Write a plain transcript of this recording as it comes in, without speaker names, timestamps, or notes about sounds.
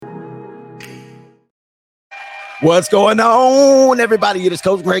What's going on, everybody? It is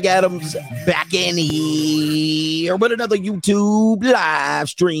Coach Greg Adams back in here with another YouTube live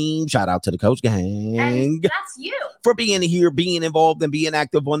stream. Shout out to the Coach Gang. And that's you. For being here, being involved, and being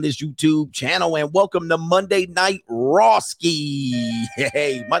active on this YouTube channel. And welcome to Monday Night Rawski.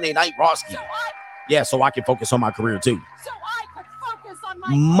 Hey, Monday Night Rawski. Yeah, so I can focus on my career too.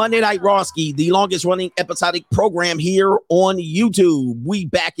 Monday Night Rawski, the longest running episodic program here on YouTube. We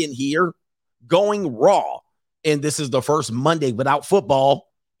back in here going raw. And this is the first Monday without football.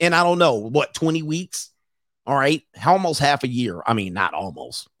 And I don't know, what, 20 weeks? All right. Almost half a year. I mean, not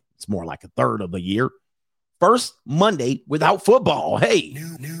almost. It's more like a third of the year. First Monday without football. Hey,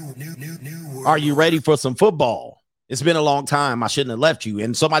 are you ready for some football? It's been a long time. I shouldn't have left you.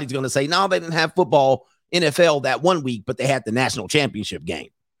 And somebody's going to say, no, they didn't have football NFL that 1 week, but they had the national championship game.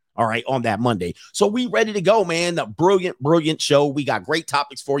 All right, on that Monday. So we ready to go, man. A brilliant show. We got great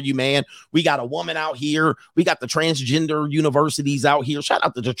topics for you, man. We got a woman out here. We got the transgender universities out here. Shout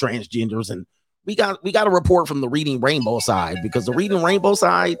out to the transgenders. And we got a report from the Reading Rainbow side, because the Reading Rainbow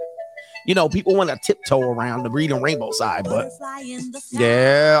side, you know, people want to tiptoe around the Reading Rainbow side, but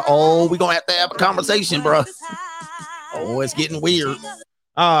yeah, we're going to have a conversation, bro. Oh, it's getting weird.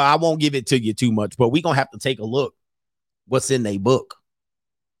 I won't give it to you too much, but we're going to have to take a look what's in their book.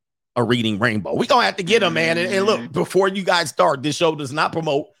 A Reading Rainbow. We're going to have to get them, man. And look, before you guys start, this show does not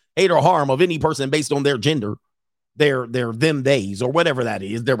promote hate or harm of any person based on their gender, their them, theys, or whatever that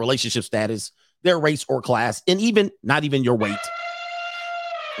is, their relationship status, their race or class, and even not even your weight.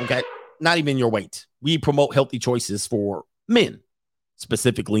 Okay? Not even your weight. We promote healthy choices for men,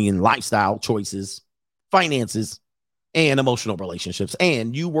 specifically in lifestyle choices, finances, and emotional relationships.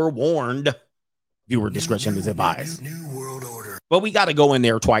 And you were warned. Viewer discretion is advised. New world order. But we got to go in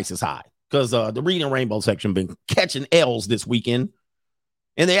there twice as high, because the Reading Rainbow section been catching L's this weekend.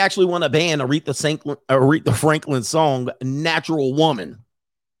 And they actually want to ban Aretha Franklin's song, Natural Woman.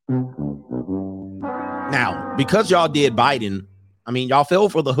 Now, because y'all did Biden, I mean, y'all fell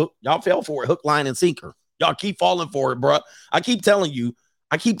for the hook. Y'all fell for it, hook, line, and sinker. Y'all keep falling for it, bro. I keep telling you,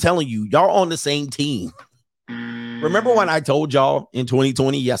 y'all on the same team. Remember when I told y'all in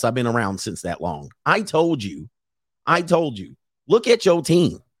 2020? Yes, I've been around since that long. I told you, look at your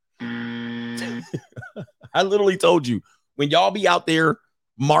team. I literally told you, when y'all be out there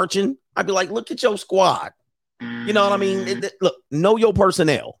marching, I'd be like, look at your squad. You know what I mean? Look, know your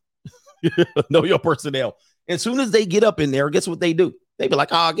personnel. Know your personnel. As soon as they get up in there, guess what they do? They be like,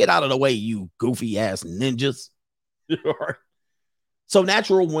 oh, get out of the way, you goofy ass ninjas. So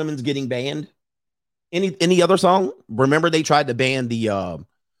Natural Women's getting banned. Any other song? Remember they tried to ban the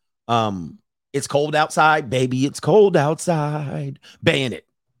It's Cold Outside, baby, it's cold outside. Ban it.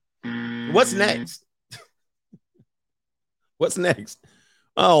 What's next? What's next?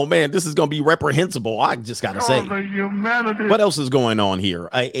 Oh man, this is gonna be reprehensible. I just gotta say. What else is going on here?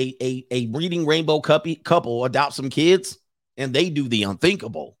 A Reading Rainbow couple adopt some kids and they do the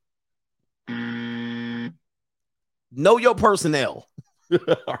unthinkable. Know your personnel.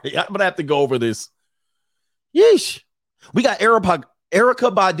 All right, I'm gonna have to go over this. Yeesh. We got Erykah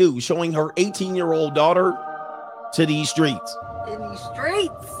Badu showing her 18-year-old daughter to these streets. In these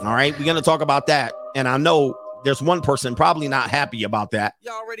streets. All right, we're going to talk about that. And I know there's one person probably not happy about that.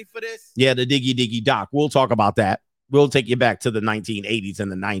 Y'all ready for this? Yeah, the Diggy Diggy Doc. We'll talk about that. We'll take you back to the 1980s and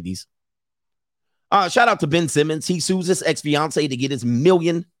the 90s. Shout out to Ben Simmons. He sues his ex-fiance to get his $1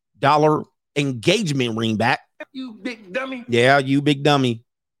 million engagement ring back. You big dummy. Yeah, you big dummy.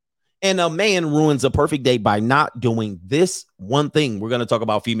 And a man ruins a perfect day by not doing this one thing. We're going to talk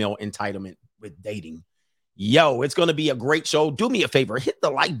about female entitlement with dating. Yo, it's going to be a great show. Do me a favor. Hit the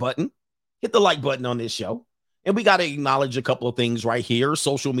like button. Hit the like button on this show. And we got to acknowledge a couple of things right here.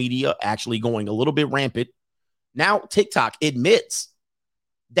 Social media actually going a little bit rampant. Now, TikTok admits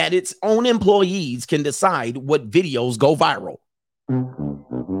that its own employees can decide what videos go viral.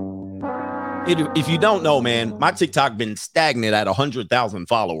 If you don't know, man, my TikTok been stagnant at 100,000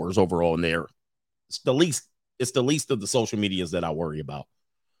 followers overall in there. It's the least of the social medias that I worry about.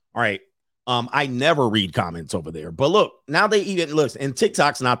 All right. I never read comments over there. But look, now they even look, and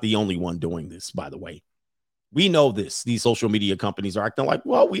TikTok's not the only one doing this, by the way. We know this. These social media companies are acting like,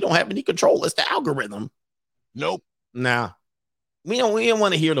 well, we don't have any control. It's the algorithm. Nope. Nah. We don't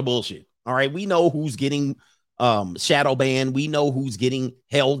want to hear the bullshit. All right. We know who's getting shadow banned. We know who's getting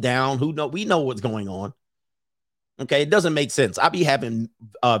held down. We know what's going on. Okay, it doesn't make sense. I be having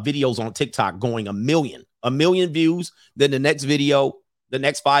videos on TikTok going a million views. Then the next video, the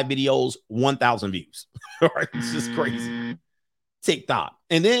next 5 videos, 1,000 views. All right, it's just crazy. TikTok.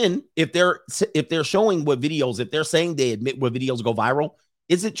 And then if they're showing what videos, if they're saying they admit what videos go viral,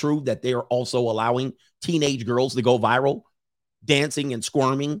 Is it true that they're also allowing teenage girls to go viral, dancing and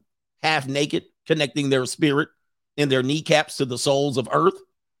squirming, half naked, connecting their spirit and their kneecaps to the soles of earth?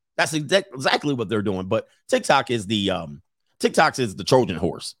 That's exactly what they're doing. But TikTok is the Trojan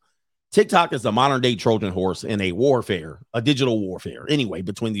horse. TikTok is the modern day Trojan horse in a warfare, a digital warfare, anyway,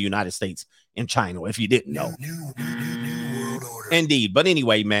 between the United States and China, if you didn't know. Indeed. But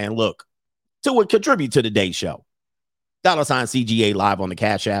anyway, man, look, to contribute to today's show, $ CGA live on the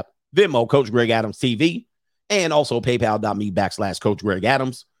Cash App, Venmo, Coach Greg Adams TV, and also PayPal.me/Coach Greg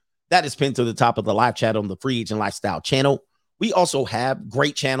Adams. That is pinned to the top of the live chat on the Free Agent Lifestyle channel. We also have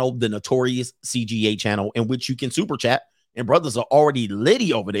great channel, the Notorious CGA channel, in which you can super chat, and brothers are already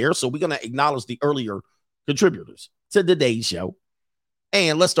litty over there. So we're going to acknowledge the earlier contributors to today's show.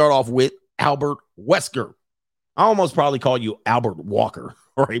 And let's start off with Albert Wesker. I almost probably call you Albert Walker,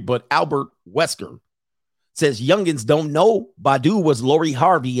 right? But Albert Wesker says youngins don't know Badu was Lori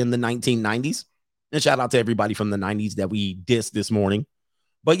Harvey in the 1990s. And shout out to everybody from the 90s that we dissed this morning.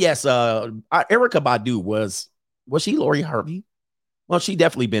 But yes, Erykah Badu was she Lori Harvey? Well, she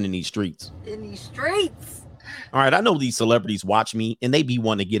definitely been in these streets. In these streets. All right, I know these celebrities watch me and they be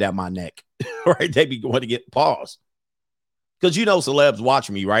wanting to get at my neck. Right? They be wanting to get paused. Because celebs watch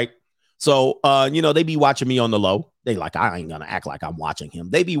me, right? So they be watching me on the low. They like, I ain't gonna act like I'm watching him.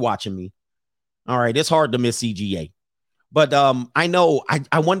 They be watching me. All right, it's hard to miss CGA. But I know,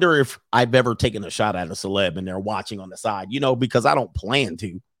 I wonder if I've ever taken a shot at a celeb and they're watching on the side, because I don't plan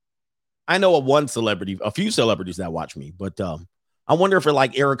to. I know a few celebrities that watch me, but I wonder if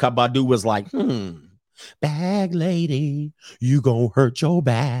Erykah Badu was like, bag lady, you gonna hurt your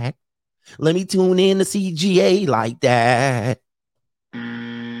back. Let me tune in to CGA like that.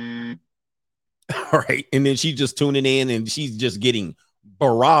 All right. And then she's just tuning in and she's just getting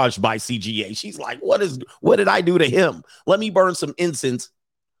barraged by CGA. She's like, what did I do to him? Let me burn some incense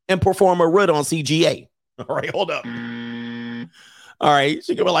and perform a writ on CGA. All right, hold up. All right.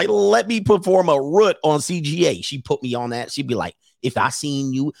 She could be like, let me perform a writ on CGA. She put me on that. She'd be like, if I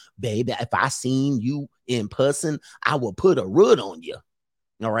seen you, baby, if I seen you in person, I will put a writ on you.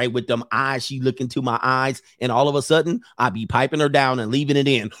 All right. With them eyes, she look into my eyes, and all of a sudden I be piping her down and leaving it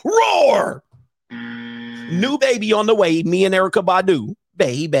in. Roar! New baby on the way. Me and Erykah Badu.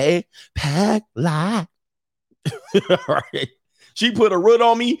 Baby, pack light. All right. She put a root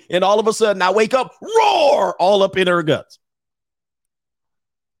on me, and all of a sudden I wake up, roar, all up in her guts.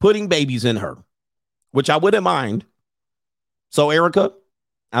 Putting babies in her, which I wouldn't mind. So, Erykah,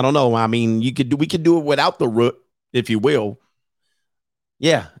 I don't know. I mean, we could do it without the root, if you will.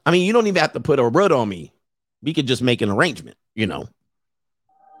 Yeah. I mean, you don't even have to put a root on me. We could just make an arrangement,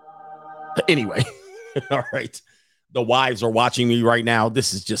 Anyway. All right. The wives are watching me right now.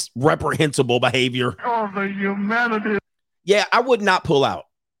 This is just reprehensible behavior. Oh, the humanity. Yeah, I would not pull out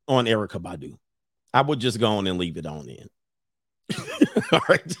on Erykah Badu. I would just go on and leave it on in. All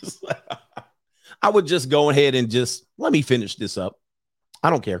right. I would just go ahead and just let me finish this up. I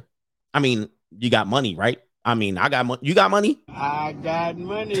don't care. I mean, you got money, right? I mean, I got money. You got money? I got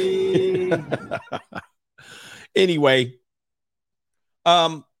money. Anyway,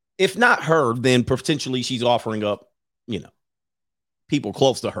 if not her, then potentially she's offering up, people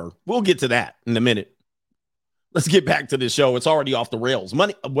close to her. We'll get to that in a minute. Let's get back to the show. It's already off the rails.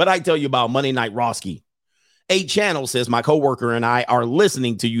 What I tell you about Monday Night Roski. A channel says my coworker and I are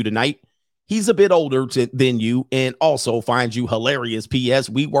listening to you tonight. He's a bit older than you and also finds you hilarious. P.S.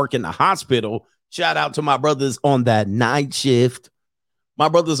 We work in the hospital. Shout out to my brothers on that night shift. My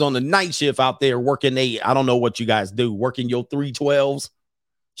brothers on the night shift out there working I don't know what you guys do, working your 312s.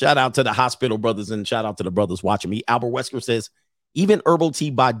 Shout out to the hospital brothers and shout out to the brothers watching me. Albert Wesker says, even Herbal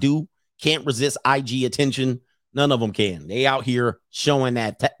T. Badu can't resist IG attention. None of them can. They out here showing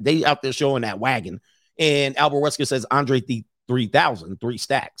that. They out there showing that wagon. And Albert Wesker says, Andre 3000, 3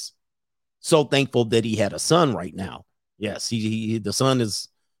 stacks. So thankful that he had a son right now. Yes, the son is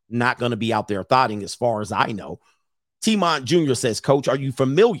not going to be out there thotting as far as I know. T-Mont Jr. says, Coach, are you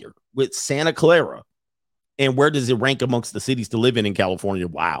familiar with Santa Clara? And where does it rank amongst the cities to live in California?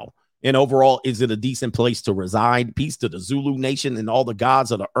 Wow. And overall, is it a decent place to reside? Peace to the Zulu nation and all the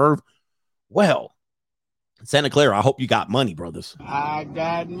gods of the earth. Well, Santa Clara, I hope you got money, brothers. I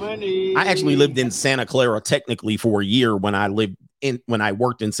got money. I actually lived in Santa Clara technically for a year when I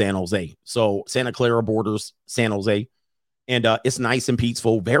worked in San Jose. So Santa Clara borders San Jose. And it's nice and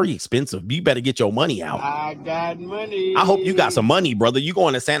peaceful, very expensive. You better get your money out. I got money. I hope you got some money, brother. You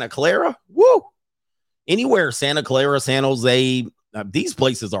going to Santa Clara? Woo! Anywhere, Santa Clara, San Jose, these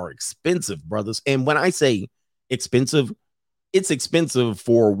places are expensive, brothers. And when I say expensive, it's expensive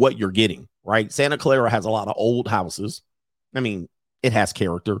for what you're getting, right? Santa Clara has a lot of old houses. I mean, It has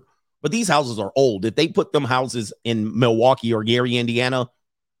character. But these houses are old. If they put them houses in Milwaukee or Gary, Indiana,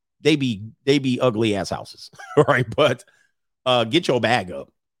 they be ugly ass houses. All right. But get your bag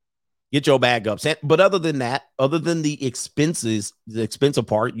up. Get your bag up. But other than that, other than the expenses, the expensive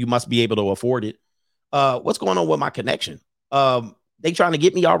part, you must be able to afford it. What's going on with my connection? They trying to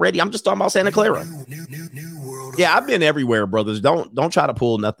get me already. I'm just talking about Santa Clara. New world. Yeah, I've been everywhere, brothers. Don't try to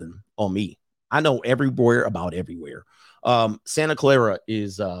pull nothing on me. I know everywhere about everywhere. Santa Clara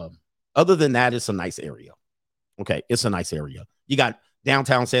is other than that, it's a nice area. Okay, it's a nice area. You got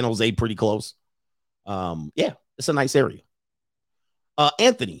downtown San Jose pretty close. Yeah, it's a nice area.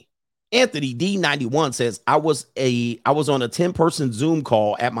 Anthony D91 says, I was on a 10-person Zoom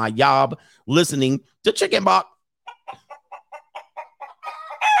call at my job listening to Chicken Box.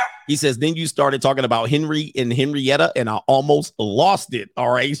 He says, then you started talking about Henry and Henrietta, and I almost lost it. All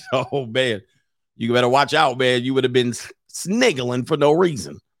right. So, man, you better watch out, man. You would have been sniggling for no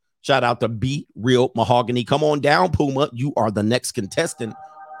reason. Shout out to Be Real Mahogany. Come on down, Puma. You are the next contestant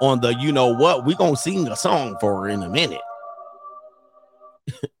on the you know what. We're going to sing a song for her in a minute.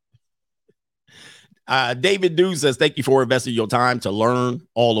 David Dew says, thank you for investing your time to learn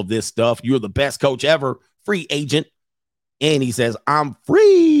all of this stuff. You're the best coach ever. Free agent. And he says, I'm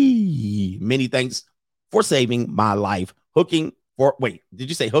free. Many thanks for saving my life. Looking for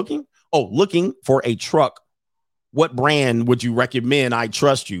a truck. What brand would you recommend? I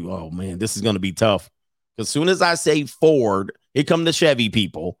trust you. Oh, man, this is going to be tough. As soon as I say Ford, here come the Chevy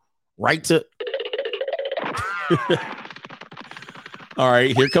people. Right to... All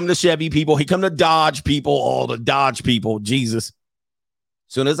right, here come the Chevy people. Here come the Dodge people. All the Dodge people. Jesus.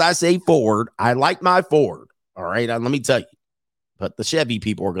 As soon as I say Ford, I like my Ford. All right, let me tell you. But the Chevy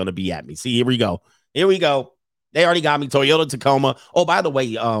people are going to be at me. See, here we go. Here we go. They already got me. Toyota Tacoma. Oh, by the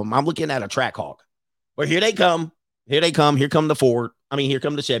way, I'm looking at a Trackhawk. But here they come. Here they come. Here come the Ford. Here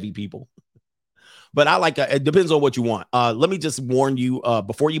come the Chevy people. But I like it depends on what you want. Let me just warn you,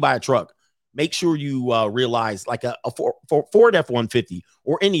 before you buy a truck, make sure you realize like a Ford F-150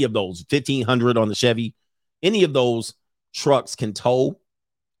 or any of those 1500 on the Chevy, any of those trucks can tow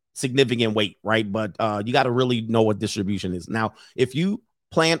significant weight, right? But you got to really know what distribution is. Now, if you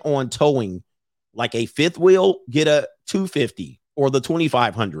plan on towing like a fifth wheel, get a 250 or the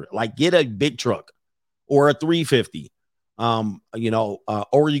 2500, like get a big truck or a 350, or you're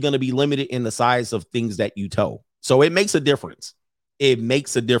going to be limited in the size of things that you tow. So it makes a difference. It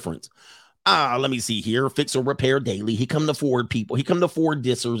makes a difference. Let me see here. Fix or repair daily. He come to Ford people. He come to Ford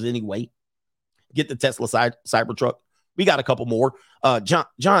dissers anyway. Get the Tesla Cybertruck. We got a couple more.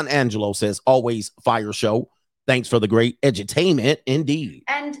 John Angelo says, always fire show. Thanks for the great edutainment indeed.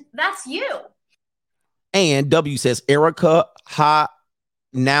 And that's you. And W says, Erica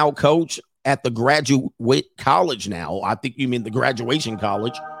now coach at the graduate college now. I think you mean the graduation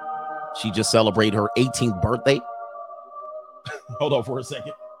college. She just celebrated her 18th birthday. Hold on for a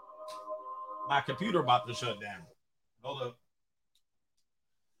second. My computer about to shut down. Hold up.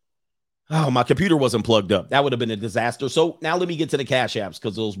 Oh, my computer wasn't plugged up. That would have been a disaster. So now let me get to the Cash Apps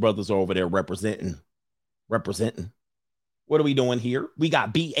because those brothers are over there representing. What are we doing here? We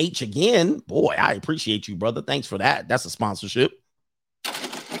got BH again. Boy, I appreciate you, brother. Thanks for that. That's a sponsorship.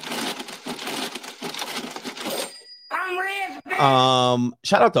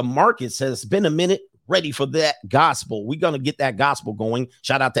 Shout out to Marcus. Says it's been a minute. Ready for that gospel. We're going to get that gospel going.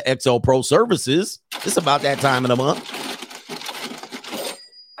 Shout out to XL Pro Services. It's about that time of the month.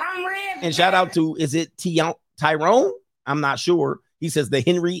 And shout out to, is it Tyrone? I'm not sure. He says the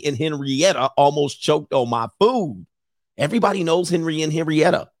Henry and Henrietta almost choked on my food. Everybody knows Henry and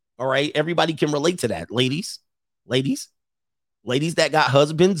Henrietta. All right. Everybody can relate to that. Ladies that got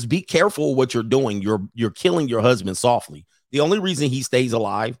husbands, be careful what you're doing. You're killing your husband softly. The only reason he stays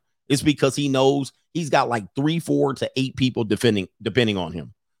alive is because he knows he's got like 3, 4 to 8 people depending on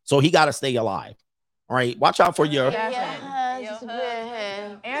him. So he got to stay alive. All right. Watch out for your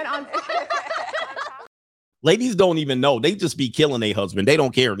and on ladies don't even know. They just be killing their husband. They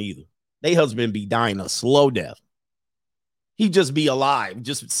don't care neither. Their husband be dying a slow death. He just be alive,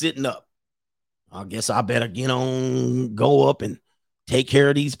 just sitting up. I guess I better go up and take care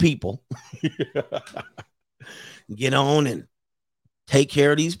of these people. Get on and take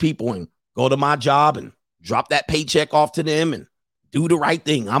care of these people and go to my job and drop that paycheck off to them and do the right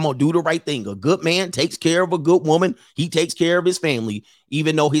thing. I'm going to do the right thing. A good man takes care of a good woman. He takes care of his family,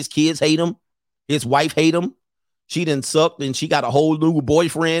 even though his kids hate him. His wife hate him. She done sucked and she got a whole new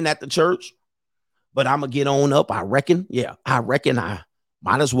boyfriend at the church. But I'm going to get on up. I reckon I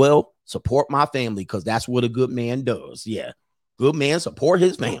might as well support my family because that's what a good man does. Yeah. Good man support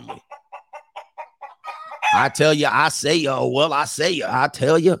his family. I tell you, I say, I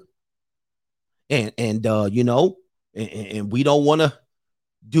tell you. And you know, and we don't want to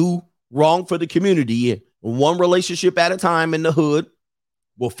do wrong for the community. One relationship at a time in the hood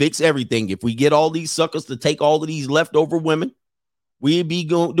will fix everything. If we get all these suckers to take all of these leftover women, we'd be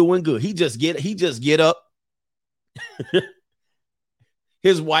doing good. He just get up.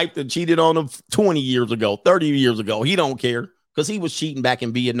 His wife that cheated on him 20 years ago, 30 years ago. He don't care because he was cheating back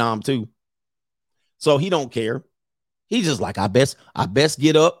in Vietnam too. So he don't care. He's just like, I best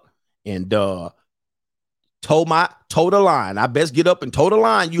get up and toe the line. I best get up and toe the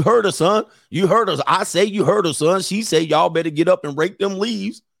line. You heard her, son. You heard her. I say you heard her, son. She said y'all better get up and rake them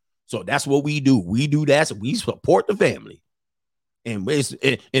leaves. So that's what we do. We do that. So we support the family. And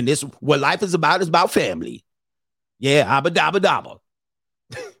this what life is about family. Yeah, abba dabba dabba.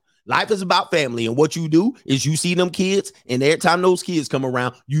 Life is about family, and what you do is you see them kids, and every time those kids come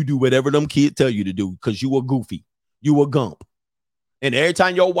around, you do whatever them kids tell you to do because you a goofy, you a gump. And every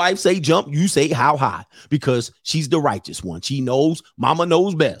time your wife say jump, you say how high because she's the righteous one. She knows, mama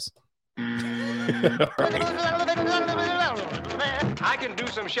knows best. I can do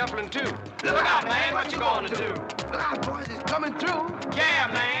some shuffling too. Look out, man, what you gonna do? Look out, boys, it's coming through. Yeah,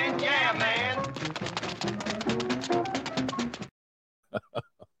 man, yeah, man.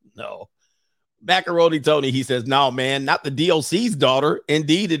 No. Macaroni Tony, he says, no, man, not the DOC's daughter.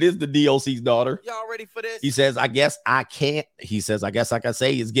 Indeed, it is the DOC's daughter. Y'all ready for this? He says, I guess I can't. He says, I guess like I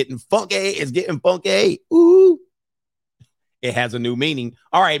say, it's getting funky. It's getting funky. Ooh. It has a new meaning.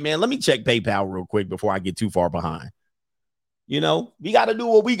 All right, man, let me check PayPal real quick before I get too far behind. You know, we got to do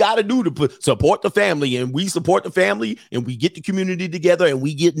what we got to do to support the family, and we support the family, and we get the community together, and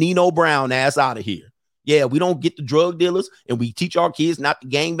we get Nino Brown ass out of here. Yeah, we don't get the drug dealers, and we teach our kids not to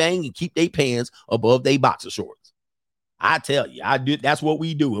gangbang and keep their pants above their boxer shorts. I tell you, that's what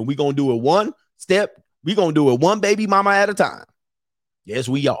we do, and we're going to do it one step. We're going to do it one baby mama at a time. Yes,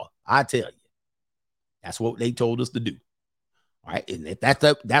 we are. I tell you. That's what they told us to do. All right, and if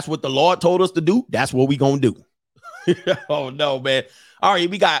that's what the Lord told us to do, that's what we're going to do. Oh, no, man. All right,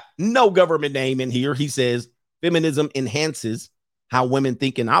 we got no government name in here. He says, feminism enhances how women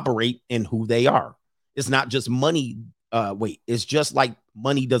think and operate and who they are. It's not just money. It's just like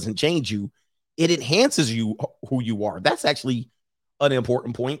money doesn't change you. It enhances you, who you are. That's actually an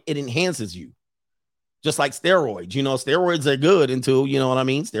important point. It enhances you. Just like steroids. You know, steroids are good until, you know what I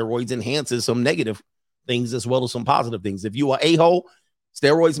mean? Steroids enhances some negative things as well as some positive things. If you are a-hole,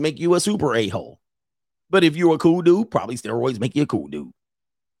 steroids make you a super a-hole. But if you're a cool dude, probably steroids make you a cool dude.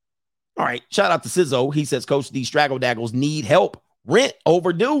 All right. Shout out to Sizzo. He says, Coach, these straggle daggles need help. Rent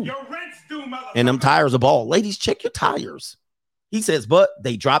overdue. Your rent's due, motherfucker. And them tires are ball. Ladies, check your tires. He says, but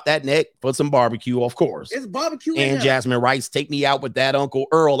they dropped that neck for some barbecue, of course. It's barbecue. And Jasmine writes, take me out with that Uncle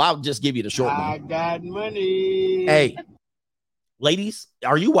Earl. I'll just give you the short I one. got money. Hey, ladies,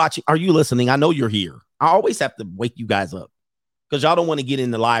 are you watching? Are you listening? I know you're here. I always have to wake you guys up because y'all don't want to get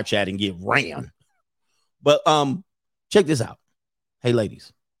in the live chat and get ran. But check this out. Hey,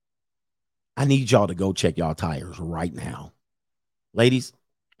 ladies, I need y'all to go check y'all tires right now. Ladies,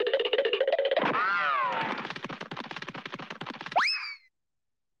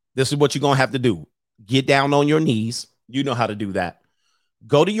 this is what you're going to have to do. Get down on your knees. You know how to do that.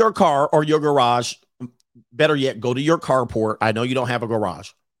 Go to your car or your garage. Better yet, go to your carport. I know you don't have a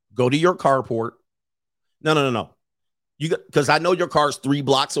garage. Go to your carport. No. Because I know your car's 3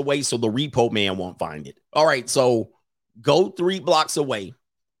 blocks away, so the repo man won't find it. All right, so go 3 blocks away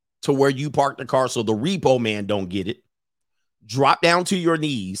to where you park the car so the repo man don't get it. Drop down to your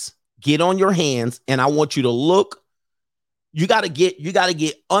knees, get on your hands, and I want you to look. You got to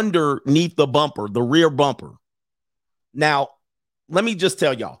get underneath the bumper, the rear bumper. Now, let me just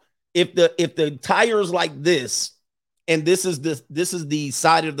tell y'all, if the tire's like this, and this is the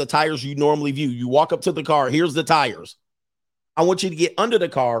side of the tires you normally view. You walk up to the car, here's the tires. I want you to get under the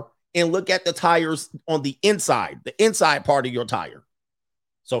car and look at the tires on the inside part of your tire.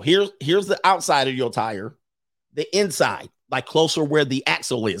 So here's the outside of your tire, the inside, like closer where the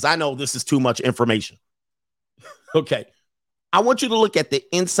axle is. I know this is too much information. Okay. I want you to look at the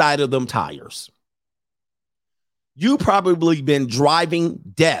inside of them tires. You probably been driving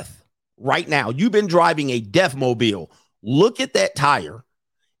death right now. You've been driving a death mobile. Look at that tire.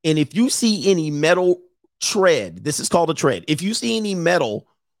 And if you see any metal tread, this is called a tread. If you see any metal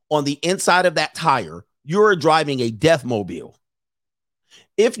on the inside of that tire, you're driving a death mobile.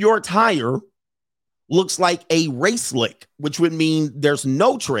 If your tire looks like a race slick, which would mean there's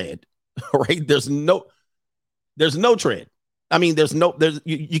no tread, right? There's no tread. I mean,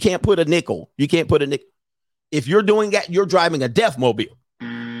 you can't put a nickel. You can't put a nickel. If you're doing that, you're driving a death mobile.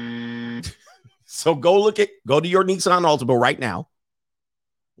 So go to your Nissan Altima right now.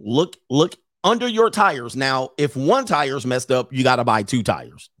 Look under your tires. Now, if one tire's messed up, you got to buy 2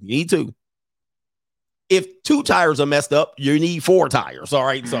 tires. You need 2. If 2 tires are messed up, you need 4 tires. All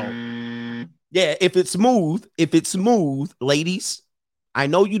right. So yeah, if it's smooth, ladies, I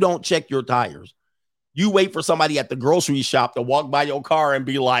know you don't check your tires. You wait for somebody at the grocery shop to walk by your car and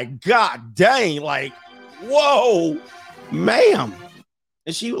be like, God dang, like, whoa, ma'am.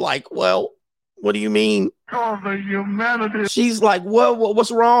 And she was like, well, what do you mean? Oh, the humanity. She's like,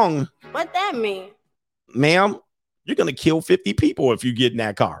 what's wrong? What that mean? Ma'am, you're going to kill 50 people if you get in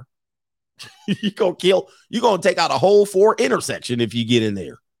that car. You're going to take out a whole 4 intersection if you get in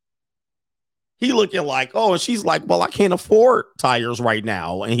there. He looking like, oh, and she's like, well, I can't afford tires right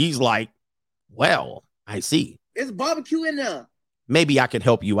now. And he's like, well, I see. It's barbecue in there. Maybe I can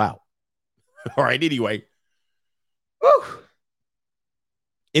help you out. All right, anyway. Whew.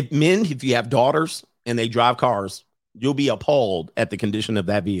 If you have daughters and they drive cars, you'll be appalled at the condition of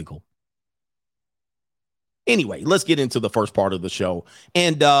that vehicle. Anyway, let's get into the first part of the show.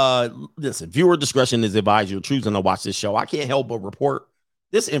 And listen, viewer discretion is advised. You're choosing to watch this show. I can't help but report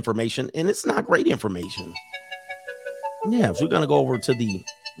this information, and it's not great information. Yeah, so we're going to go over to the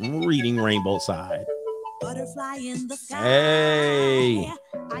Reading Rainbow side. Butterfly in the sky. Hey.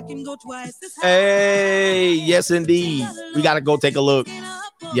 I can go twice as high. Hey, yes, indeed. We got to go take a look.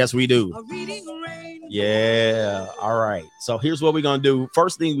 Yes, we do. Yeah. All right. So here's what we're going to do.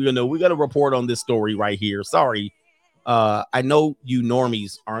 First thing we're going to do, we're going to report on this story right here. Sorry. I know you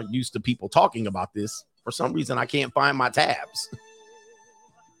normies aren't used to people talking about this. For some reason, I can't find my tabs.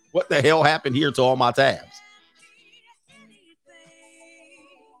 What the hell happened here to all my tabs?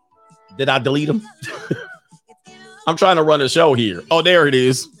 Did I delete them? I'm trying to run a show here. Oh, there it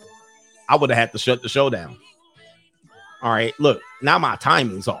is. I would have had to shut the show down. All right. Look, now my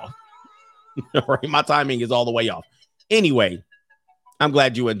timing's off. All right. My timing is all the way off. Anyway, I'm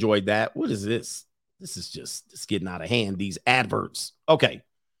glad you enjoyed that. What is this? This is just getting out of hand. These adverts. Okay.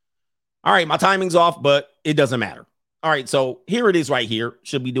 All right. My timing's off, but it doesn't matter. All right. So here it is right here.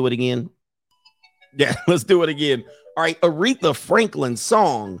 Should we do it again? Yeah, let's do it again. All right. Aretha Franklin's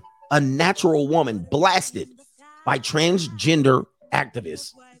song, A Natural Woman, blasted by transgender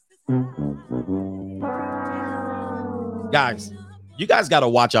activists. Guys, you guys got to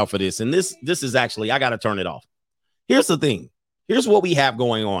watch out for this. And this is actually, I got to turn it off. Here's the thing. Here's what we have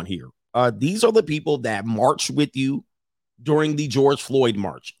going on here. These are the people that marched with you during the George Floyd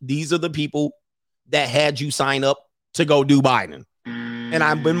march. These are the people that had you sign up to go do Biden. And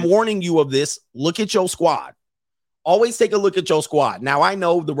I've been warning you of this. Look at your squad. Always take a look at your squad. Now, I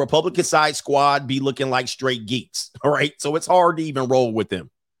know the Republican side squad be looking like straight geeks. All right. So it's hard to even roll with them.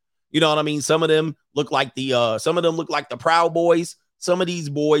 You know what I mean? Some of them look like the Proud Boys. Some of these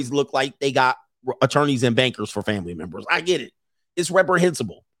boys look like they got attorneys and bankers for family members. I get it. It's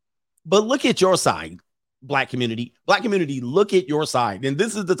reprehensible. But look at your side, black community. Black community, look at your side. And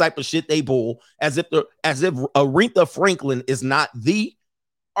this is the type of shit they pull as if Aretha Franklin is not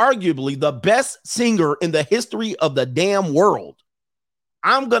arguably the best singer in the history of the damn world.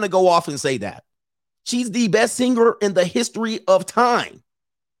 I'm going to go off and say that. She's the best singer in the history of time.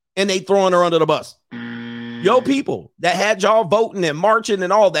 And they throwing her under the bus. Yo, people that had y'all voting and marching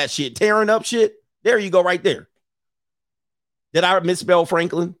and all that shit, tearing up shit. There you go right there. Did I misspell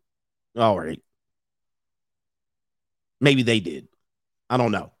Franklin? All right. Maybe they did. I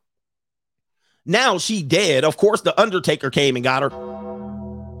don't know. Now she dead. Of course, the Undertaker came and got her.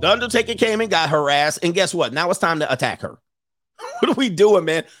 The Undertaker came and got her ass. And guess what? Now it's time to attack her. What are we doing,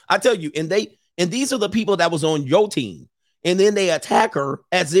 man? I tell you, and these are the people that was on your team. And then they attack her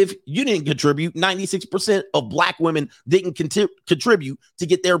as if you didn't contribute. 96% of black women didn't contribute to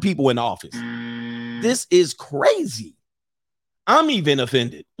get their people in office. This is crazy. I'm even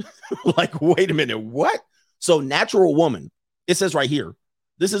offended. Like, wait a minute, what? So Natural Woman, it says right here,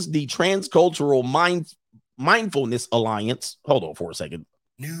 this is the Transcultural Mindfulness Alliance. Hold on for a second.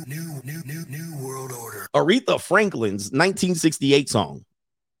 New world order. Aretha Franklin's 1968 song.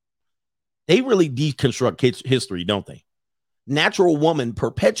 They really deconstruct history, don't they? Natural Woman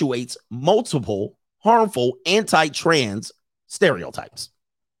perpetuates multiple harmful anti-trans stereotypes.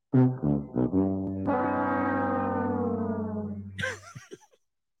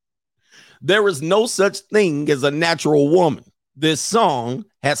 There is no such thing as a natural woman. This song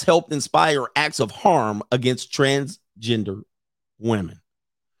has helped inspire acts of harm against transgender women.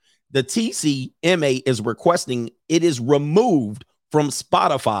 The TCMA is requesting it is removed from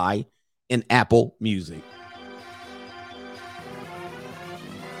Spotify and Apple Music.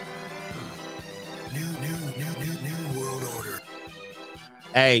 New world order.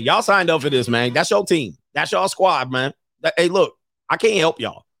 Hey, y'all signed up for this, man. That's your team. That's y'all squad, man. Hey, look, I can't help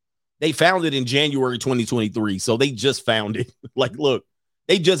y'all. They found it in January 2023, so they just found it. Like, look,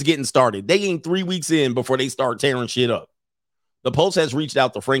 they just getting started. They ain't 3 weeks in before they start tearing shit up. The Post has reached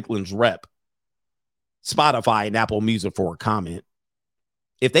out to Franklin's rep, Spotify and Apple Music for a comment.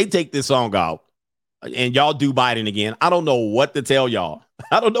 If they take this song out and y'all do Biden again, I don't know what to tell y'all.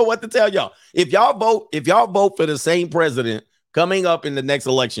 I don't know what to tell y'all. If y'all vote for the same president coming up in the next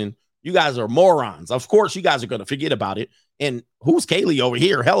election, you guys are morons. Of course, you guys are going to forget about it. And who's Kaylee over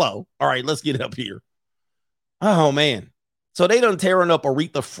here? Hello. All right, let's get up here. Oh, man. So they done tearing up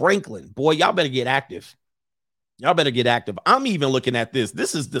Aretha Franklin. Boy, y'all better get active. Y'all better get active. I'm even looking at this.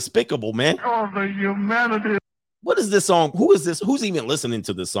 This is despicable, man. Oh, the humanity. What is this song? Who is this? Who's even listening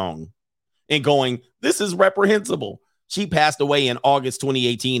to this song and going, this is reprehensible? She passed away in August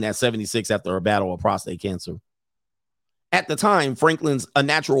 2018 at 76 after a battle of prostate cancer. At the time, Franklin's A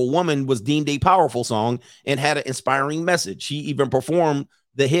Natural Woman was deemed a powerful song and had an inspiring message. She even performed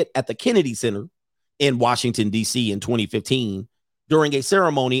the hit at the Kennedy Center in Washington, D.C. in 2015 during a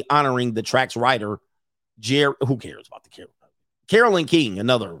ceremony honoring the track's writer, who cares about the Carolyn King,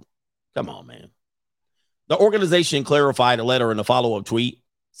 another. Come on, man. The organization clarified a letter in a follow-up tweet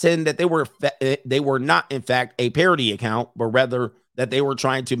saying that they were not, in fact, a parody account, but rather that they were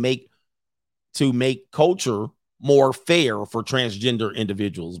trying to make culture more fair for transgender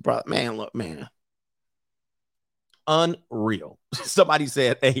individuals. Bro, man, look, man. Unreal. Somebody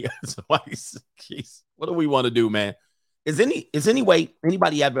said, hey, geez, what do we want to do, man? Is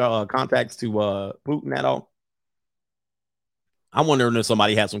anybody have contacts to Putin at all? I'm wondering if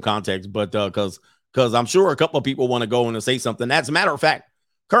somebody has some contacts, but because I'm sure a couple of people want to go in and say something. As a matter of fact,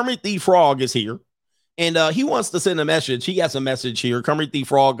 Kermit the Frog is here, and he wants to send a message. He has a message here. Kermit the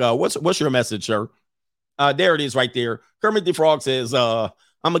Frog, what's your message, sir? There it is right there. Kermit the Frog says, I'm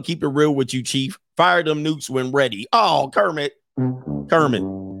going to keep it real with you, Chief. Fire them nukes when ready. Oh, Kermit.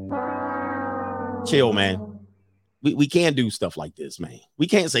 Chill, man. We can't do stuff like this, man. We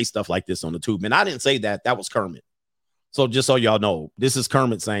can't say stuff like this on the tube, man. I didn't say that. That was Kermit. So just so y'all know, this is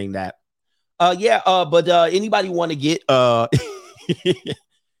Kermit saying that. But anybody want to get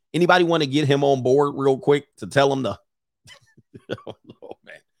anybody want to get him on board real quick to tell him the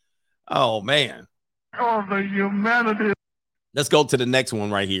Oh man. Oh, the humanity. Let's go to the next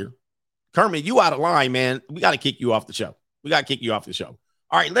one right here. Kermit, you out of line, man. We got to kick you off the show.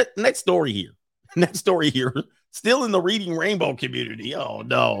 All right, next story here. Next story here. Still in the Reading Rainbow community. Oh,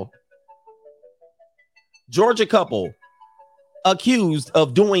 no. Georgia couple accused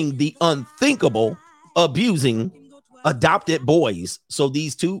of doing the unthinkable, abusing adopted boys. So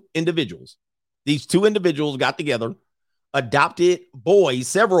these two individuals got together, adopted boys,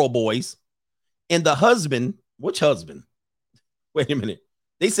 several boys, and the husband, which husband? Wait a minute.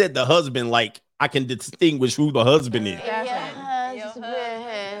 They said the husband, like I can distinguish who the husband is.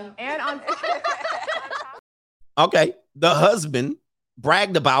 Okay. The husband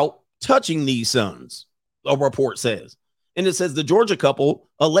bragged about touching these sons, a report says. And it says the Georgia couple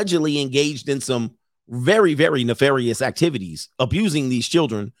allegedly engaged in some very, very nefarious activities, abusing these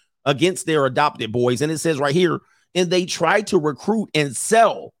children against their adopted boys. And it says right here, and they tried to recruit and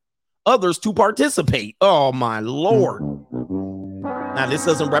sell others to participate. Oh, my Lord. Now, this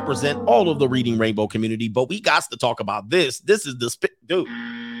doesn't represent all of the Reading Rainbow community, but we got to talk about this. This is the dude.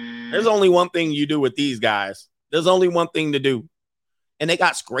 There's only one thing you do with these guys. There's only one thing to do. And they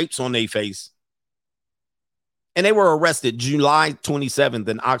got scrapes on their face. And they were arrested July 27th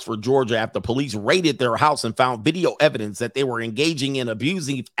in Oxford, Georgia, after police raided their house and found video evidence that they were engaging in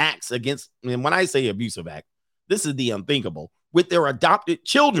abusive acts against, and when I say abusive act, this is the unthinkable, with their adopted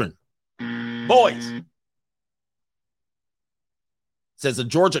children, boys. Says a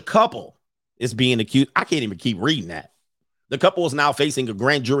Georgia couple is being accused. I can't even keep reading that. The couple is now facing a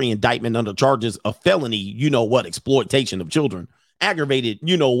grand jury indictment under charges of felony, exploitation of children, aggravated,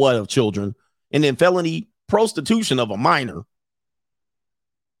 of children, and then felony prostitution of a minor,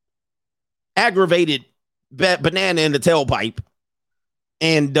 aggravated banana in the tailpipe,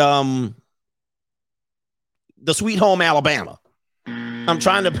 and the Sweet Home Alabama.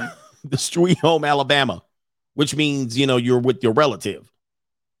 The Sweet Home Alabama, which means, you're with your relative,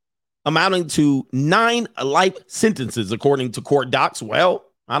 amounting to 9 life sentences, according to court docs. Well,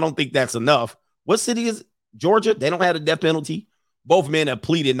 I don't think that's enough. What city is Georgia? They don't have a death penalty. Both men have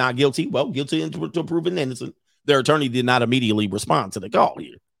pleaded not guilty. Well, guilty until proven innocent. Their attorney did not immediately respond to the call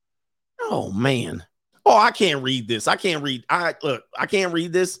here. Oh, man. Oh, I can't read this. I can't read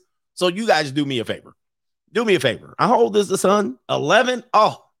this. So you guys do me a favor. How old is the son? 11?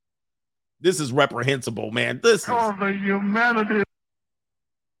 Oh, this is reprehensible, man. Oh, the humanity.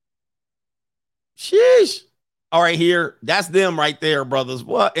 Sheesh. All right, here. That's them right there, brothers.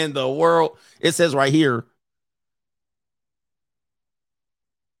 What in the world? It says right here.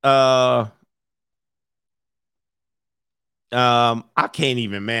 I can't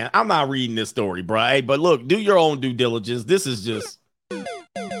even, man. I'm not reading this story, bro. Hey, but look, do your own due diligence. This is just,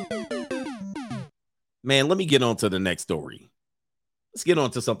 man, let me get on to the next story. Let's get on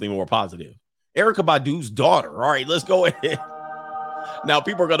to something more positive. Erykah Badu's daughter. All right, let's go ahead. Now,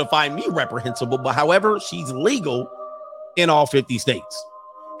 people are going to find me reprehensible, but however, she's legal in all 50 states.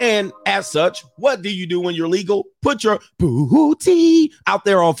 And as such, what do you do when you're legal? Put your booty out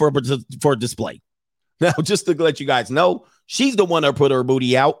there on for display. Now, just to let you guys know, she's the one that put her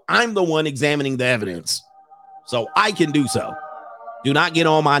booty out. I'm the one examining the evidence. So I can do so. Do not get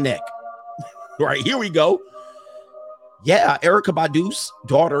on my neck. All right, here we go. Yeah, Erykah Badu's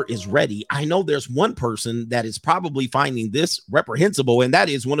daughter is ready. I know there's one person that is probably finding this reprehensible, and that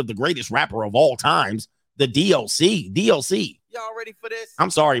is one of the greatest rapper of all times, the DLC. DLC. Y'all ready for this?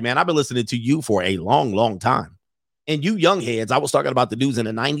 I'm sorry, man. I've been listening to you for a long, long time. And you young heads, I was talking about the dudes in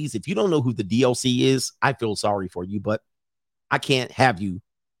the 90s. If you don't know who the DLC is, I feel sorry for you, but I can't have you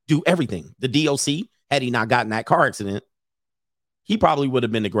do everything. The DLC, had he not gotten that car accident, he probably would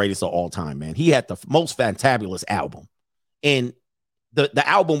have been the greatest of all time, man. He had the most fantabulous album. And the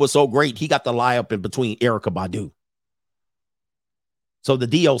album was so great, he got the lie up in between Erykah Badu. So the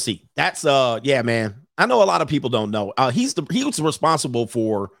DLC, that's yeah, man. I know a lot of people don't know. He was responsible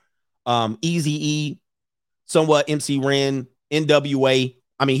for Eazy-E, somewhat MC Ren, NWA.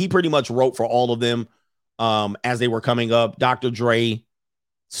 I mean, he pretty much wrote for all of them as they were coming up. Dr. Dre,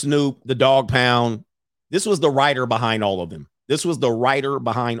 Snoop, the Dog Pound. This was the writer behind all of them.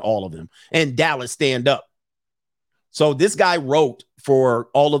 And Dallas Stand Up. So this guy wrote for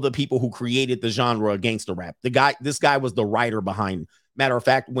all of the people who created the genre of gangster rap. This guy was the writer behind. Matter of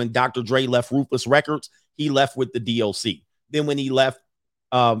fact, when Dr. Dre left Ruthless Records, he left with the DLC. Then when he left,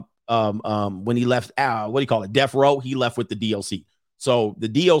 what do you call it? Death Row, he left with the DLC. So the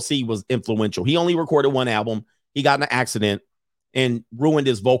DLC was influential. He only recorded one album. He got in an accident and ruined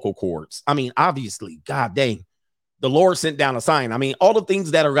his vocal cords. I mean, obviously, God dang, the Lord sent down a sign. I mean, all the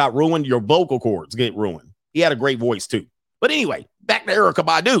things that got ruined, your vocal cords get ruined. He had a great voice too. But anyway, back to Erykah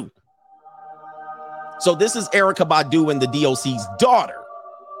Badu. So this is Erykah Badu and the DLC's daughter.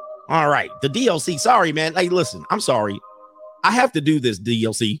 All right, the DLC. Sorry, man. Hey, listen, I'm sorry. I have to do this,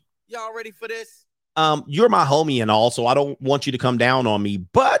 DLC. Y'all ready for this? You're my homie and all, so I don't want you to come down on me,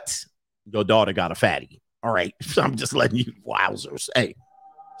 but your daughter got a fatty. All right, I'm just letting you, wowzers. Hey,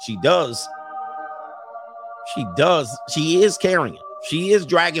 she does. She is carrying it. She is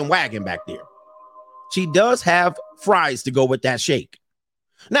dragging wagon back there. She does have fries to go with that shake.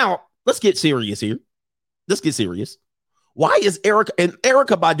 Now, let's get serious here. Why is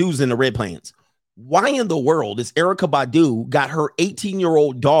Erykah Badu's in the red plans? Why in the world is Erykah Badu got her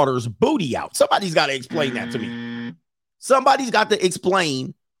 18-year-old daughter's booty out? Somebody's got to explain that to me. Somebody's got to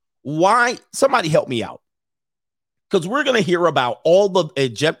explain why. Somebody help me out. Because we're going to hear about all the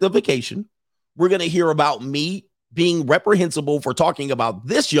objectification. We're going to hear about me being reprehensible for talking about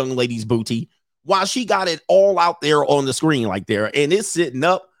this young lady's booty while she got it all out there on the screen like there. And it's sitting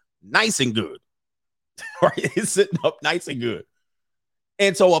up nice and good. Right? It's sitting up nice and good.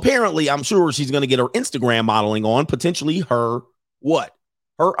 And so apparently, I'm sure she's going to get her Instagram modeling on, potentially her what?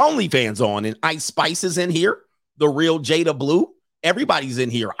 Her OnlyFans on. And Ice Spice is in here. The real Jada Blue. Everybody's in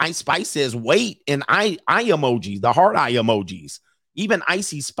here. Ice Spice says wait, and eye emojis, the heart eye emojis. Even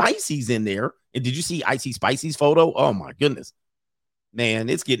Icy Spicy's in there. And did you see Icy Spicy's photo? Oh my goodness. Man,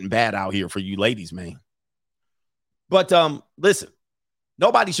 it's getting bad out here for you ladies, man. But listen,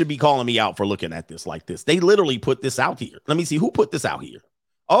 nobody should be calling me out for looking at this like this. They literally put this out here. Let me see who put this out here.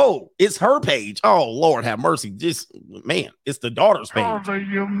 Oh, it's her page. Oh, Lord have mercy. Just, man, it's the daughter's page. Oh, the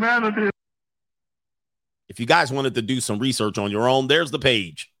humanity. If you guys wanted to do some research on your own, there's the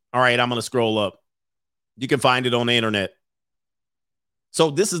page. All right, I'm going to scroll up. You can find it on the internet.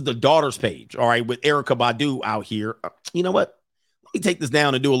 So this is the daughter's page, all right, with Erykah Badu out here. You know what? Let me take this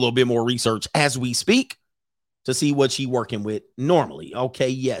down and do a little bit more research as we speak to see what she's working with normally. Okay,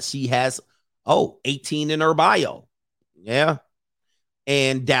 yes, she has, 18 in her bio. Yeah.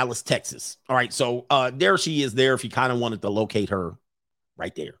 And Dallas, Texas. All right, so there she is there if you kind of wanted to locate her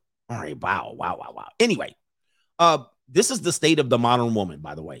right there. All right, wow. Anyway, this is the state of the modern woman,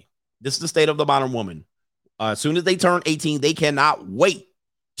 by the way. This is the state of the modern woman. As soon as they turn 18, they cannot wait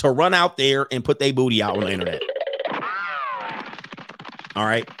to run out there and put their booty out on the internet. All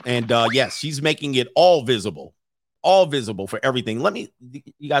right. And yes, she's making it all visible for everything.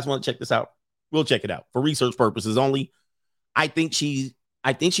 You guys want to check this out? We'll check it out for research purposes only. I think she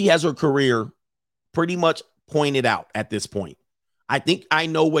has her career pretty much pointed out at this point. I think I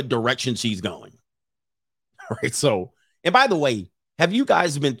know what direction she's going. All right. So, and by the way, have you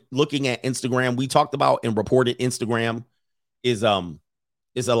guys been looking at Instagram? We talked about and reported Instagram is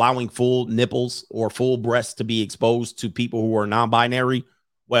allowing full nipples or full breasts to be exposed to people who are non-binary.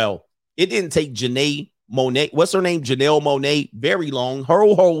 Well, it didn't take Janelle Monáe. What's her name? Janelle Monáe. Very long. Her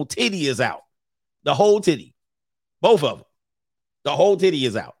whole titty is out. The whole titty. Both of them. The whole titty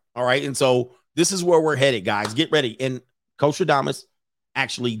is out. All right. And so this is where we're headed, guys. Get ready. And Coach Adamas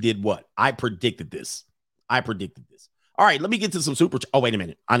actually did what? I predicted this. All right. Let me get to some super. Oh, wait a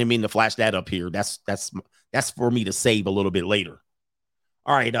minute. I didn't mean to flash that up here. That's for me to save a little bit later.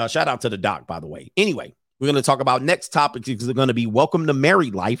 All right. Shout out to the doc, by the way. Anyway, we're going to talk about next topics. Is going to be welcome to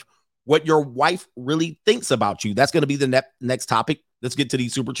married life. What your wife really thinks about you. That's going to be the next topic. Let's get to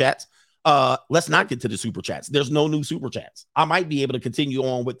these super chats. Let's not get to the super chats. There's no new super chats. I might be able to continue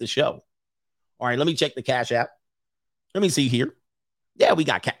on with the show. All right, let me check the Cash App. Let me see here. Yeah, we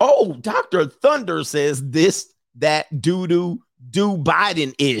got Oh, Dr. Thunder says this, that, do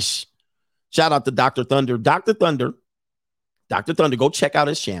Biden-ish. Shout out to Dr. Thunder. Dr. Thunder, go check out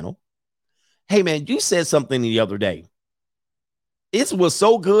his channel. Hey, man, you said something the other day. It was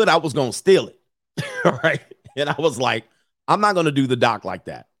so good, I was going to steal it. All right. And I was like, I'm not going to do the doc like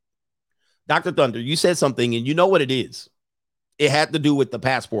that. Dr. Thunder, you said something, and you know what it is. It had to do with the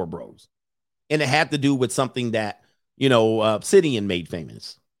Passport Bros. And it had to do with something that, Obsidian made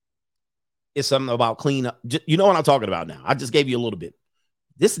famous. It's something about clean up. You know what I'm talking about now. I just gave you a little bit.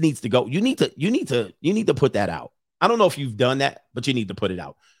 This needs to go. You need to put that out. I don't know if you've done that, but you need to put it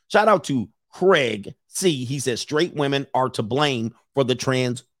out. Shout out to Craig C. He says straight women are to blame for the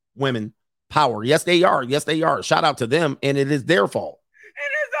trans women power. Yes, they are. Yes, they are. Shout out to them. And it is their fault.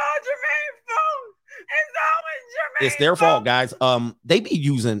 It's their fault, guys. They be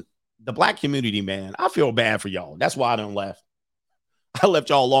using the black community, man. I feel bad for y'all. That's why I done left. I left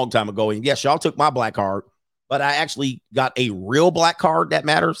y'all a long time ago. And yes, y'all took my black card, but I actually got a real black card that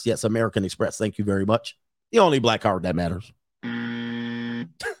matters. Yes, American Express. Thank you very much. The only black card that matters.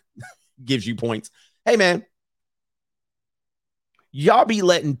 Gives you points. Hey, man. Y'all be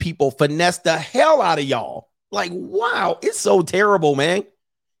letting people finesse the hell out of y'all. Like, wow, it's so terrible, man.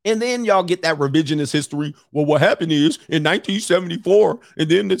 And then y'all get that revisionist history. Well, what happened is in 1974, and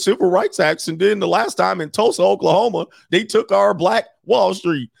then the Civil Rights Acts, and then the last time in Tulsa, Oklahoma, they took our Black Wall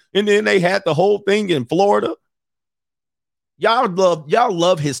Street, and then they had the whole thing in Florida. Y'all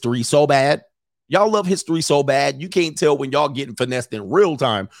love history so bad. Y'all love history so bad, you can't tell when y'all getting finessed in real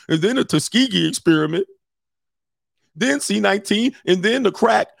time. And then the Tuskegee experiment, then C-19, and then the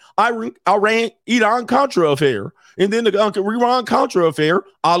crack Iran-Contra affair. And then the Iran-Contra affair,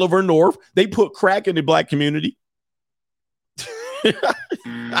 Oliver North, they put crack in the black community.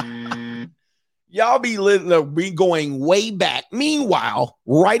 Y'all be going way back. Meanwhile,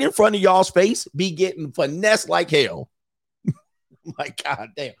 right in front of y'all's face, be getting finessed like hell. Like, God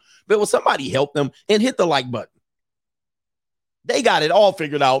damn. But will somebody help them and hit the like button? They got it all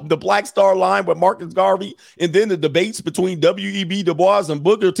figured out. The Black Star Line with Marcus Garvey, and then the debates between W.E.B. Du Bois and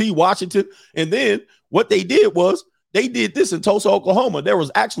Booker T. Washington. And then what they did was they did this in Tulsa, Oklahoma. There was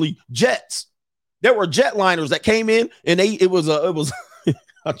actually jets. There were jetliners that came in, and it was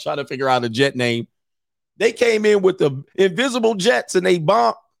I'm trying to figure out a jet name. They came in with the invisible jets and they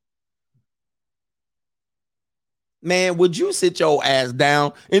bombed. Man, would you sit your ass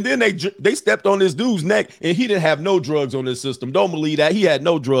down? And then they stepped on this dude's neck, and he didn't have no drugs on his system. Don't believe that. He had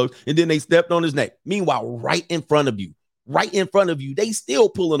no drugs, and then they stepped on his neck. Meanwhile, right in front of you, they still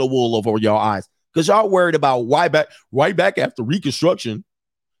pulling the wool over your eyes because y'all worried about right back after Reconstruction.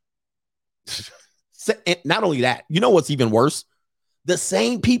 Not only that, you know what's even worse? The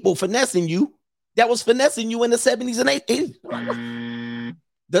same people finessing you that was finessing you in the 70s and 80s.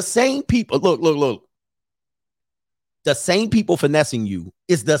 The same people, look. The same people finessing you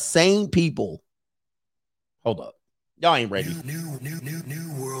is the same people. Hold up. Y'all ain't ready.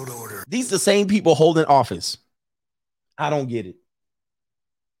 New world order. These the same people holding office. I don't get it.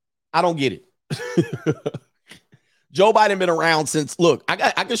 Joe Biden been around since, look,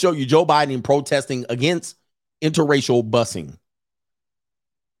 I can show you Joe Biden protesting against interracial busing.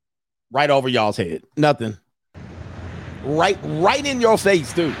 Right over y'all's head. Nothing. Right in your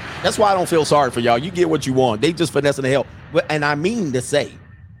face, too. That's why I don't feel sorry for y'all. You get what you want. They just finessing the hell. And I mean to say,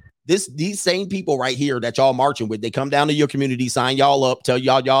 these same people right here that y'all marching with, they come down to your community, sign y'all up, tell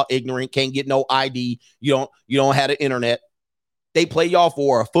y'all ignorant, can't get no ID. You don't have the internet. They play y'all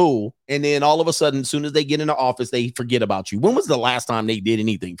for a fool. And then all of a sudden, as soon as they get into office, they forget about you. When was the last time they did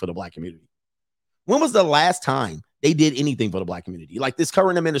anything for the black community? When was the last time they did anything for the black community? Like this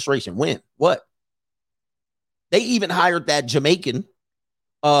current administration. When? What? They even hired that Jamaican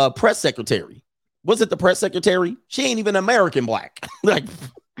press secretary. Was it the press secretary? She ain't even American black. Like,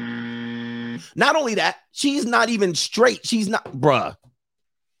 not only that, she's not even straight. She's not, bruh.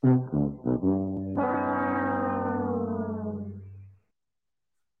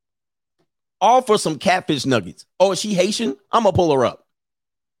 All for some catfish nuggets. Oh, is she Haitian? I'm gonna pull her up.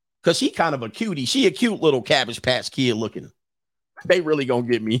 Cause she kind of a cutie. She a cute little Cabbage Patch Kid looking. They really gonna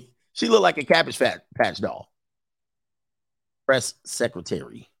get me. She look like a Cabbage Patch doll. Press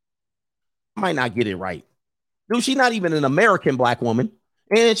secretary. Might not get it right. Dude, she's not even an American black woman.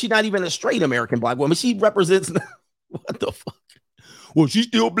 And she's not even a straight American black woman. She represents what the fuck? Well, she's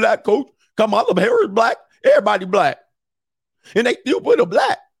still black, coach. Come on, her hair is black. Everybody black. And they still put her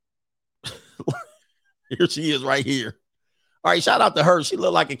black. Here she is right here. All right, shout out to her. She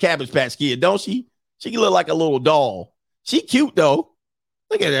look like a Cabbage Patch Kid, don't she? She look like a little doll. She cute, though.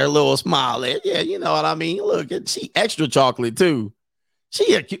 Look at her little smile there. Yeah, you know what I mean? Look, she extra chocolate, too.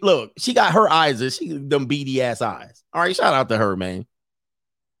 Look, she got her eyes. She them beady ass eyes. All right, shout out to her, man.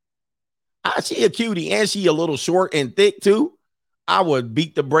 She a cutie, and she a little short and thick, too. I would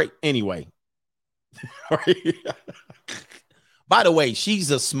beat the break anyway. By the way,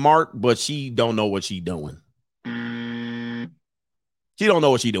 she's a smart, but she don't know what she doing. She don't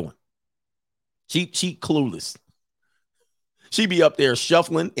know what she doing. She clueless. She be up there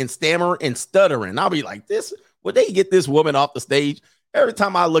shuffling and stammering and stuttering. I'll be like, this, would they get this woman off the stage? Every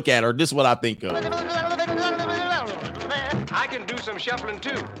time I look at her, this is what I think of. I can do some shuffling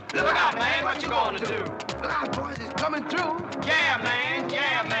too. Look out, man, what you gonna do? Look out, boys, it's coming through. Yeah, man,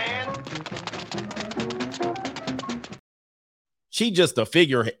 yeah, man. She just a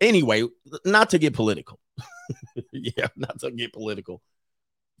figure. Anyway, not to get political. Yeah, not to get political.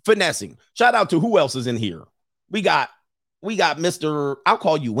 Finessing. Shout out to who else is in here. We got Mr. I'll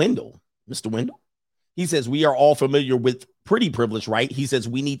call you Wendell. Mr. Wendell. He says, we are all familiar with pretty privilege, right? He says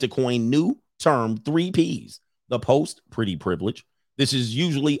we need to coin new term 3 Ps. The post pretty privilege. This is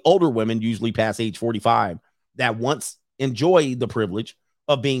usually older women, usually past age 45, that once enjoy the privilege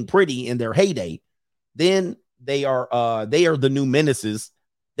of being pretty in their heyday. Then they are the new menaces.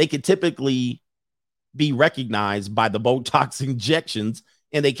 They could typically be recognized by the Botox injections,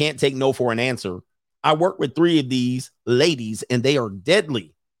 and they can't take no for an answer. I work with 3 of these ladies, and they are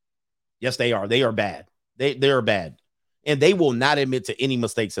deadly. Yes, they are. They are bad. They are bad. And they will not admit to any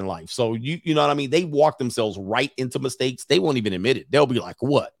mistakes in life. So you know what I mean? They walk themselves right into mistakes. They won't even admit it. They'll be like,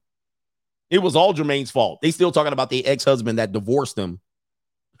 what? It was all Jermaine's fault. They still talking about the ex-husband that divorced them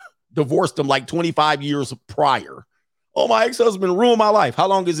like 25 years prior. Oh, my ex-husband ruined my life. How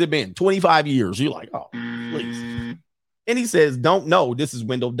long has it been? 25 years. You're like, oh, please. And he says, don't know. This is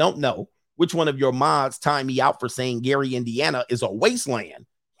Wendell. Don't know which one of your mods timed me out for saying Gary, Indiana is a wasteland.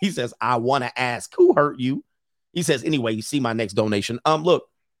 He says, I want to ask, who hurt you? He says, anyway, you see my next donation. Look,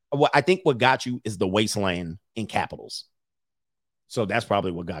 I think what got you is the wasteland in capitals. So that's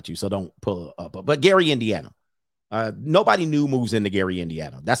probably what got you. So don't pull it up. But Gary, Indiana. Nobody new moves into Gary,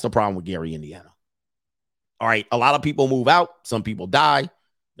 Indiana. That's the problem with Gary, Indiana. All right. A lot of people move out. Some people die.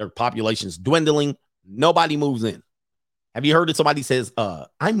 Their population's dwindling. Nobody moves in. Have you heard that somebody says,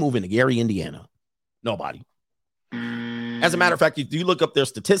 I'm moving to Gary, Indiana? Nobody. As a matter of fact, if you look up their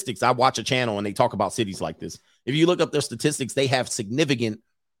statistics, I watch a channel and they talk about cities like this. If you look up their statistics, they have significant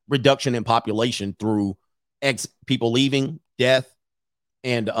reduction in population through people leaving, death,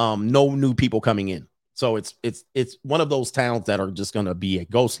 and no new people coming in. So it's one of those towns that are just going to be a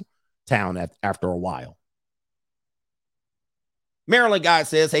ghost town after a while. Maryland guy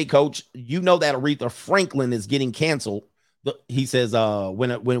says, hey, coach, you know that Aretha Franklin is getting canceled. He says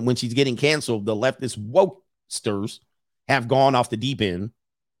when she's getting canceled, the leftist wokesters have gone off the deep end.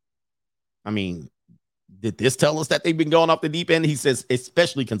 I mean, did this tell us that they've been going off the deep end? He says,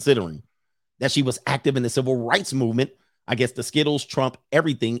 especially considering that she was active in the civil rights movement. I guess the Skittles trump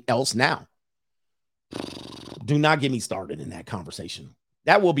everything else now. Do not get me started in that conversation.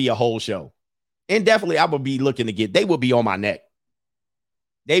 That will be a whole show. And definitely I would be looking to they will be on my neck.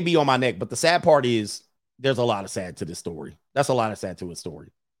 They be on my neck. But the sad part is there's a lot of sad to this story. That's a lot of sad to a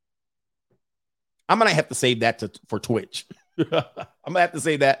story. I'm going to have to save that for Twitch. I'm going to have to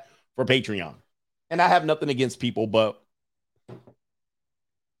save that for Patreon. And I have nothing against people, but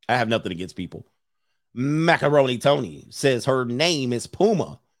I have nothing against people. Macaroni Tony says her name is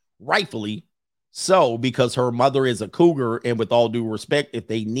Puma, rightfully so, because her mother is a cougar. And with all due respect, if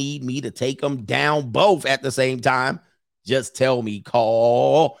they need me to take them down both at the same time, just tell me,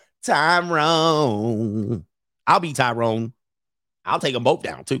 call Tyrone. I'll be Tyrone. I'll take them both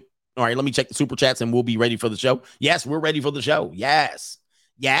down too. All right, let me check the super chats and we'll be ready for the show. Yes, we're ready for the show. Yes.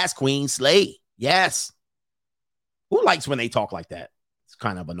 Yes, Queen Slay. Yes. Who likes when they talk like that? It's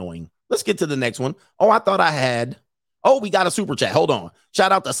kind of annoying. Let's get to the next one. Oh, I thought I had. Oh, we got a super chat. Hold on.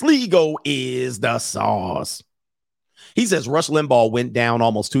 Shout out to Sligo is the sauce. He says Rush Limbaugh went down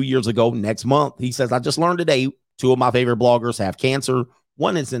almost 2 years ago next month. He says, I just learned today 2 of my favorite bloggers have cancer.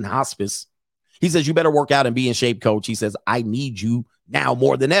 One is in hospice. He says, you better work out and be in shape, coach. He says, I need you now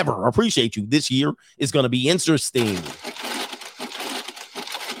more than ever. I appreciate you. This year is going to be interesting.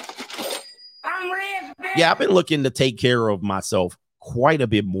 Yeah, I've been looking to take care of myself quite a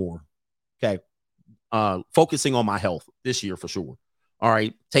bit more. Okay. Focusing on my health this year for sure. All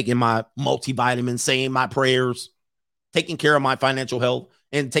right. Taking my multivitamins, saying my prayers, taking care of my financial health,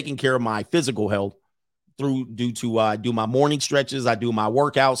 and taking care of my physical health due to I do my morning stretches. I do my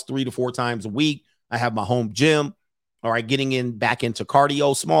workouts 3 to 4 times a week. I have my home gym. All right. Getting back into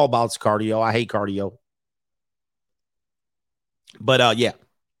cardio, small bouts of cardio. I hate cardio. But yeah.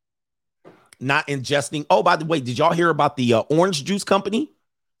 Not ingesting. Oh, by the way, did y'all hear about the orange juice company?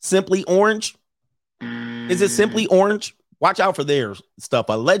 Simply Orange. Is it Simply Orange? Watch out for their stuff.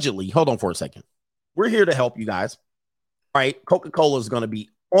 Allegedly. Hold on for a second. We're here to help you guys. All right. Coca-Cola is going to be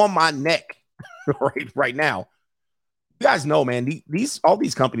on my neck right now. You guys know, man, all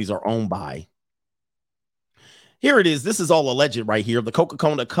these companies are owned by. Here it is. This is all alleged right here. The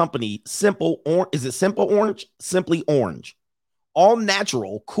Coca-Cola company, Simple Orange. Is it Simple Orange? Simply Orange. All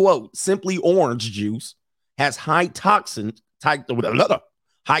natural, quote, Simply Orange juice has high toxic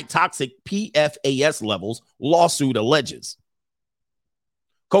PFAS levels, lawsuit alleges.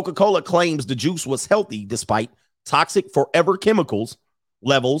 Coca-Cola claims the juice was healthy despite toxic forever chemicals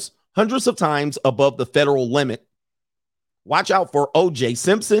levels hundreds of times above the federal limit. Watch out for O.J.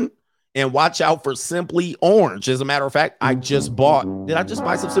 Simpson and watch out for Simply Orange. As a matter of fact, did I just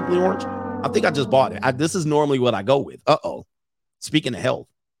buy some Simply Orange? I think I just bought it. This is normally what I go with. Uh-oh. Speaking of health.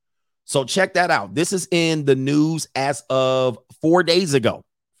 So check that out. This is in the news as of 4 days ago.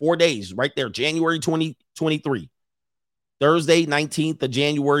 4 days right there. January 2023. Thursday, 19th of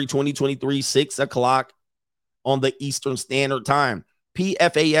January 2023, 6 o'clock on the Eastern Standard Time.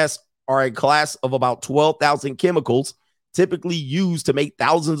 PFAS are a class of about 12,000 chemicals typically used to make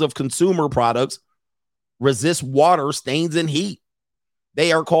thousands of consumer products resist water, stains, and heat.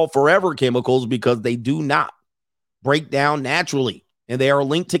 They are called forever chemicals because they do not break down naturally, and they are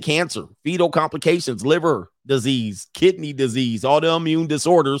linked to cancer, fetal complications, liver disease, kidney disease, autoimmune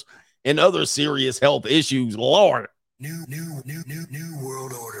disorders, and other serious health issues. Lord. New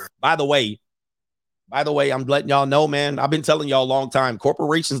world order. By the way, I'm letting y'all know, man, I've been telling y'all a long time,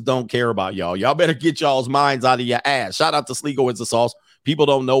 corporations don't care about y'all. Y'all better get y'all's minds out of your ass. Shout out to Sligo is the sauce. People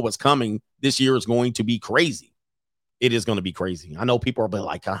don't know what's coming. This year is going to be crazy. It is going to be crazy. I know people are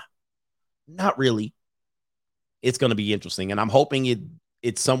like, not really. It's going to be interesting, and I'm hoping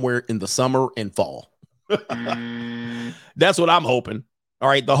it's somewhere in the summer and fall. That's what I'm hoping. All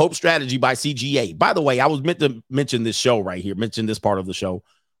right, The Hope Strategy by CGA. By the way, I was meant to mention this show right here, mention this part of the show.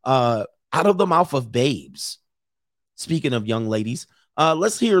 Out of the Mouth of Babes. Speaking of young ladies,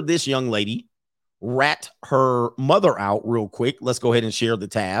 let's hear this young lady rat her mother out real quick. Let's go ahead and share the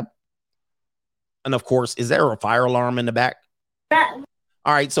tab. And, of course, is there a fire alarm in the back?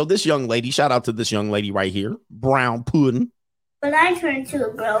 All right, so this young lady, shout out to this young lady right here, Brown Pudding. When I turn into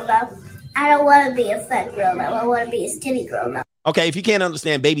a grown up, I don't want to be a fat grown up. I want to be a skinny grown up. Okay, if you can't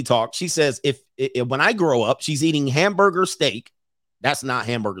understand baby talk, she says if when I grow up, she's eating hamburger steak. That's not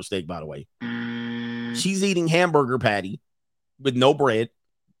hamburger steak, by the way. She's eating hamburger patty with no bread,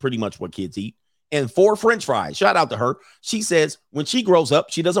 pretty much what kids eat, and 4 French fries. Shout out to her. She says when she grows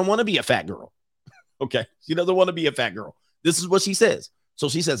up, she doesn't want to be a fat girl. Okay, she doesn't want to be a fat girl. This is what she says. So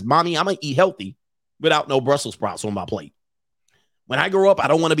she says, Mommy, I'm going to eat healthy without no Brussels sprouts on my plate. When I grow up, I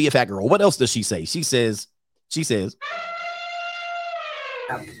don't want to be a fat girl. What else does she say? She says, do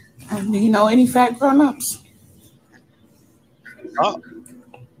you know any fat grown-ups? Oh,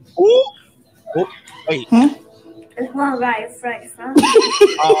 wait. It's more like French fries.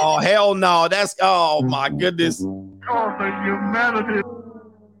 Oh, hell no. Oh, my goodness. Oh, the humanity.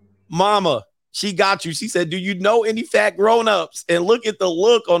 Mama, she got you. She said, do you know any fat grown-ups? And look at the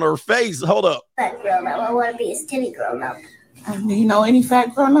look on her face. Hold up. Fat grown up. I want to be a skinny grown up. Do you know any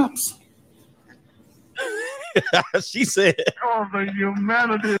fat grown-ups? She said. Oh, the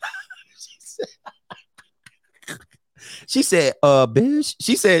humanity. She said, bitch.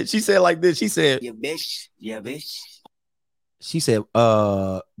 She said like this. She said, Yeah, bitch. Yeah, bitch. She said,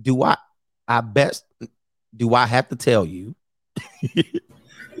 do I have to tell you?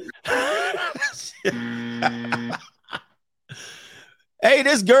 Hey,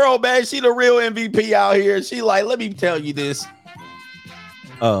 this girl, man, she the real MVP out here. She like, let me tell you this.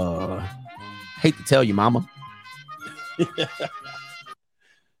 Hate to tell you, mama.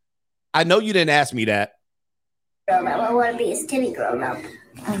 I know you didn't ask me that. Grown up. I want to be a skinny grown up.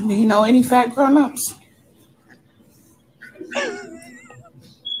 Do you know any fat grown-ups?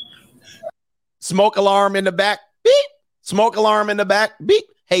 Smoke alarm in the back. Beep. Smoke alarm in the back. Beep.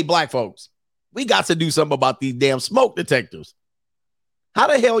 Hey, black folks, we got to do something about these damn smoke detectors. How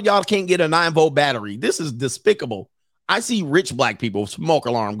the hell y'all can't get a 9-volt battery? This is despicable. I see rich black people smoke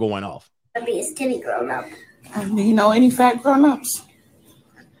alarm going off. I want to be a skinny grown up. Do you know any fat grown-ups?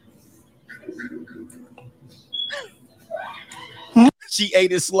 She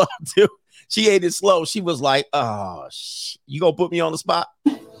ate it slow, too. She ate it slow. She was like, oh, you gonna put me on the spot?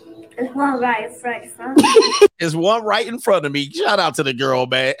 There's one right in front of me. There's one right in front of me. Shout out to the girl,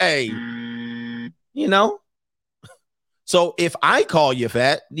 man. Hey, you know? So if I call you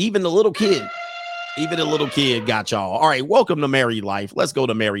fat, even the little kid got y'all. All right, welcome to Married Life. Let's go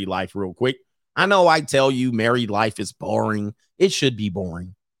to Married Life real quick. I know I tell you married life is boring. It should be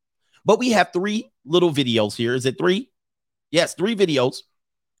boring. But we have 3 little videos here. Is it 3? Yes, 3 videos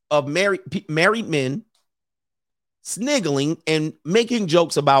of married men sniggling and making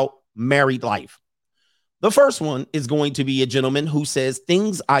jokes about married life. The first one is going to be a gentleman who says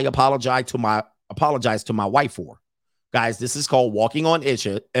things I apologize to my wife for. Guys, this is called walking on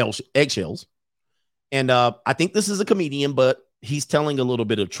eggshells. And I think this is a comedian, but he's telling a little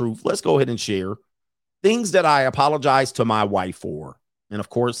bit of truth. Let's go ahead and share things that I apologize to my wife for. And of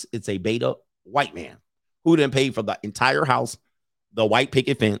course, it's a beta white man who didn't pay for the entire house, the white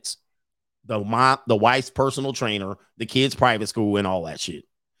picket fence, the wife's personal trainer, the kids' private school, and all that shit.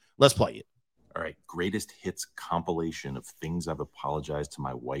 Let's play it. All right, greatest hits compilation of things I've apologized to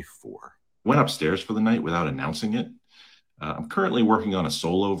my wife for. Went upstairs for the night without announcing it. I'm currently working on a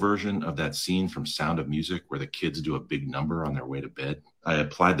solo version of that scene from Sound of Music where the kids do a big number on their way to bed. I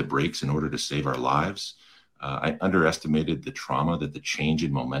applied the brakes in order to save our lives. I underestimated the trauma that the change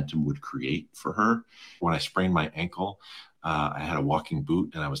in momentum would create for her. When I sprained my ankle, I had a walking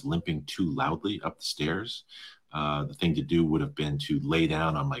boot and I was limping too loudly up the stairs. The thing to do would have been to lay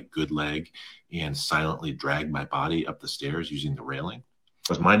down on my good leg and silently drag my body up the stairs using the railing.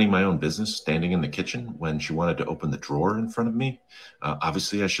 I was minding my own business, standing in the kitchen when she wanted to open the drawer in front of me.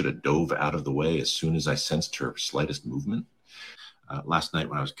 Obviously, I should have dove out of the way as soon as I sensed her slightest movement. Last night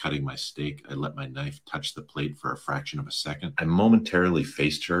when I was cutting my steak, I let my knife touch the plate for a fraction of a second. I momentarily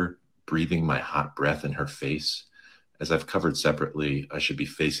faced her, breathing my hot breath in her face. As I've covered separately, I should be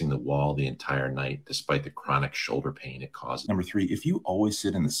facing the wall the entire night, despite the chronic shoulder pain it causes. Number 3, if you always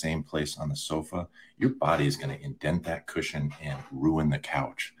sit in the same place on the sofa, your body is going to indent that cushion and ruin the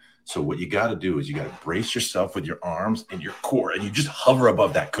couch. So what you got to do is you got to brace yourself with your arms and your core, and you just hover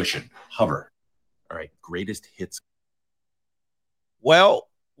above that cushion. Hover. All right, greatest hits. Well,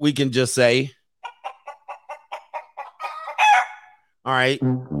 we can just say, all right.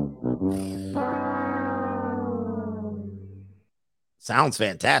 Sounds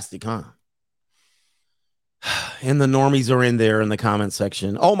fantastic, huh? And the normies are in there in the comment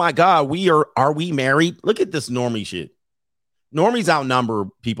section. Oh my God, are we married? Look at this normie shit. Normies outnumber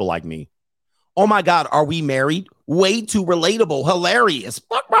people like me. Oh my God, are we married? Way too relatable, hilarious.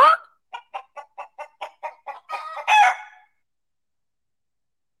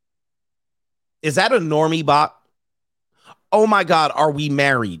 Is that a normie bot? Oh my God, are we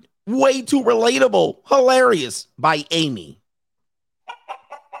married? Way too relatable, hilarious by Amy.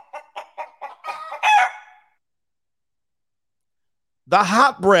 The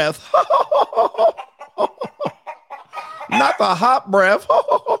hot breath. Not the hot breath.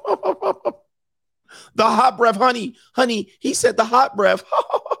 The hot breath, honey. Honey, he said the hot breath.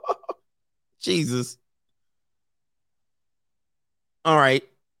 Jesus. All right.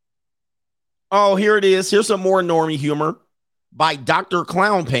 Oh, here it is. Here's some more normie humor by Dr.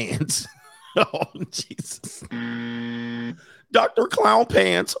 Clown Pants. Oh, Jesus. Dr. Clown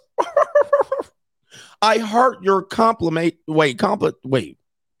Pants. I heart your compilations.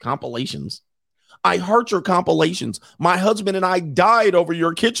 I heart your compilations. My husband and I died over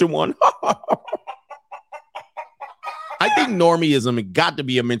your kitchen one. I think normieism got to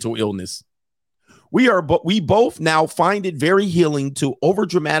be a mental illness. We both now find it very healing to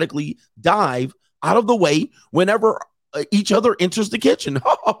overdramatically dive out of the way whenever each other enters the kitchen.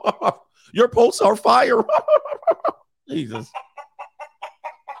 Your posts are fire. Jesus.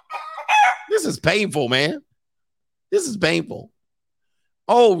 This is painful, man. This is painful.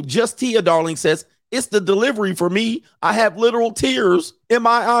 Oh, Just Tia, darling, says, it's the delivery for me. I have literal tears in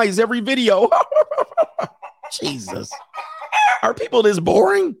my eyes every video. Jesus. Are people this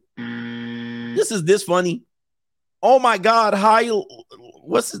boring? This is this funny. Oh, my God. Hi.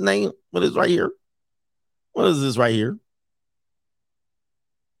 What's his name? What is right here? What is this right here?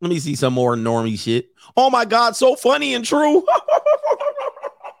 Let me see some more normie shit. Oh my God, so funny and true.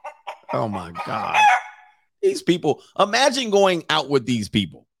 Oh my God. These people, imagine going out with these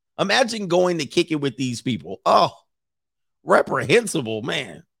people. Imagine going to kick it with these people. Oh, reprehensible,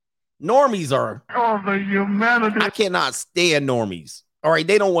 man. Normies are. Oh, the humanity. I cannot stand normies. All right,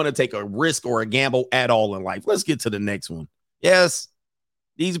 they don't want to take a risk or a gamble at all in life. Let's get to the next one. Yes,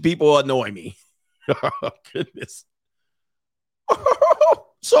 these people annoy me. Oh, goodness.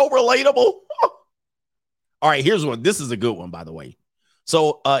 So relatable. All right, here's one. This is a good one, by the way.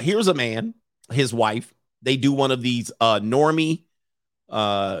 So here's a man, his wife. They do one of these normie.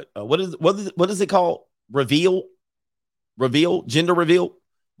 What is it called? Reveal, gender reveal.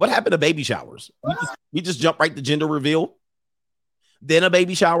 What happened to baby showers? We just jump right to gender reveal, then a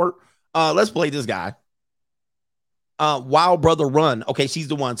baby shower. Let's play this guy. Wild Brother Run. Okay, she's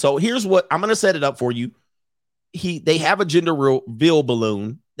the one. So here's what I'm gonna set it up for you. They have a gender reveal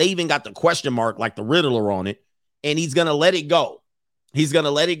balloon. They even got the question mark like the Riddler on it, and he's gonna let it go. He's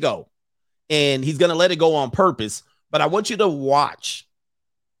gonna let it go, and he's gonna let it go on purpose. But I want you to watch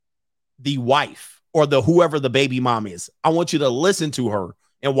the wife or the whoever the baby mom is. I want you to listen to her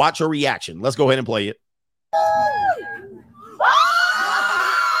and watch her reaction. Let's go ahead and play it. This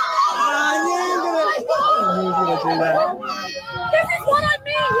is what I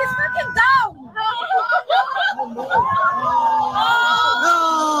mean. He's freaking down. Oh,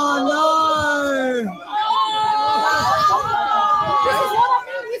 no. This is what I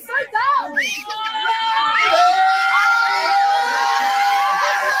mean. He's so down.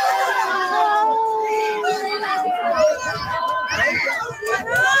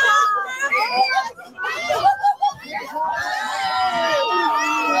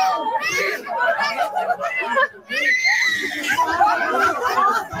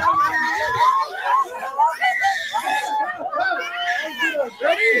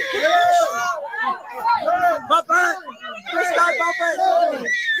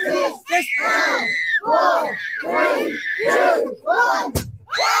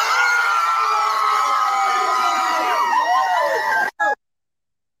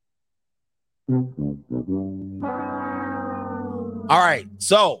 All right,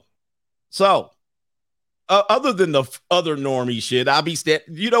 so other than the other normie shit, I'll be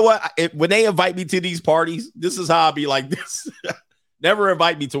you know what? When they invite me to these parties, this is how I'll be like this. Never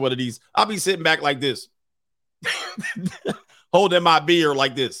invite me to one of these. I'll be sitting back like this, holding my beer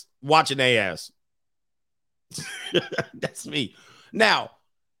like this, watching their ass. That's me. Now,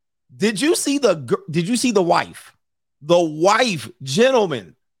 did you see the wife? The wife,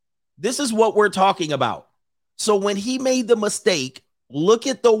 gentlemen. This is what we're talking about. So when he made the mistake, look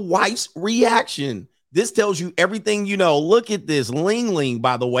at the wife's reaction. This tells you everything you know. Look at this. Ling Ling,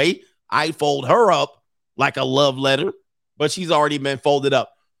 by the way, I fold her up like a love letter, but she's already been folded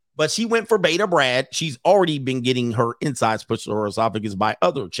up. But she went for Beta Brad. She's already been getting her insides pushed to her esophagus by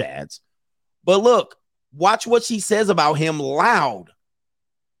other Chads. But look, watch what she says about him loud.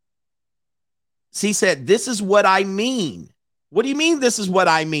 She said, "This is what I mean." What do you mean this is what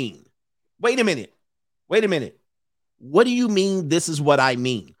I mean? Wait a minute. What do you mean this is what I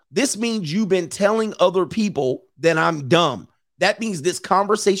mean? This means you've been telling other people that I'm dumb. That means this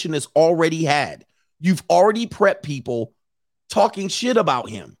conversation is already had. You've already prepped people talking shit about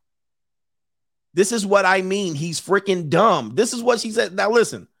him. This is what I mean. He's freaking dumb. This is what she said. Now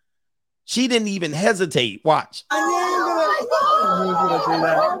listen, she didn't even hesitate. Watch. This is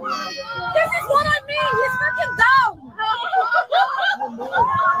what I mean. He's freaking down.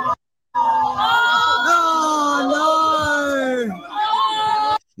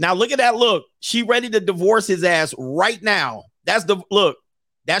 Now look at that look. She ready to divorce his ass right now. That's the look.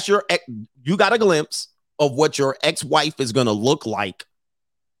 That's your you got a glimpse of what your ex-wife is gonna look like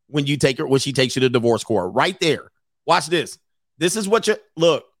when you take her, when she takes you to divorce court. Right there. Watch this. This is what you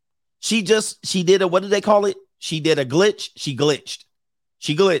look. She did a, what do they call it? She did a glitch. She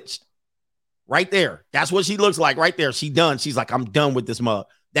glitched. Right there. That's what she looks like right there. She done. She's like, I'm done with this mug.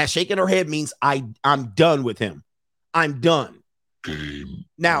 That shaking her head means I'm done with him. I'm done.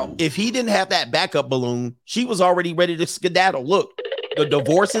 Now, if he didn't have that backup balloon, she was already ready to skedaddle. Look, the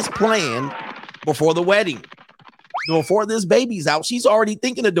divorce is planned before the wedding. Before this baby's out, she's already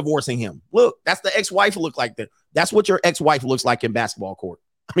thinking of divorcing him. Look, that's the ex-wife look like that. That's what your ex-wife looks like in basketball court.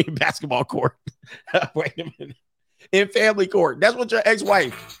 Basketball court. Wait a minute. In family court. That's what your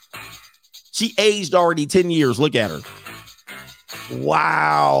ex-wife. She aged already 10 years. Look at her.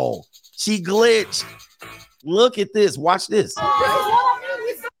 Wow. She glitched. Look at this. Watch this.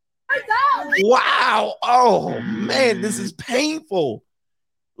 Wow. Oh, man, this is painful.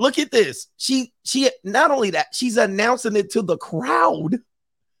 Look at this. She not only that, she's announcing it to the crowd.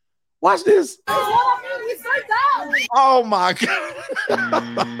 Watch this. This is what I mean. He's so dumb. Oh my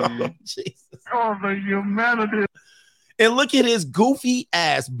God. Jesus. Oh, the humanity. And look at his goofy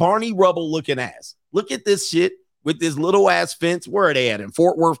ass, Barney Rubble looking ass. Look at this shit with this little ass fence. Where are they at? In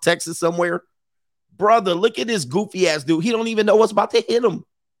Fort Worth, Texas somewhere? Brother, look at this goofy ass dude. He don't even know what's about to hit him.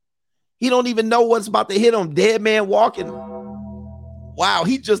 He don't even know what's about to hit him. Dead man walking. Wow,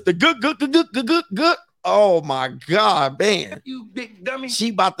 he just the good. Oh my God, man. You big dummy. She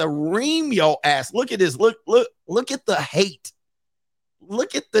about to ream your ass. Look at this. Look at the hate.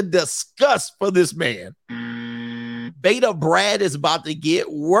 Look at the disgust for this man. Beta Brad is about to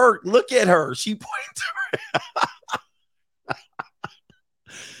get worked. Look at her. She pointed to her.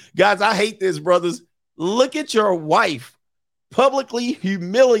 Guys, I hate this, brothers. Look at your wife publicly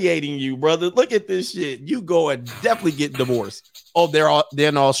humiliating you, brother. Look at this shit. You go and definitely get divorced. Oh, they're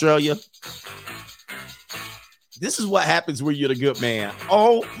in Australia. This is what happens when you're the good man.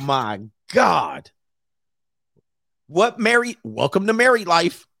 Oh my God. Welcome to married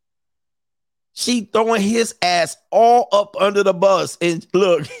life. She throwing his ass all up under the bus. And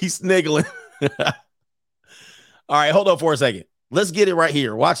look, he's sniggling. All right, hold on for a second. Let's get it right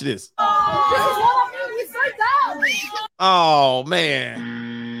here. Watch this. This is what I mean. He's so dumb. Oh,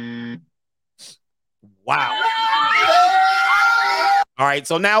 man. Wow. All right,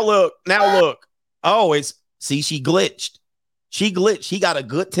 so now look. Oh, she glitched. She glitched. He got a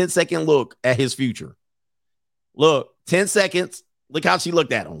good 10-second look at his future. Look, 10 seconds. Look how she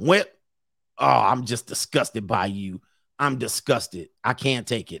looked at him. Whip. Oh, I'm just disgusted by you. I'm disgusted. I can't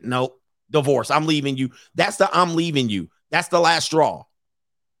take it. Nope. Divorce. I'm leaving you. I'm leaving you. That's the last straw.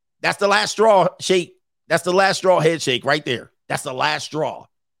 That's the last straw shake. That's the last straw head shake right there. That's the last straw.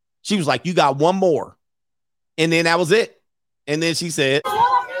 She was like, you got one more. And then that was it. And then she said, This is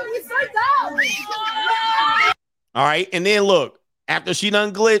what I mean. He's so dumb. all right. And then look, after she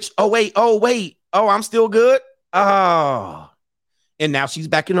done glitched. Oh, wait. Oh, I'm still good. Oh. And now she's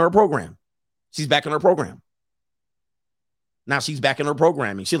back in her program. Now she's back in her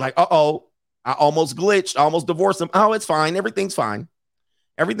programming. She's like, uh-oh, I almost glitched, almost divorced him. Oh, it's fine. Everything's fine.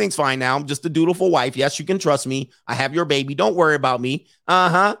 Everything's fine now. I'm just a dutiful wife. Yes, you can trust me. I have your baby. Don't worry about me.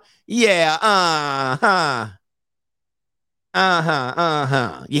 Uh-huh. Yeah. Uh-huh. Uh-huh.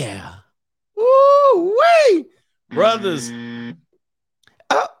 Uh-huh. Yeah. Woo-wee. Brothers.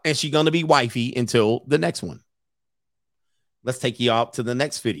 Oh, and she's going to be wifey until the next one. Let's take you up to the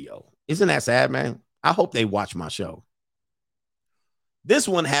next video. Isn't that sad, man? I hope they watch my show. This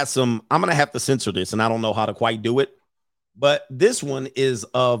one has some, I'm going to have to censor this, and I don't know how to quite do it. But this one is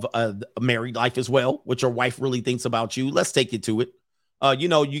of a married life as well, what your wife really thinks about you. Let's take it to it.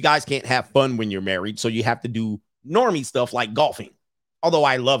 You guys can't have fun when you're married, so you have to do normie stuff like golfing. Although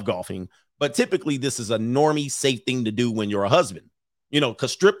I love golfing, but typically this is a normie safe thing to do when you're a husband.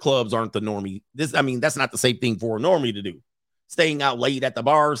 Because strip clubs aren't the normie. That's not the same thing for a normie to do. Staying out late at the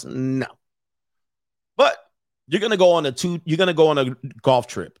bars, no. But you're gonna go on a golf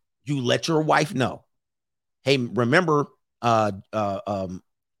trip. You let your wife know. Hey, remember,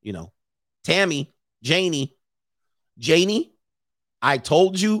 Tammy, Janie, I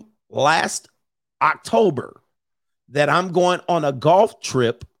told you last October that I'm going on a golf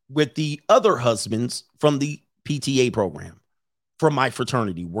trip with the other husbands from the PTA program, from my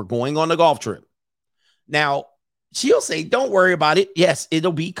fraternity. We're going on a golf trip. Now, she'll say, don't worry about it. Yes,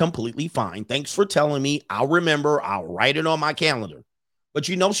 it'll be completely fine. Thanks for telling me. I'll remember. I'll write it on my calendar. But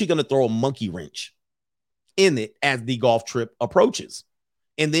she's going to throw a monkey wrench in it as the golf trip approaches.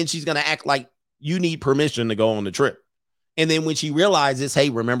 And then she's going to act like you need permission to go on the trip. And then when she realizes, hey,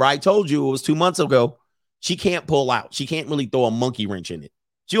 remember I told you it was 2 months ago, she can't pull out. She can't really throw a monkey wrench in it.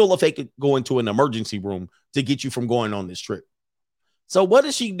 She'll fake it, go into an emergency room to get you from going on this trip. So what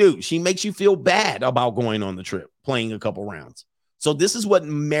does she do? She makes you feel bad about going on the trip, playing a couple rounds. So this is what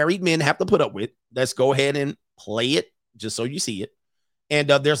married men have to put up with. Let's go ahead and play it just so you see it. And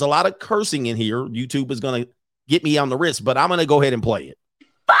there's a lot of cursing in here. YouTube is going to get me on the wrist, but I'm going to go ahead and play it.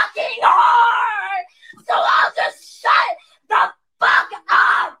 Fucking hard. So I'll just shut the fuck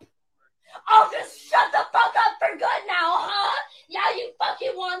up. I'll just shut the fuck up for good now, huh? Yeah, you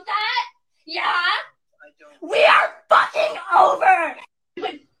fucking want that? Yeah? We are fucking over.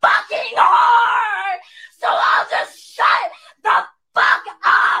 With fucking hard. So I'll just shut the fuck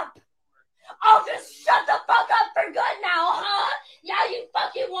up. I'll just shut the fuck up for good now, huh? Yeah, you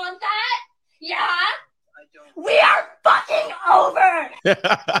fucking want that? Yeah? We are fucking over.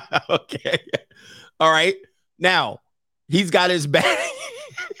 Okay. All right. Now, he's got his back.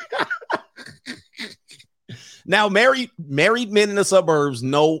 Now, married men in the suburbs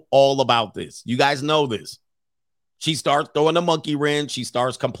know all about this. You guys know this. She starts throwing a monkey wrench. She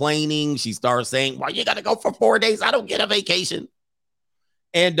starts complaining. She starts saying, why you got to go for 4 days? I don't get a vacation.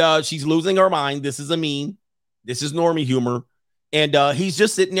 And she's losing her mind. This is a meme. This is normie humor. And he's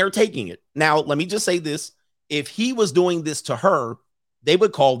just sitting there taking it. Now, let me just say this. If he was doing this to her, they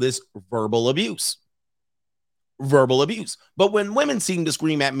would call this verbal abuse. Verbal abuse. But when women seem to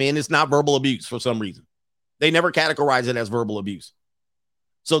scream at men, it's not verbal abuse for some reason. They never categorize it as verbal abuse.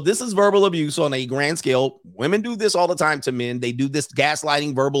 So this is verbal abuse on a grand scale. Women do this all the time to men. They do this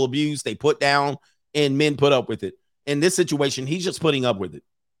gaslighting, verbal abuse. They put down, and men put up with it. In this situation, he's just putting up with it.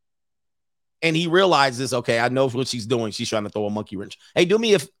 And he realizes, okay, I know what she's doing. She's trying to throw a monkey wrench. Hey, do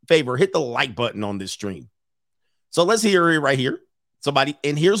me a favor. Hit the like button on this stream. So let's hear it right here. Somebody,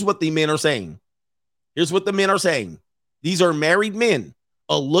 and here's what the men are saying. Here's what the men are saying. These are married men.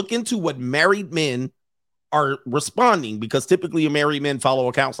 A look into what married men are responding, because typically married men follow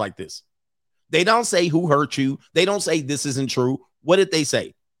accounts like this. They don't say who hurt you. They don't say this isn't true. What did they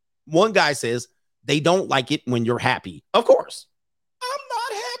say? One guy says they don't like it when you're happy. Of course. I'm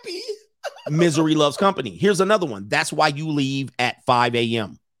not happy. Misery loves company. Here's another one. That's why you leave at 5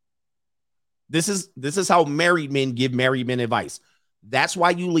 a.m. This is how married men give married men advice. That's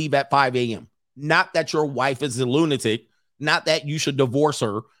why you leave at 5 a.m. Not that your wife is a lunatic. Not that you should divorce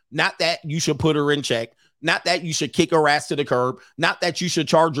her. Not that you should put her in check. Not that you should kick her ass to the curb. Not that you should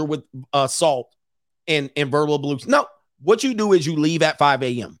charge her with assault and verbal abuse. No, what you do is you leave at 5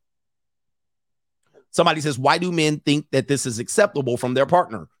 a.m. Somebody says, why do men think that this is acceptable from their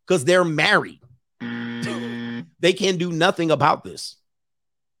partner? Because they're married. They can do nothing about this.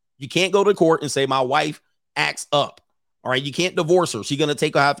 You can't go to court and say, my wife acts up. All right, you can't divorce her. She's going to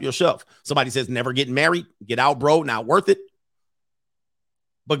take her off your shelf. Somebody says, never getting married. Get out, bro. Not worth it.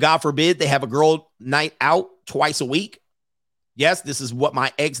 But God forbid they have a girl night out twice a week. Yes, this is what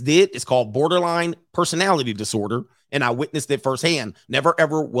my ex did. It's called borderline personality disorder, and I witnessed it firsthand. Never,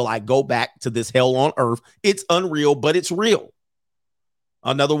 ever will I go back to this hell on earth. It's unreal, but it's real.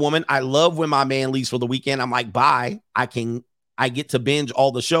 Another woman, I love when my man leaves for the weekend. I'm like, bye. I get to binge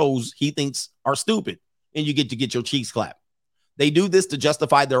all the shows he thinks are stupid, and you get to get your cheeks clapped. They do this to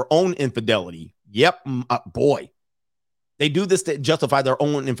justify their own infidelity. Yep, boy. They do this to justify their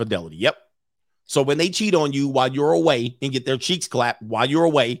own infidelity. Yep. So when they cheat on you while you're away and get their cheeks clapped while you're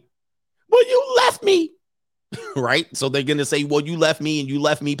away, well, you left me, right? So they're going to say, well, you left me and you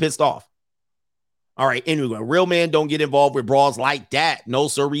left me pissed off. All right. Anyway, real men don't get involved with bras like that. No,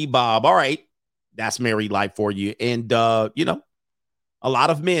 sirree, Bob. All right. That's married life for you. And, you know, a lot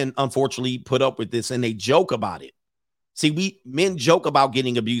of men, unfortunately, put up with this and they joke about it. See, men joke about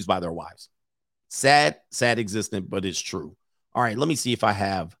getting abused by their wives. Sad existence, but it's true. All right, let me see if I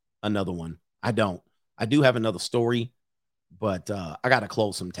have another one. I don't. I do have another story, but I got to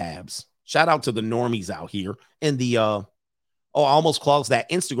close some tabs. Shout out to the normies out here. And the, I almost closed that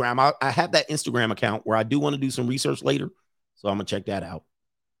Instagram. I have that Instagram account where I do want to do some research later. So I'm going to check that out.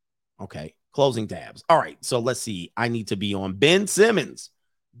 Okay, closing tabs. All right, so let's see. I need to be on Ben Simmons.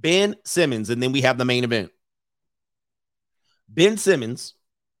 Ben Simmons, and then we have the main event. Ben Simmons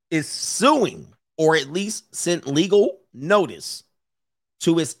is suing, or at least sent legal notice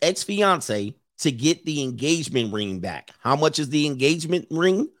to his ex-fiance to get the engagement ring back. How much is the engagement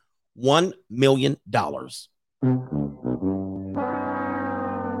ring? $1 million.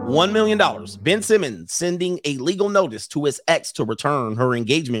 $1 million. Ben Simmons sending a legal notice to his ex to return her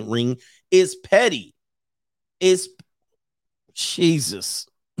engagement ring is petty. Jesus.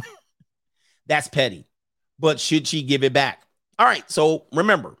 That's petty. But should she give it back? All right. So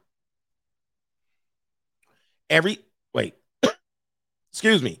remember, everything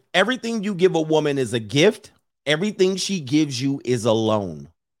you give a woman is a gift. Everything she gives you is a loan.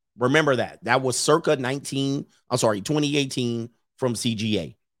 Remember that. That was circa 2018 from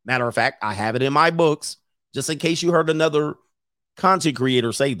CGA. Matter of fact, I have it in my books, just in case you heard another content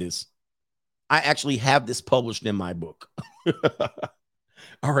creator say this. I actually have this published in my book.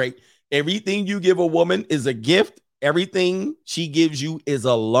 All right. Everything you give a woman is a gift. Everything she gives you is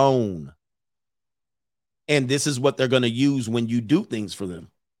a loan. And this is what they're going to use when you do things for them.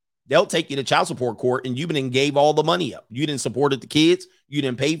 They'll take you to child support court and you gave all the money up. You didn't support the kids. You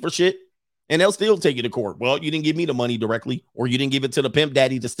didn't pay for shit. And they'll still take you to court. Well, you didn't give me the money directly, or you didn't give it to the pimp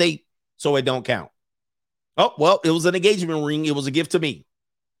daddy, the state, so it don't count. Oh, well, it was an engagement ring. It was a gift to me.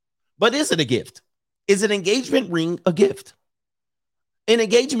 But is it a gift? Is an engagement ring a gift? An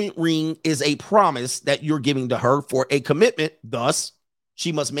engagement ring is a promise that you're giving to her for a commitment. Thus,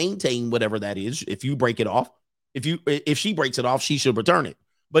 she must maintain whatever that is. If you break it off, if she breaks it off, she should return it.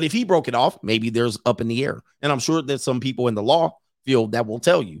 But if he broke it off, maybe there's up in the air. And I'm sure that some people in the law field that will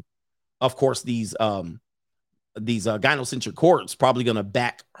tell you. Of course, these gynocentric courts probably going to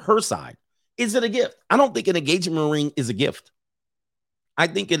back her side. Is it a gift? I don't think an engagement ring is a gift. I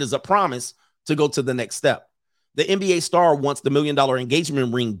think it is a promise to go to the next step. The NBA star wants the $1 million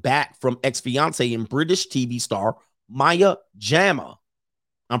engagement ring back from ex-fiance and British TV star Maya Jama.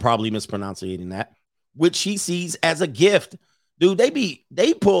 I'm probably mispronouncing that, which she sees as a gift. Dude,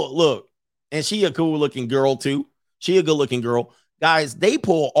 they pull, look, and she a cool looking girl too. She a good looking girl. Guys, they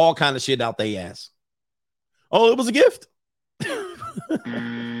pull all kind of shit out their ass. Oh, it was a gift.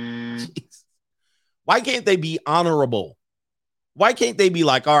 Why can't they be honorable? Why can't they be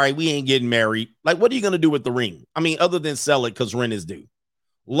like, all right, we ain't getting married? Like, what are you going to do with the ring? I mean, other than sell it because rent is due.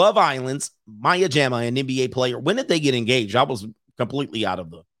 Love Island's Maya Jama, an NBA player. When did they get engaged? I was completely out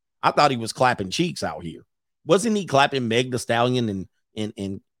of I thought he was clapping cheeks out here. Wasn't he clapping Meg Thee Stallion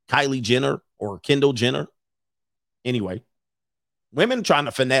and Kylie Jenner or Kendall Jenner? Anyway, women trying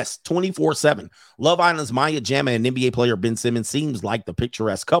to finesse 24/7. Love Island's Maya Jama and NBA player Ben Simmons seems like the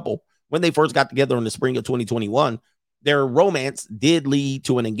picturesque couple. When they first got together in the spring of 2021, their romance did lead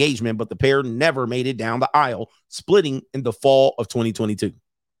to an engagement, but the pair never made it down the aisle, splitting in the fall of 2022.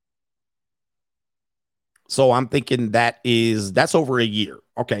 So I'm thinking that's over a year.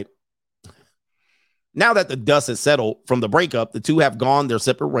 Okay. Now that the dust has settled from the breakup, the two have gone their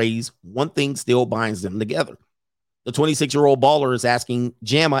separate ways. One thing still binds them together. The 26-year-old baller is asking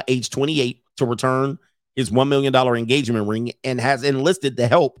Jama, age 28, to return his $1 million engagement ring and has enlisted the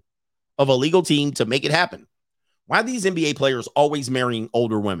help of a legal team to make it happen. Why are these NBA players always marrying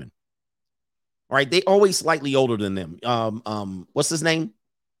older women? All right, they always slightly older than them. What's his name?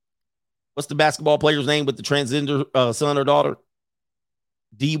 What's the basketball player's name with the transgender son or daughter?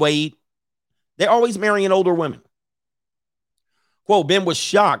 D Wade. They're always marrying older women. Quote, Ben was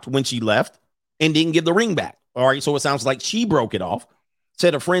shocked when she left and didn't give the ring back. All right, so it sounds like she broke it off,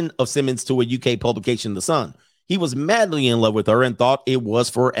 said a friend of Simmons to a UK publication, The Sun. He was madly in love with her and thought it was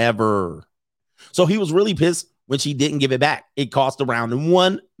forever. So he was really pissed when she didn't give it back. It cost around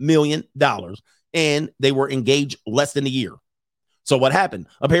 $1 million, and they were engaged less than a year. So what happened?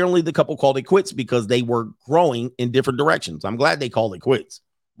 Apparently, the couple called it quits because they were growing in different directions. I'm glad they called it quits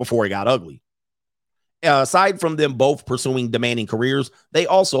before it got ugly. Aside from them both pursuing demanding careers, they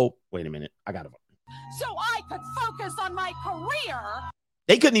also, wait a minute, I got it. So I could focus on my career.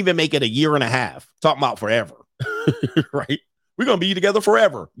 They couldn't even make it a year and a half. Talking about forever, right? We're going to be together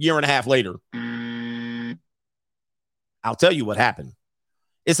forever. Year and a half later. I'll tell you what happened.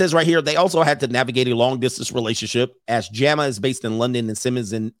 It says right here, they also had to navigate a long-distance relationship as Jama is based in London and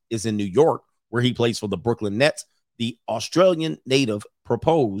Simmons is in New York, where he plays for the Brooklyn Nets. The Australian native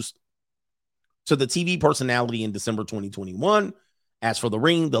proposed to the TV personality in December 2021. As for the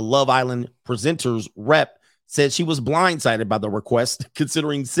ring, the Love Island presenter's rep said she was blindsided by the request,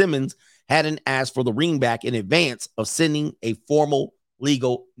 considering Simmons hadn't asked for the ring back in advance of sending a formal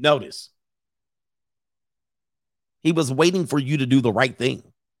legal notice. He was waiting for you to do the right thing.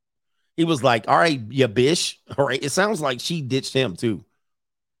 He was like, all right, you bish. All right. It sounds like she ditched him too.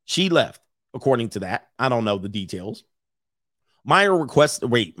 She left, according to that. I don't know the details. Maya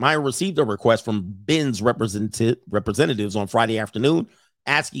received a request from Ben's representatives on Friday afternoon,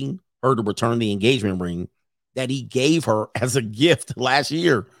 asking her to return the engagement ring that he gave her as a gift last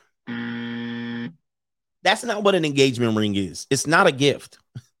year. That's not what an engagement ring is. It's not a gift.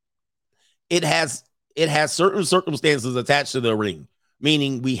 It has certain circumstances attached to the ring,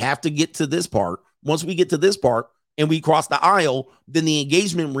 meaning we have to get to this part. Once we get to this part and we cross the aisle, then the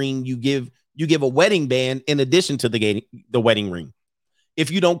engagement ring you give a wedding band in addition to the wedding ring.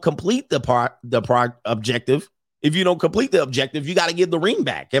 If you don't complete the objective, you got to give the ring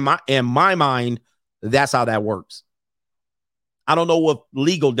back. In my mind, that's how that works. I don't know what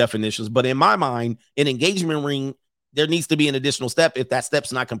legal definitions, but in my mind, an engagement ring, there needs to be an additional step. If that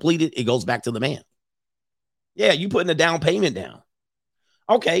step's not completed, it goes back to the man. Yeah, you putting a down payment down.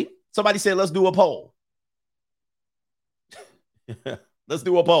 Okay, somebody said, let's do a poll. Let's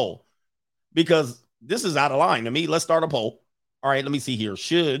do a poll. Because this is out of line to me. Let's start a poll. All right, let me see here.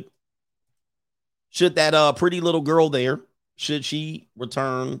 Should that pretty little girl there, should she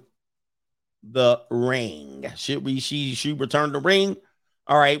return the ring? Should she return the ring?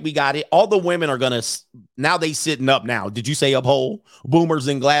 All right, we got it. All the women are going to, now they sitting up now. Did you say a poll? Boomers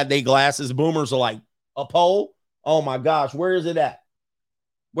and glad they glasses. Boomers are like, a poll? Oh my gosh, where is it at?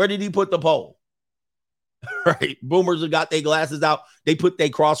 Where did he put the poll? Right. Boomers have got their glasses out. They put their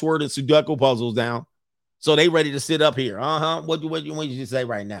crossword and Sudoku puzzles down. So they ready to sit up here. What did you say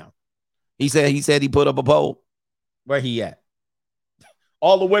right now? He said he put up a poll. Where he at?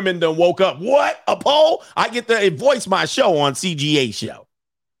 All the women done woke up. What? A poll? I get to voice my show on CGA show.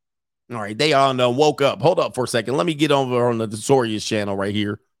 All right, they all know. Woke up. Hold up for a second. Let me get over on the Notorious channel right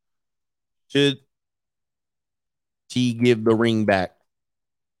here. Should she give the ring back?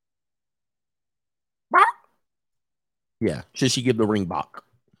 Yeah, should she give the ring back?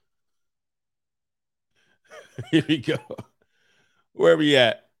 Here we go. Where are we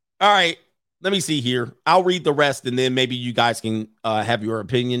at? All right, let me see here. I'll read the rest, and then maybe you guys can have your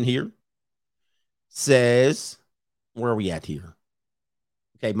opinion here. Says, where are we at here?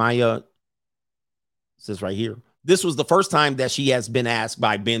 Okay, Maya says right here. This was the first time that she has been asked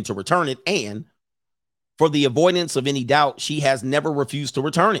by Ben to return it, and for the avoidance of any doubt, she has never refused to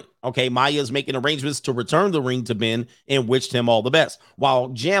return it. Okay, Maya is making arrangements to return the ring to Ben and wished him all the best. While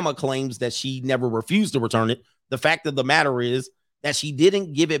Jamma claims that she never refused to return it, the fact of the matter is that she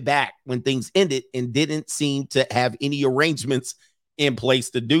didn't give it back when things ended and didn't seem to have any arrangements in place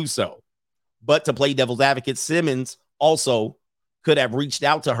to do so. But to play devil's advocate, Simmons also could have reached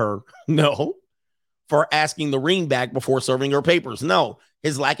out to her, no, for asking the ring back before serving her papers. No,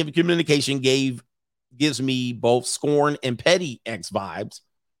 his lack of communication gives me both Scorn and Petty X vibes,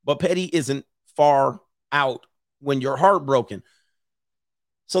 but Petty isn't far out when you're heartbroken.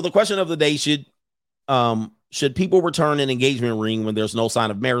 So the question of the day, should people return an engagement ring when there's no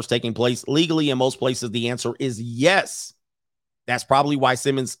sign of marriage taking place? Legally, in most places, the answer is yes. That's probably why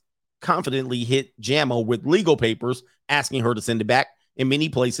Simmons confidently hit Jamma with legal papers, asking her to send it back. In many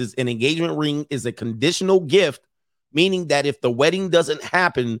places, an engagement ring is a conditional gift, meaning that if the wedding doesn't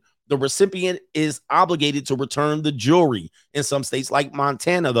happen, the recipient is obligated to return the jewelry. In some states like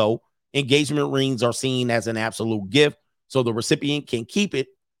Montana, though, engagement rings are seen as an absolute gift, so the recipient can keep it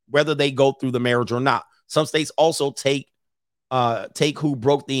whether they go through the marriage or not. Some states also take who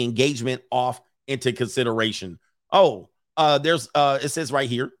broke the engagement off into consideration. It says right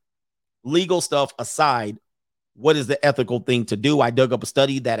here, legal stuff aside, what is the ethical thing to do? I dug up a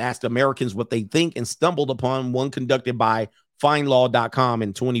study that asked Americans what they think and stumbled upon one conducted by FindLaw.com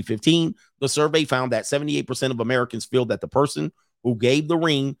in 2015. The survey found that 78% of Americans feel that the person who gave the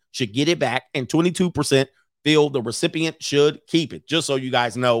ring should get it back, and 22% feel the recipient should keep it. Just so you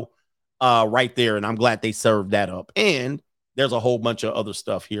guys know, right there. And I'm glad they served that up. And there's a whole bunch of other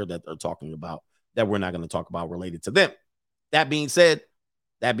stuff here that they're talking about that we're not going to talk about related to them. That being said,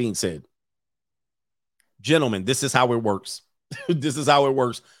 gentlemen, this is how it works. This is how it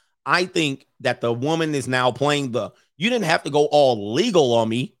works. I think that the woman is now playing you didn't have to go all legal on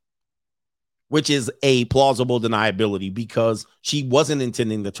me, which is a plausible deniability because she wasn't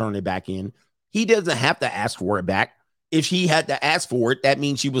intending to turn it back in. He doesn't have to ask for it back. If she had to ask for it, that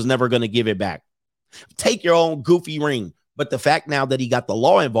means she was never going to give it back. Take your own goofy ring. But the fact now that he got the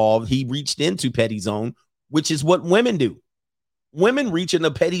law involved, he reached into petty zone, which is what women do. Women reach into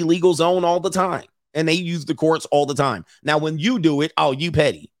petty legal zone all the time, and they use the courts all the time. Now, when you do it, you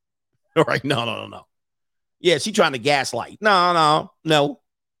petty. All right, no. Yeah, she trying to gaslight. No.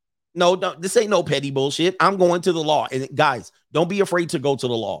 This ain't no petty bullshit. I'm going to the law. And guys, don't be afraid to go to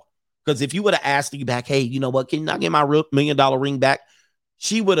the law. Because if you would have asked me back, hey, you know what? Can I get my $1 million ring back?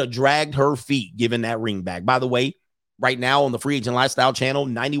 She would have dragged her feet giving that ring back. By the way, right now on the Free Agent Lifestyle channel,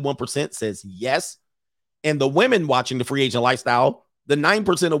 91% says yes. And the women watching the Free Agent Lifestyle, the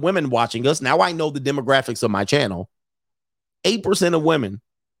 9% of women watching us, now I know the demographics of my channel. 8% of women,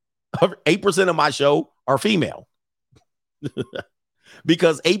 8% of my show are female.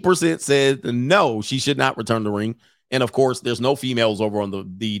 Because 8% said no, she should not return the ring. And of course, there's no females over on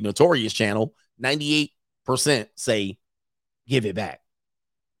the Notorious channel. 98% say give it back.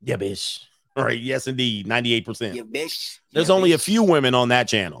 Yeah, bitch. All right. Yes, indeed. 98%. Yeah, bitch. There's only a few women on that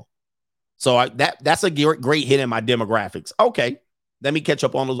channel. So that's a great hit in my demographics. Okay. Let me catch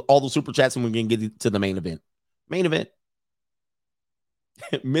up on all the super chats and we can get to the main event.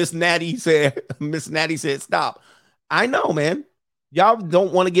 Miss Natty said, stop. I know, man. Y'all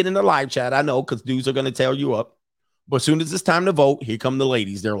don't want to get in the live chat. I know, because dudes are going to tear you up. But as soon as it's time to vote, here come the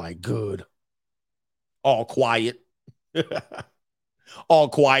ladies. They're like, good. All quiet. All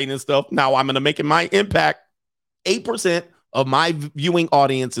quiet and stuff. Now I'm going to make it my impact. 8% of my viewing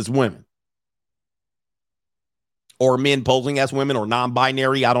audience is women. Or men posing as women or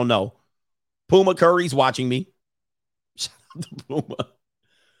non-binary. I don't know. Puma Curry's watching me. Shout out to Puma.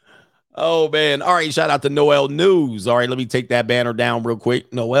 Oh, man. All right. Shout out to Noel News. All right. Let me take that banner down real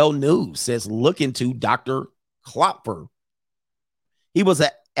quick. Noel News says, look into Dr. Klopfer. He was an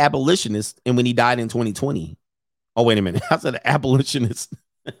abolitionist, and when he died in 2020. Oh, wait a minute. I said abolitionist.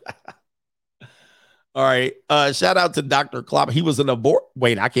 All right. Shout out to Dr. Klopfer. He was an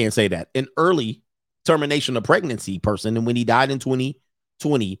I can't say that. An early termination of pregnancy person. And when he died in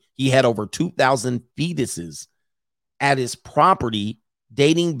 2020, he had over 2,000 fetuses at his property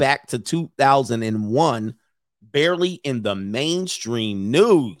dating back to 2001, barely in the mainstream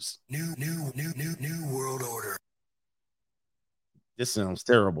news. New world order. This sounds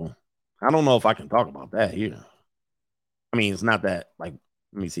terrible. I don't know if I can talk about that here. I mean, it's not that, like,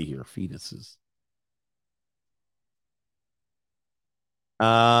 let me see here. Fetuses.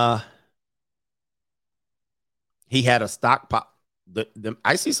 He had a stockpile.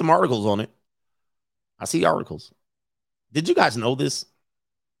 I see some articles on it. I see articles. Did you guys know this?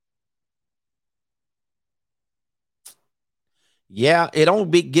 Yeah, it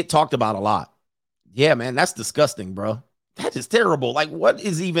don't get talked about a lot. Yeah, man, that's disgusting, bro. That is terrible. Like, what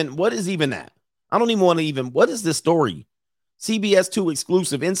is even that? I don't even want to what is this story? CBS 2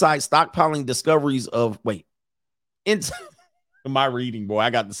 exclusive inside stockpiling discoveries of, my reading, boy, I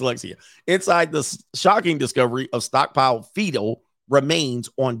got dyslexia. Inside the shocking discovery of stockpiled fetal remains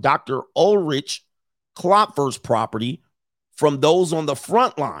on Dr. Ulrich Klopfer's property from those on the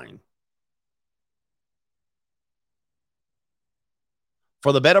front line.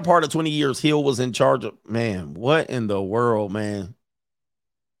 For the better part of 20 years, Hill was in charge of, man, what in the world, man?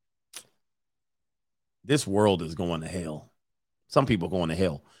 This world is going to hell. Some people going to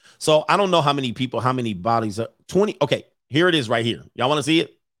hell. So I don't know how many people, how many bodies. 20. Okay, here it is right here. Y'all want to see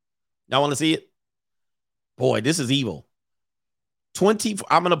it? Y'all want to see it? Boy, this is evil. 20.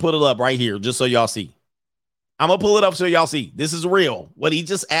 I'm going to put it up right here just so y'all see. I'm going to pull it up so y'all see. This is real. What he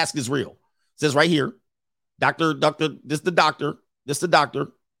just asked is real. It says right here, Doctor, this is the doctor. This is the doctor.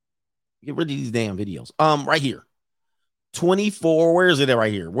 Get rid of these damn videos. Right here. 24. Where is it at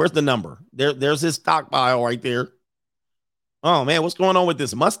right here? Where's the number? There's his stockpile right there. Oh, man, what's going on with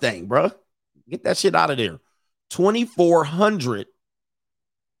this Mustang, bro? Get that shit out of there.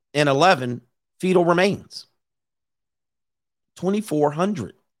 2,411 fetal remains.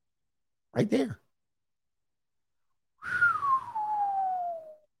 2,400. Right there.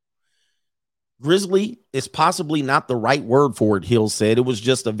 Grisly is possibly not the right word for it, Hill said. It was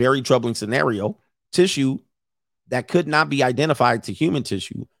just a very troubling scenario. Tissue that could not be identified to human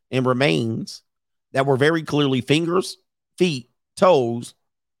tissue and remains that were very clearly fingers, feet, toes,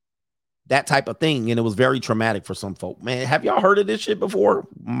 that type of thing. And it was very traumatic for some folk. Man, have y'all heard of this shit before?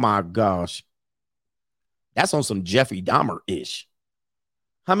 My gosh. That's on some Jeffrey Dahmer-ish.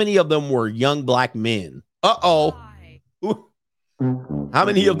 How many of them were young black men? Uh-oh. How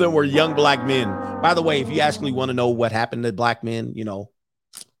many of them were young black men? By the way, if you actually want to know what happened to black men, you know,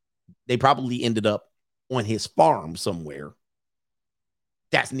 they probably ended up on his farm somewhere.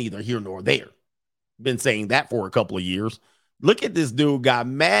 That's neither here nor there. Been saying that for a couple of years. Look at this dude, got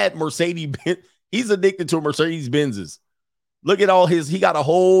mad Mercedes Benz. He's addicted to Mercedes Benzes. Look at all he got a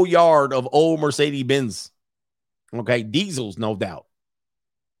whole yard of old Mercedes Benz. Okay, diesels, no doubt.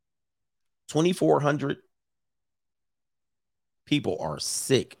 2,400 people are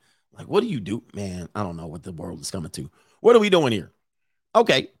sick. Like, what do you do? Man, I don't know what the world is coming to. What are we doing here?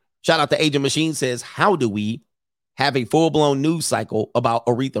 Okay. Shout out to Agent Machine says, how do we have a full-blown news cycle about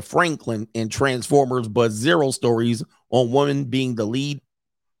Aretha Franklin and Transformers, but zero stories on women being the lead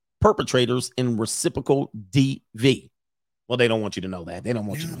perpetrators in reciprocal DV? Well, they don't want you to know that. They don't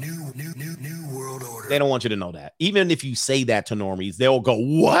want you to know. New world order. They don't want you to know that. Even if you say that to normies, they'll go,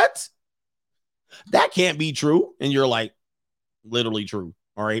 what? That can't be true. And you're like, literally true.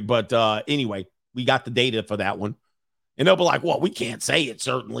 All right. But anyway, we got the data for that one. And they'll be like, well, we can't say it,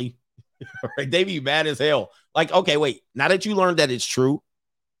 certainly. All right. They be mad as hell. Like, okay, wait. Now that you learned that it's true,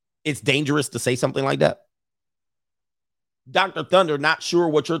 it's dangerous to say something like that. Dr. Thunder, not sure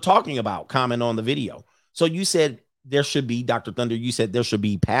what you're talking about. Comment on the video. So you said there should be, Dr. Thunder, you said there should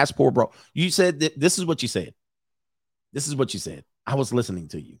be passport, bro. You said that this is what you said. This is what you said. I was listening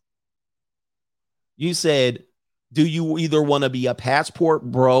to you. You said, do you either want to be a passport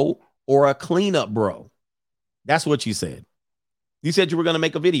bro or a cleanup bro? That's what you said. You said you were going to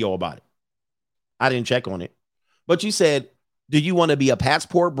make a video about it. I didn't check on it. But you said, do you want to be a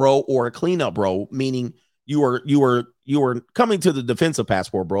passport bro or a cleanup bro? Meaning you were coming to the defense of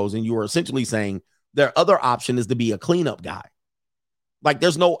passport bros, and you were essentially saying their other option is to be a cleanup guy. Like,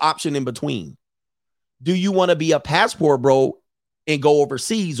 there's no option in between. Do you want to be a passport bro and go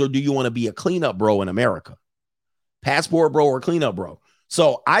overseas, or do you want to be a cleanup bro in America? Passport bro or cleanup bro.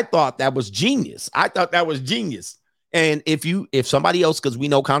 So I thought that was genius. And if somebody else, because we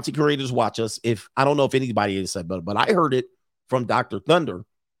know content creators watch us, I don't know if anybody has said, but I heard it from Dr. Thunder,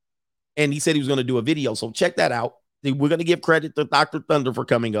 and he said he was going to do a video. So check that out. We're going to give credit to Dr. Thunder for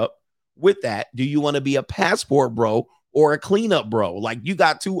coming up with that. Do you want to be a passport bro or a cleanup bro? Like, you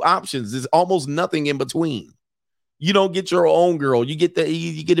got two options. There's almost nothing in between. You don't get your own girl. You get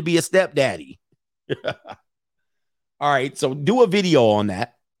to be a stepdaddy. All right, so do a video on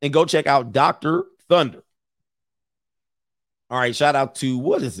that and go check out Dr. Thunder. All right, shout out to,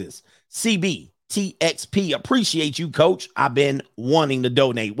 what is this? CBTXP. Appreciate you, coach. I've been wanting to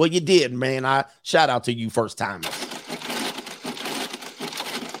donate. Well, you did, man. I shout out to you first time.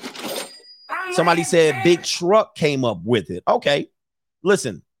 Somebody said Big Truck came up with it. Okay,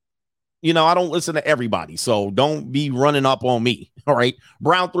 listen. You know, I don't listen to everybody, so don't be running up on me. All right.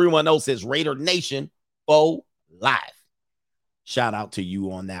 Brown 310 says Raider Nation for life. Shout out to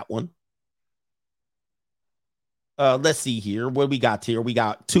you on that one. Let's see here. What we got here? We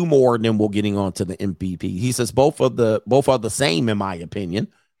got two more, and then we'll getting on to the MVP. He says both are the same, in my opinion.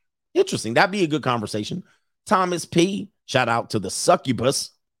 Interesting. That'd be a good conversation. Thomas P. Shout out to the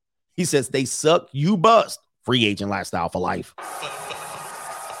Succubus. He says they suck, you bust. Free agent lifestyle for life.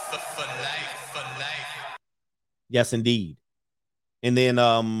 Yes, indeed. And then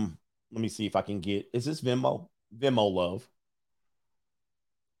let me see if I can get, is this Venmo? Venmo love.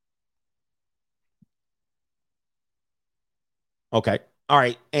 Okay. All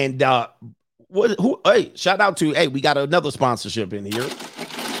right. And hey, shout out to, hey, we got another sponsorship in here.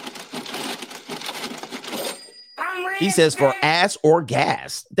 He says for ass or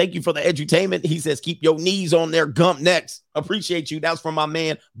gas. Thank you for the edutainment. He says keep your knees on their gump necks. Appreciate you. That's from my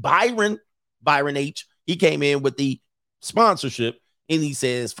man Byron H. He came in with the sponsorship and he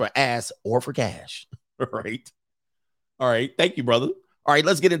says for ass or for cash. All right. All right. Thank you, brother. All right.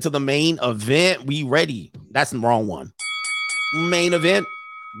 Let's get into the main event. We ready? That's the wrong one. Main event.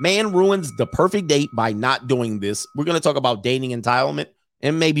 Man ruins the perfect date by not doing this. We're going to talk about dating entitlement,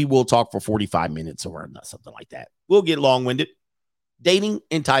 and maybe we'll talk for 45 minutes or something like that. We'll get long-winded. Dating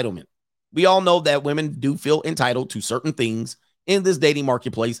entitlement. We all know that women do feel entitled to certain things in this dating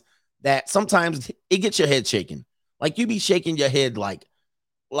marketplace that sometimes it gets your head shaking. Like you be shaking your head like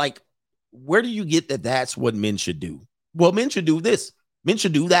where do you get that that's what men should do? Well, men should do this. Men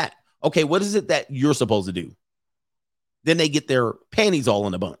should do that. Okay, what is it that you're supposed to do? Then they get their panties all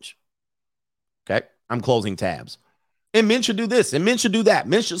in a bunch. Okay, I'm closing tabs. And men should do this, and men should do that.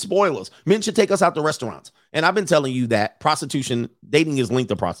 Men should spoil us. Men should take us out to restaurants. And I've been telling you that prostitution, dating is linked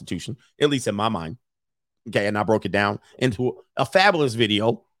to prostitution, at least in my mind. Okay, and I broke it down into a fabulous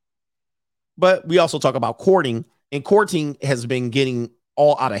video. But we also talk about courting, and courting has been getting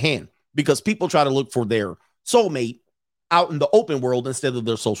all out of hand because people try to look for their soulmate out in the open world instead of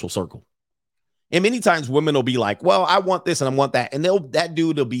their social circle. And many times women will be like, well, I want this and I want that. And that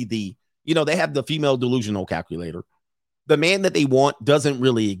dude will be they have the female delusional calculator. The man that they want doesn't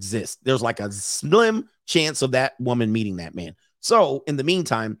really exist. There's like a slim chance of that woman meeting that man. So in the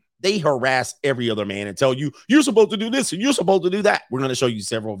meantime, they harass every other man and tell you, you're supposed to do this and you're supposed to do that. We're going to show you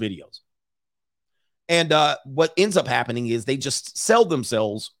several videos. And what ends up happening is they just sell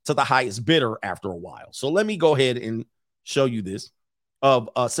themselves to the highest bidder after a while. So let me go ahead and show you this of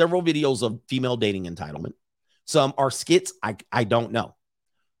several videos of female dating entitlement. Some are skits. I don't know.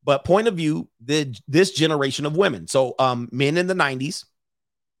 But point of view, this generation of women. So men in the 90s,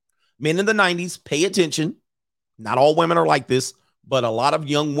 pay attention. Not all women are like this, but a lot of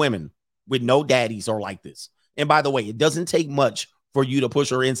young women with no daddies are like this. And by the way, it doesn't take much for you to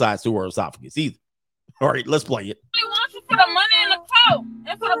push her insides to her esophagus either. All right, let's play it. I want you for the money and the coat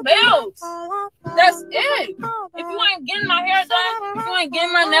and for the bills. That's it. If you ain't getting my hair done, if you ain't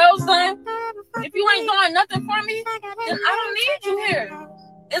getting my nails done, if you ain't doing nothing for me, then I don't need you here.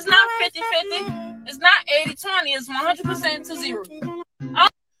 It's not 50-50. It's not 80-20. It's 100% to 0.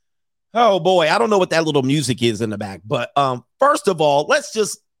 Oh, boy. I don't know what that little music is in the back. But first of all, let's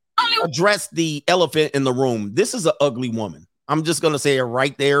just address the elephant in the room. This is an ugly woman. I'm just going to say it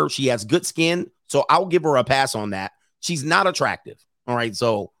right there. She has good skin, so I'll give her a pass on that. She's not attractive. All right,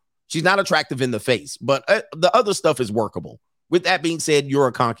 so she's not attractive in the face, but the other stuff is workable. With that being said, you're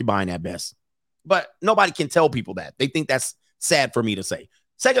a concubine at best. But nobody can tell people that. They think that's sad for me to say.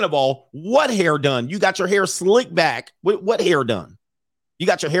 Second of all, what hair done? You got your hair slicked back. What hair done? You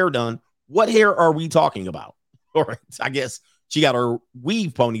got your hair done. What hair are we talking about? All right, I guess she got her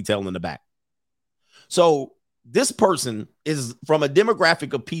weave ponytail in the back. So this person is from a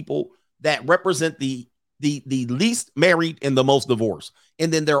demographic of people that represent the least married and the most divorced.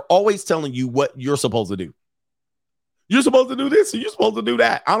 And then they're always telling you what you're supposed to do. You're supposed to do this and you're supposed to do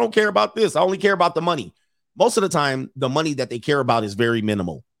that. I don't care about this. I only care about the money. Most of the time, the money that they care about is very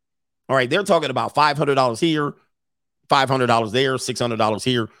minimal. All right, they're talking about $500 here, $500 there, $600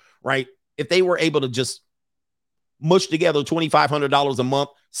 here, right? If they were able to just mush together $2,500 a month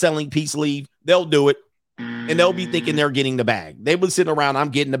selling peace leave, they'll do it. And they'll be thinking they're getting the bag. They would sit around, I'm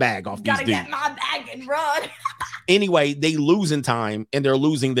getting the bag off these dudes. Gotta get my bag and run. Anyway, they losing time and they're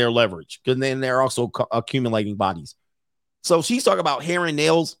losing their leverage because then they're also accumulating bodies. So she's talking about hair and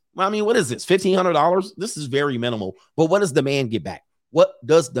nails. I mean, what is this? $1,500? This is very minimal. But what does the man get back? What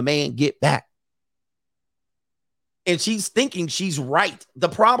does the man get back? And she's thinking she's right. The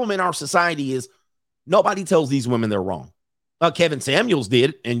problem in our society is nobody tells these women they're wrong. Kevin Samuels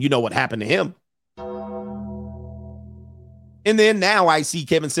did, and you know what happened to him. And then now I see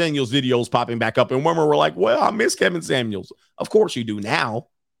Kevin Samuels videos popping back up, and women were like, well, I miss Kevin Samuels. Of course you do now.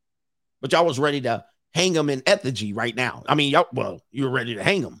 But y'all was ready to hang him in effigy right now. I mean, you were ready to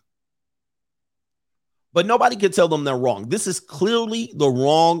hang him. But nobody can tell them they're wrong. This is clearly the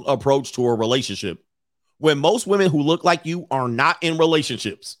wrong approach to a relationship. When most women who look like you are not in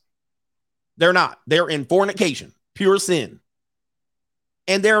relationships. They're not. They're in fornication, pure sin.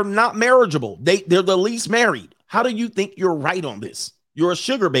 And they're not marriageable. They're the least married. How do you think you're right on this? You're a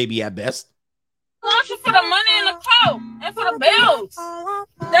sugar baby at best. I want you for the money and the coat and for the bills.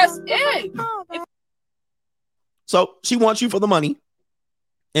 That's it. So she wants you for the money.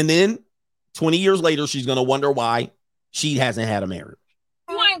 And then 20 years later, she's going to wonder why she hasn't had a marriage.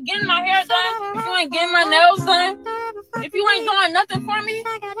 If you ain't getting my hair done, if you ain't getting my nails done, if you ain't doing nothing for me,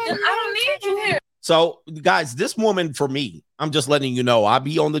 then I don't need you here. So, guys, this woman, for me, I'm just letting you know, I'll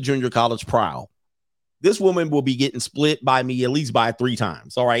be on the junior college prowl. This woman will be getting split by me at least by 3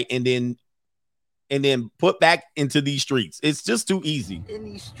 times. All right. And then put back into these streets. It's just too easy. In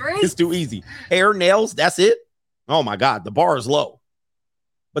these streets? It's too easy. Hair, nails, that's it. Oh, my God. The bar is low.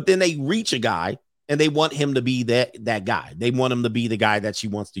 But then they reach a guy and they want him to be that guy. They want him to be the guy that she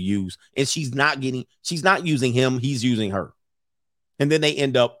wants to use. And she's not using him. He's using her. And then they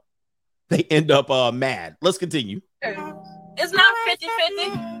end up mad. Let's continue. It's not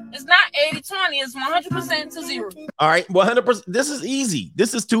 50-50. It's not 80-20. It's 100% to 0. All right. 100%. This is easy.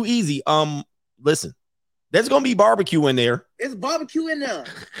 This is too easy. Listen, there's going to be barbecue in there. It's barbecue in there.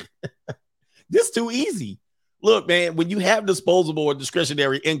 This is too easy. Look, man, when you have disposable or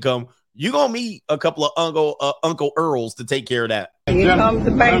discretionary income, you're going to meet a couple of Uncle Earls to take care of that. Here comes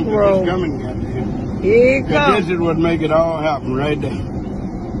the bankroll. Here it comes. This is what make it all happen right there.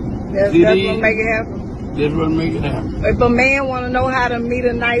 That's what make it happen. This what make it happen. If a man want to know how to meet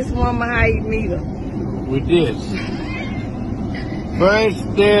a nice woman, how you meet her? With this.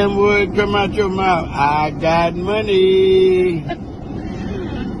 First damn word come out your mouth. I got money.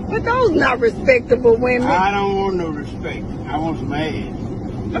 But those not respectable women. I don't want no respect. I want some ass.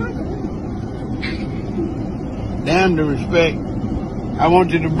 Damn the respect. I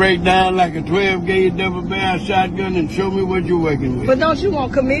want you to break down like a 12-gauge double barrel shotgun and show me what you're working with. But don't you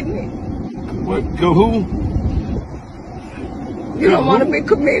want commitment? What? Go who? You don't want to be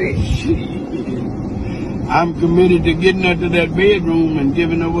committed. I'm committed to getting her to that bedroom and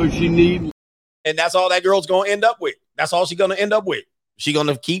giving her what she needs. And that's all that girl's going to end up with. That's all she's going to end up with. She's going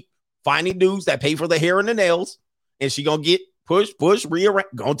to keep finding dudes that pay for the hair and the nails. And she's going to get push, rearrange,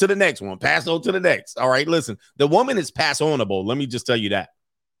 go to the next one, pass on to the next. All right, listen, the woman is pass-onable. Let me just tell you that.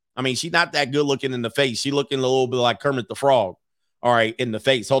 I mean, she's not that good looking in the face. She's looking a little bit like Kermit the Frog. All right, in the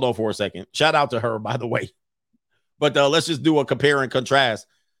face. Hold on for a second. Shout out to her, by the way. But let's just do a compare and contrast.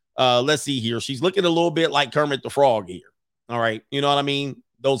 Let's see here. She's looking a little bit like Kermit the Frog here. All right, you know what I mean?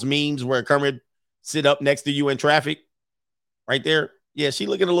 Those memes where Kermit sit up next to you in traffic right there. Yeah, she's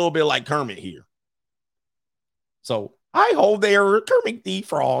looking a little bit like Kermit here. So, hi, ho there, Kermit the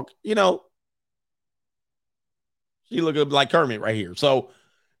Frog. You know, she looking like Kermit right here. So,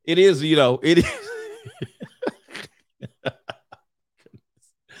 it is, it is.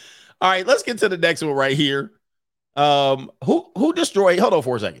 All right, let's get to the next one right here. Who destroyed? Hold on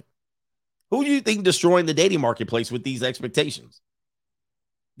for a second. Who do you think destroying the dating marketplace with these expectations?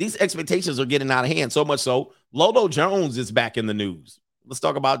 These expectations are getting out of hand, so much so Lolo Jones is back in the news. Let's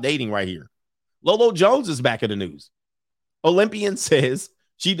talk about dating right here. Lolo Jones is back in the news. Olympian says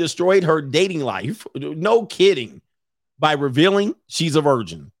she destroyed her dating life. No kidding. By revealing she's a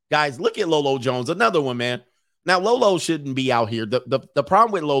virgin. Guys, look at Lolo Jones. Another one, man. Now, Lolo shouldn't be out here. The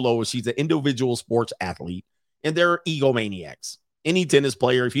problem with Lolo is she's an individual sports athlete, and they're egomaniacs. Any tennis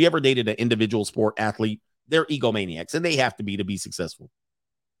player, if you ever dated an individual sport athlete, they're egomaniacs, and they have to be successful.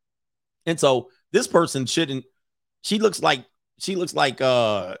 And so this person shouldn't. She basically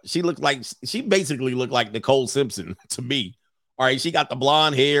looked like Nicole Simpson to me. All right, she got the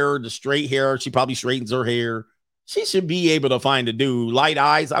blonde hair, the straight hair. She probably straightens her hair. She should be able to find a dude. Light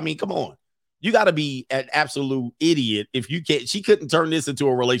eyes. I mean, come on. You got to be an absolute idiot if you can't. She couldn't turn this into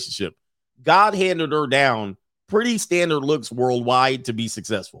a relationship. God handed her down pretty standard looks worldwide to be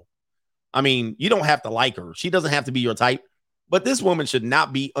successful. I mean, you don't have to like her. She doesn't have to be your type. But this woman should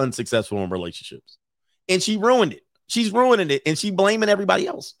not be unsuccessful in relationships. And she ruined it. She's ruining it, and she's blaming everybody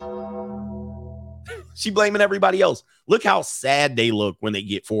else. She blaming everybody else. Look how sad they look when they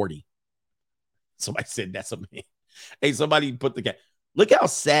get 40. Somebody said that's a man. Hey, somebody put the guy. Look how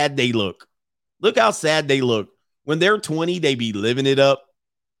sad they look. Look how sad they look. When they're 20, they be living it up.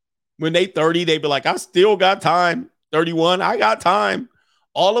 When they 30, they be like, I still got time. 31, I got time.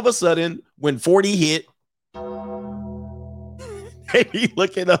 All of a sudden, when 40 hit, they be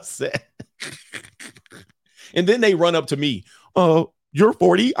looking upset. And then they run up to me. Oh, you're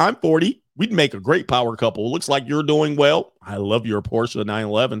 40. I'm 40. We'd make a great power couple. Looks like you're doing well. I love your Porsche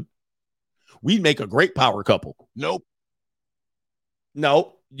 911. We'd make a great power couple. Nope.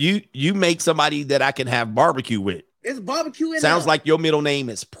 No, you make somebody that I can have barbecue with. It's barbecue. Sounds like your middle name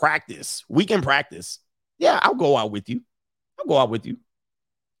is Practice. We can practice. Yeah, I'll go out with you.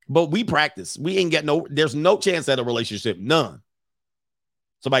 But we practice. We ain't got there's no chance at a relationship. None.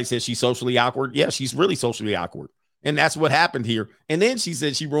 Somebody says she's socially awkward. Yeah, she's really socially awkward. And that's what happened here. And then she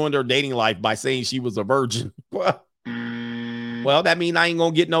said she ruined her dating life by saying she was a virgin. Well, that means I ain't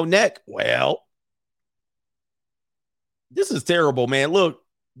going to get no neck. Well, this is terrible, man. Look,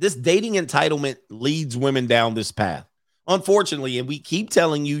 this dating entitlement leads women down this path. Unfortunately, and we keep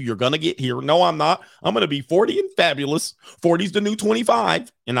telling you, you're going to get here. No, I'm not. I'm going to be 40 and fabulous. 40's the new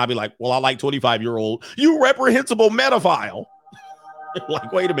 25. And I'll be like, well, I like 25-year-old. You reprehensible metaphile.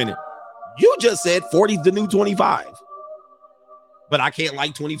 Like, wait a minute. You just said 40's the new 25. But I can't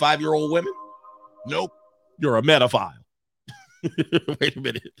like 25-year-old women? Nope. You're a metaphile. Wait a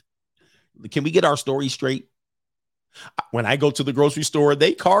minute. Can we get our story straight? When I go to the grocery store,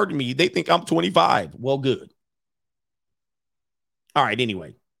 they card me. They think I'm 25. Well, good. All right,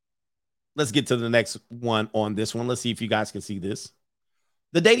 anyway. Let's get to the next one on this one. Let's see if you guys can see this.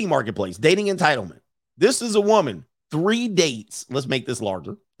 The dating marketplace, dating entitlement. This is a woman. 3 dates. Let's make this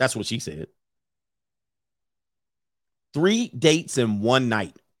larger. That's what she said. 3 dates in one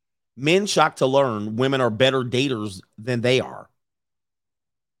night. Men shocked to learn women are better daters than they are.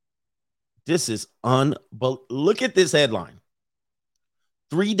 This is unbelievable. Look at this headline.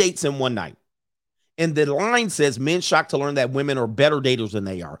 3 dates in one night. And the line says men shocked to learn that women are better daters than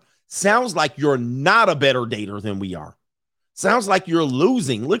they are. Sounds like you're not a better dater than we are. Sounds like you're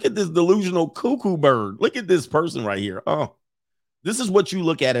losing. Look at this delusional cuckoo bird. Look at this person right here. Oh, this is what you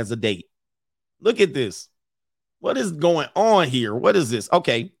look at as a date. Look at this. What is going on here? What is this?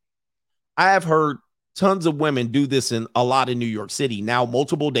 Okay. I have heard tons of women do this in a lot in New York City. Now,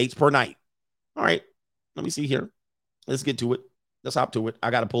 multiple dates per night. All right. Let me see here. Let's get to it. Let's hop to it. I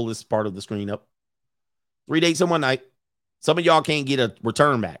got to pull this part of the screen up. 3 dates in one night. Some of y'all can't get a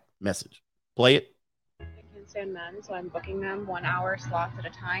return back message. Play it. I can't stand men, so I'm booking them 1 hour slots at a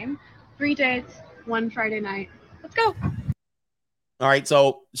time. 3 dates, 1 Friday night. Let's go. All right,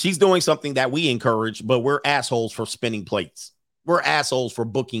 so she's doing something that we encourage, but we're assholes for spinning plates. We're assholes for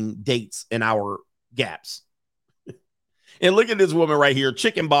booking dates in our gaps. And look at this woman right here.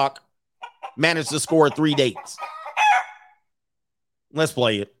 Chicken Bach managed to score 3 dates. Let's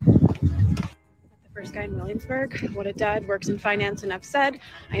play it. The first guy in Williamsburg. What a dad, works in finance, enough said.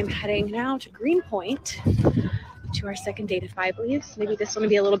 I am heading now to Greenpoint to our second date at 5 leaves. Maybe this one will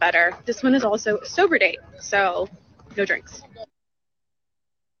be a little better. This one is also a sober date, so no drinks.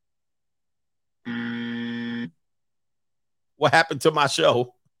 What happened to my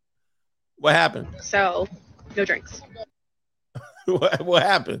show? What happened? So, no drinks. What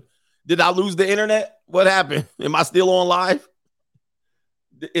happened? Did I lose the internet? What happened? Am I still on live?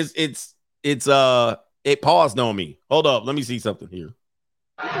 It paused on me. Hold up, let me see something here.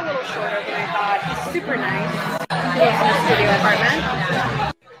 He's a little shorter than I thought. He's super nice. He lives in a studio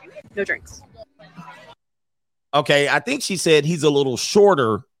apartment. No drinks. Okay, I think she said he's a little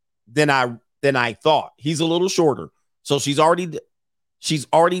shorter than I thought. He's a little shorter. So she's already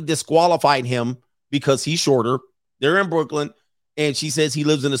disqualified him because he's shorter. They're in Brooklyn, and she says he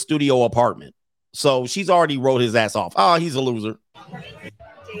lives in a studio apartment. So she's already wrote his ass off. Oh, he's a loser.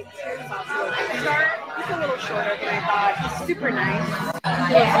 He's a little shorter than I thought. He's super nice.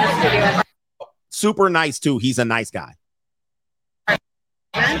 He lives in a studio apartment. Super nice, too. He's a nice guy.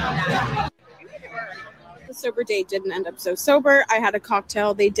 The sober date didn't end up so sober. I had a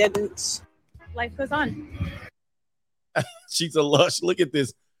cocktail. They didn't. Life goes on. She's a lush. Look at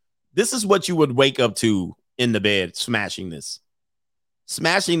this. This is what you would wake up to in the bed, smashing this.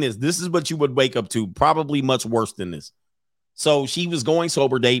 Smashing this. This is what you would wake up to. Probably much worse than this. So she was going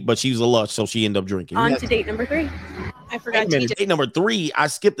sober date, but she was a lush, so she ended up drinking. On to date number 3. I forgot to eat date number 3. I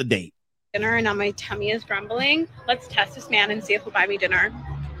skipped the date. Dinner, and now my tummy is grumbling. Let's test this man and see if he'll buy me dinner.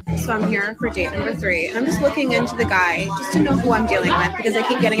 So I'm here for date number 3. And I'm just looking into the guy just to know who I'm dealing with because I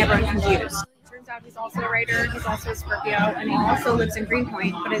keep getting everyone confused. Turns out he's also a writer. He's also a Scorpio, and he also lives in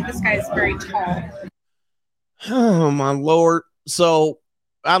Greenpoint. But this guy is very tall. Oh my Lord. So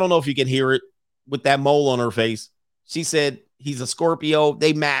I don't know if you can hear it with that mole on her face. She said he's a Scorpio.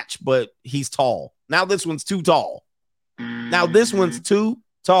 They match, but he's tall. Now this one's too tall. Now this one's too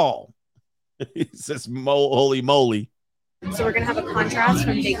tall. He says, holy moly. So we're going to have a contrast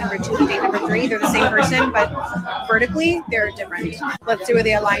from date number 2 to date number 3. They're the same person, but vertically, they're different. Let's see where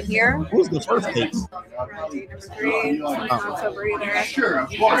they align here. Who's the first date? Date number 3. Not so breather. Sure.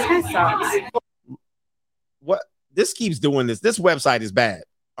 This guy sucks. What? This keeps doing this. This website is bad.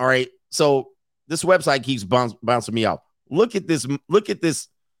 All right. So this website keeps bouncing me out. Look at this. Look at this.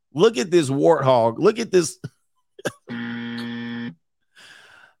 Look at this warthog. Look at this.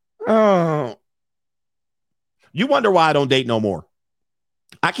 Oh. You wonder why I don't date no more.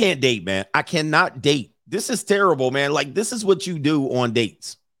 I can't date, man. I cannot date. This is terrible, man. Like, this is what you do on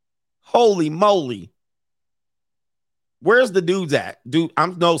dates. Holy moly. Where's the dudes at? Dude, I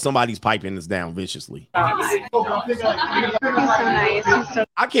know somebody's piping this down viciously. I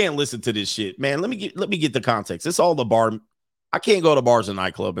can't listen to this shit, man. Let me get the context. It's all the bar. I can't go to bars and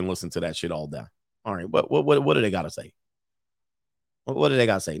nightclub and listen to that shit all day. All right, what do they gotta say? What do they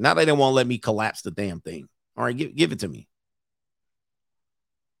gotta say? Now they don't want to let me collapse the damn thing. All right, give it to me.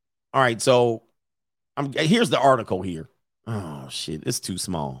 All right, so here's the article here. Oh shit, it's too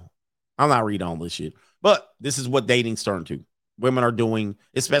small. I'm not reading all this shit. But this is what dating's turned to. Women are doing,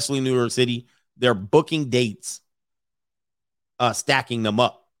 especially in New York City, they're booking dates, stacking them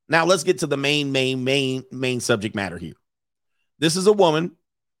up. Now let's get to the main subject matter here. This is a woman.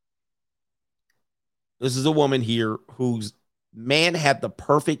 This is a woman here whose man had the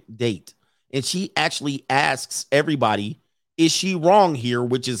perfect date. And she actually asks everybody, is she wrong here?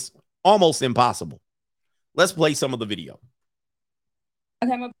 Which is almost impossible. Let's play some of the video.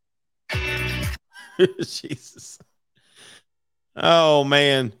 Okay, Jesus. Oh,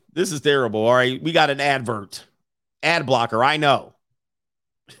 man. This is terrible. All right. We got an advert. Ad blocker. I know.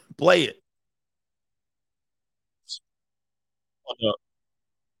 Play it. All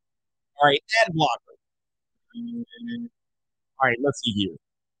right. Ad blocker. All right. Let's see here.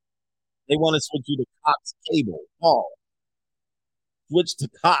 They want to switch you to Cox Cable. Oh. Switch to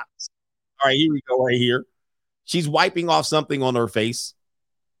Cox. All right. Here we go right here. She's wiping off something on her face.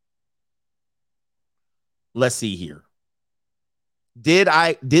 Let's see here. Did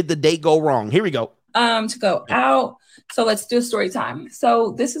the date go wrong? Here we go. To go out. So let's do a story time.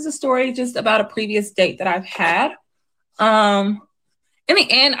 So this is a story just about a previous date that I've had. In the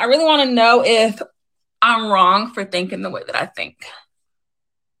end, I really want to know if I'm wrong for thinking the way that I think.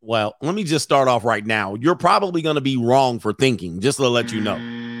 Well, let me just start off right now. You're probably going to be wrong for thinking, just to let you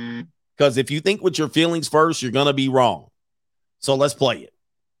know. Because if you think with your feelings first, you're going to be wrong. So let's play it.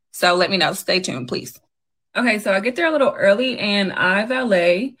 So let me know. Stay tuned, please. Okay, so I get there a little early and I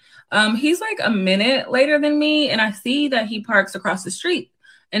valet. He's like a minute later than me, and I see that he parks across the street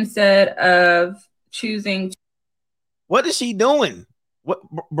instead of choosing. What is she doing?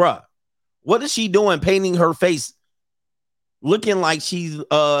 Bruh, what is she doing painting her face looking like she's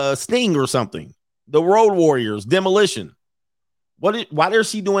Sting or something? The Road Warriors, Demolition. Why is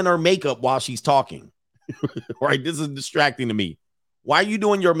she doing her makeup while she's talking? Right, this is distracting to me. Why are you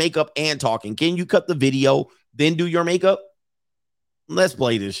doing your makeup and talking? Can you cut the video, then do your makeup? Let's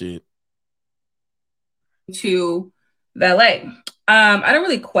play this shit. To valet. I don't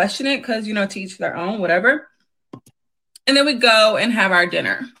really question it because, to each their own, whatever. And then we go and have our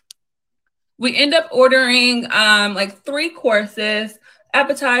dinner. We end up ordering like 3 courses,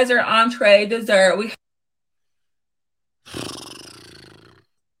 appetizer, entree, dessert.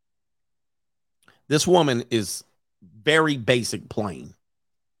 This woman is very basic, plain.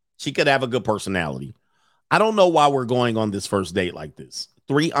 She could have a good personality. I don't know why we're going on this first date like this.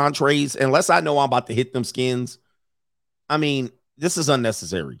 3 entrees, unless I know I'm about to hit them skins. I mean, this is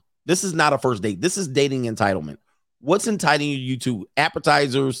unnecessary. This is not a first date. This is dating entitlement. What's entitling you to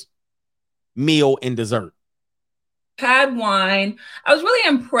appetizers, meal, and dessert? Had wine. I was really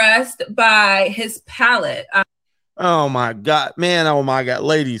impressed by his palate. Oh my God, man. Oh my God,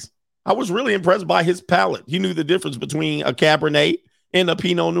 ladies. I was really impressed by his palate. He knew the difference between a Cabernet and a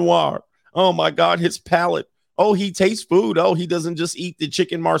Pinot Noir. Oh my God, his palate. Oh, he tastes food. Oh, he doesn't just eat the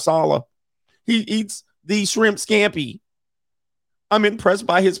chicken marsala. He eats the shrimp scampi. I'm impressed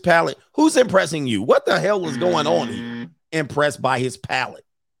by his palate. Who's impressing you? What the hell is going on here? Impressed by his palate.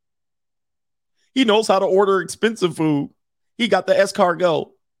 He knows how to order expensive food. He got the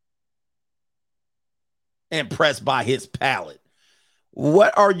escargot. Impressed by his palate.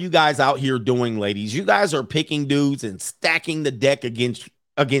 What are you guys out here doing, ladies? You guys are picking dudes and stacking the deck against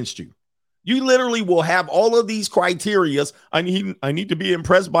you. You literally will have all of these criterias. I need to be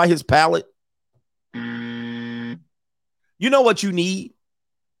impressed by his palate. You know what you need?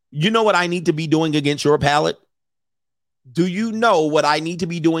 You know what I need to be doing against your palate? Do you know what I need to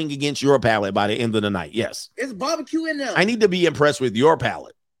be doing against your palate by the end of the night? Yes. It's barbecue in there. I need to be impressed with your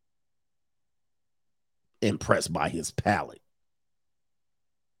palate. Impressed by his palate.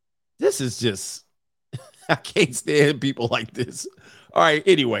 This is just, I can't stand people like this. All right,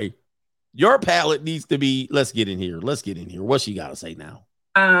 anyway, your palate needs to be, let's get in here. What she got to say now?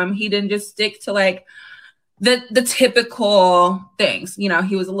 He didn't just stick to like the typical things. You know,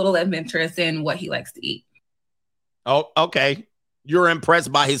 he was a little adventurous in what he likes to eat. Oh, okay. You're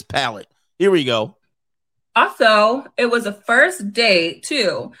impressed by his palate. Here we go. Also, it was a first date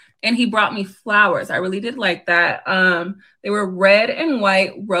too, and he brought me flowers. I really did like that. They were red and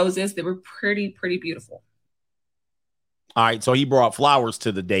white roses. They were pretty beautiful. All right, so he brought flowers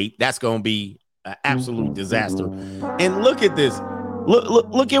to the date. That's going to be an absolute disaster. And look at this.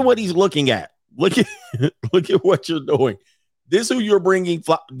 Look at what he's looking at. Look at what you're doing. This is who you're bringing.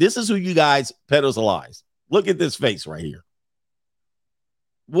 This is who you guys pedestalize. Look at this face right here.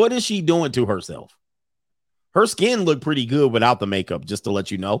 What is she doing to herself? Her skin looked pretty good without the makeup, just to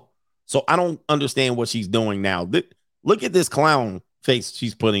let you know. So I don't understand what she's doing now. Look at this clown face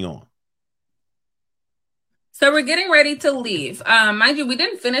she's putting on. So we're getting ready to leave. Mind you, we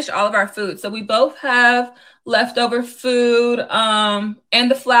didn't finish all of our food. So we both have leftover food and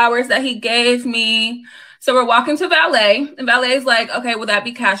the flowers that he gave me. So we're walking to valet, and valet is like, okay, will that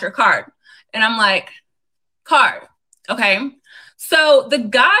be cash or card? And I'm like, card. Okay. So the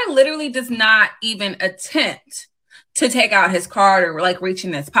guy literally does not even attempt to take out his card or like reach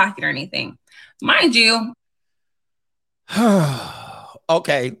in his pocket or anything. Mind you.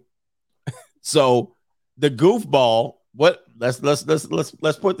 Okay. So the goofball, let's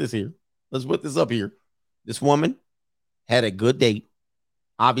put this here. Let's put this up here. This woman had a good date.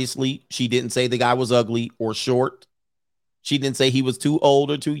 Obviously, she didn't say the guy was ugly or short. She didn't say he was too old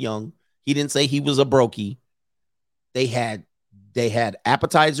or too young. He didn't say he was a brokey. They had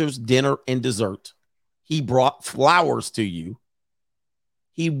appetizers, dinner, and dessert. He brought flowers to you.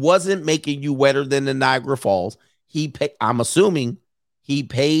 He wasn't making you wetter than the Niagara Falls. I'm assuming he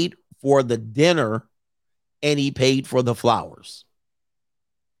paid for the dinner and he paid for the flowers.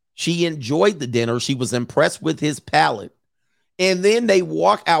 She enjoyed the dinner. She was impressed with his palate. And then they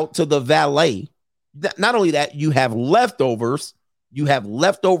walk out to the valet. Not only that, you have leftovers. You have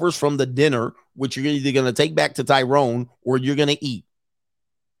leftovers from the dinner, which you're either going to take back to Tyrone or you're going to eat.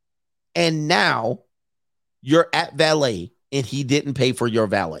 And now you're at valet and he didn't pay for your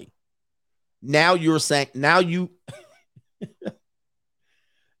valet. Now you're saying, now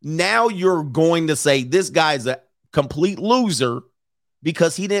you're going to say this guy's a complete loser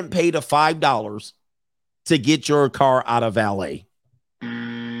because he didn't pay the $5 to get your car out of valet.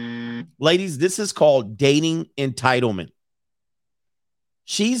 Ladies, this is called dating entitlement.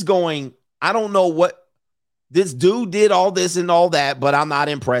 She's going, I don't know what this dude did, all this and all that, but I'm not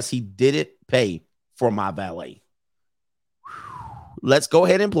impressed. He didn't pay for my valet. Let's go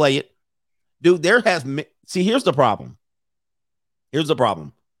ahead and play it. Dude, here's the problem.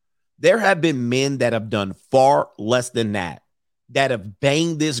 There have been men that have done far less than that have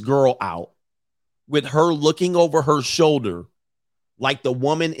banged this girl out with her looking over her shoulder like the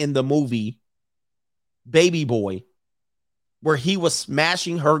woman in the movie Baby Boy, where he was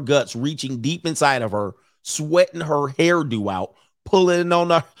smashing her guts, reaching deep inside of her, sweating her hairdo out, pulling on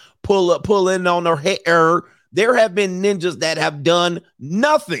her hair. There have been ninjas that have done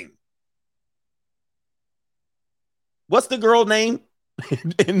nothing. What's the girl name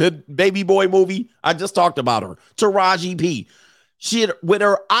in the Baby Boy movie? I just talked about her. Taraji P. She had, with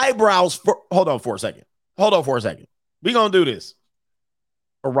her eyebrows. Hold on for a second. We're going to do this.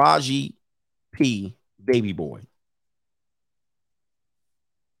 Taraji P. Baby Boy.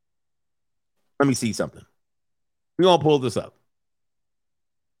 Let me see something. We're going to pull this up.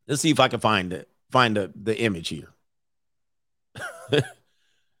 Let's see if I can find the image here.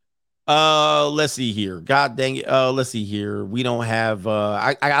 Let's see here. God dang it. Let's see here. We don't have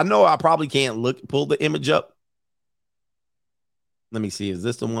I know I probably can't pull the image up. Let me see. Is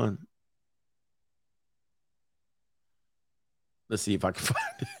this the one? Let's see if I can find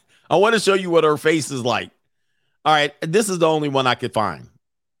it. I want to show you what her face is like. All right, this is the only one I could find.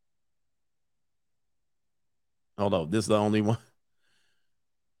 Hold on, this is the only one.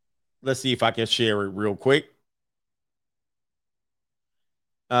 Let's see if I can share it real quick.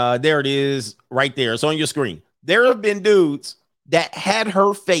 There it is right there. It's on your screen. There have been dudes that had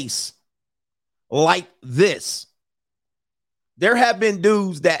her face like this. There have been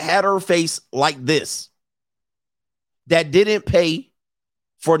dudes that had her face like this that didn't pay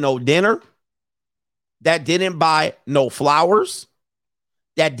for no dinner, that didn't buy no flowers,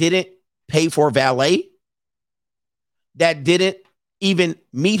 that didn't pay for valet, that didn't even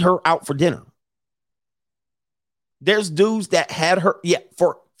meet her out for dinner. There's dudes that had her,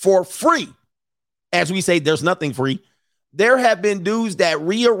 for free. As we say, there's nothing free. There have been dudes that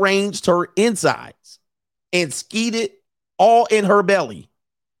rearranged her insides and skied it all in her belly.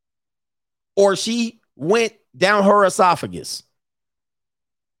 Or she went down her esophagus.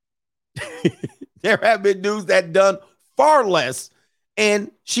 There have been dudes that done far less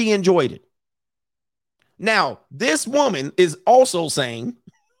and she enjoyed it. Now, this woman is also saying,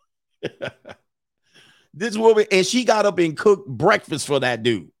 this woman, and she got up and cooked breakfast for that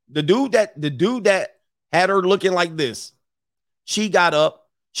dude. The dude that had her looking like this, she got up,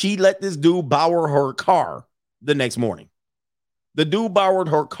 she let this dude borrow her car the next morning. The dude borrowed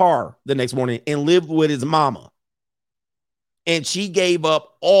her car the next morning and lived with his mama. And she gave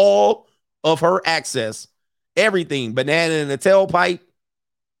up all of her access, everything, banana in the tailpipe,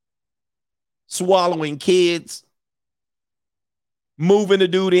 swallowing kids, moving the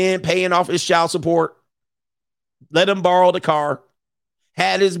dude in, paying off his child support, let him borrow the car,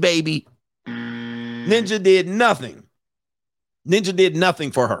 had his baby. Ninja did nothing. Ninja did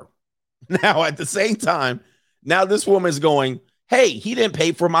nothing for her. Now, at the same time, now this woman's going, hey, he didn't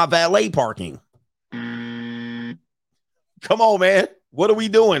pay for my valet parking. Come on, man. What are we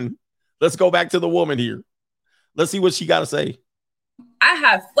doing? Let's go back to the woman here. Let's see what she got to say. I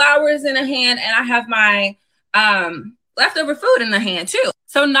have flowers in a hand and I have my leftover food in the hand too.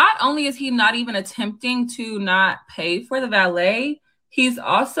 So not only is he not even attempting to not pay for the valet, he's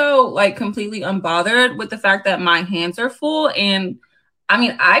also like completely unbothered with the fact that my hands are full. And I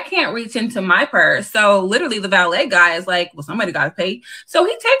mean, I can't reach into my purse. So literally the valet guy is like, well, somebody got to pay. So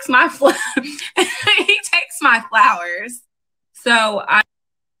he takes my he takes my flowers. So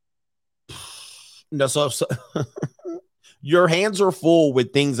your hands are full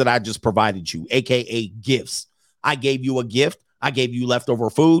with things that I just provided you, aka gifts. I gave you a gift. I gave you leftover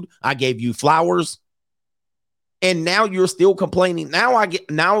food. I gave you flowers. And now you're still complaining.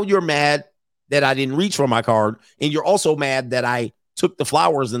 Now you're mad that I didn't reach for my card. And you're also mad that I took the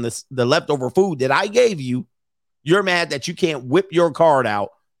flowers and the leftover food that I gave you. You're mad that you can't whip your card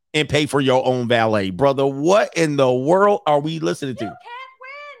out and pay for your own valet. Brother, what in the world are we listening to? You can't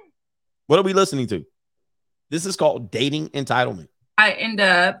win. What are we listening to? This is called dating entitlement. I end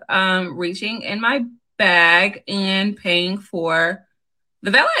up reaching in my bag and paying for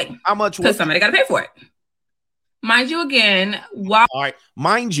the valet. How much? Because somebody got to pay for it. Mind you, again, while all right,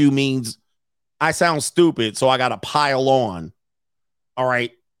 mind you means I sound stupid, so I got to pile on. All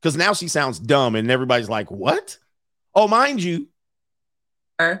right, because now she sounds dumb, and everybody's like, "What?" Oh, mind you,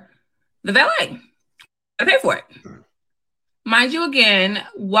 the valet, I pay for it. Mind you, again,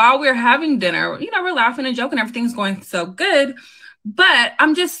 while we're having dinner, we're laughing and joking, everything's going so good, but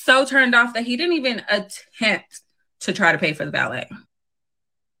I'm just so turned off that he didn't even attempt to try to pay for the valet.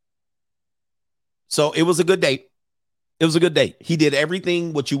 So it was a good date. It was a good date. He did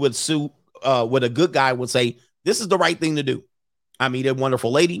everything what you would what a good guy would say. This is the right thing to do. I meet a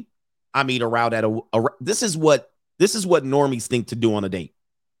wonderful lady. I meet her out at this is what normies think to do on a date.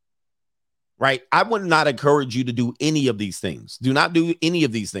 Right? I would not encourage you to do any of these things. Do not do any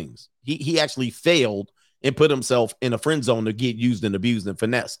of these things. He actually failed and put himself in a friend zone to get used and abused and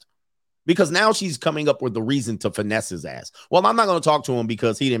finessed. Because now she's coming up with the reason to finesse his ass. Well, I'm not going to talk to him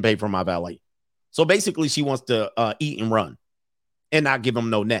because he didn't pay for my valet. So basically she wants to eat and run and not give him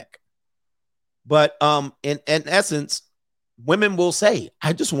no neck. But in essence, women will say,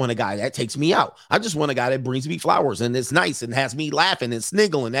 I just want a guy that takes me out. I just want a guy that brings me flowers and it's nice and has me laughing and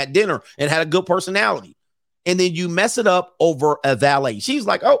sniggling at dinner and had a good personality. And then you mess it up over a valet. She's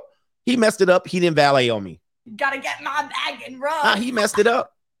like, oh, he messed it up. He didn't valet on me. Gotta get my bag and run. He messed it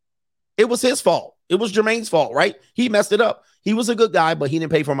up. It was his fault. It was Jermaine's fault, right? He messed it up. He was a good guy, but he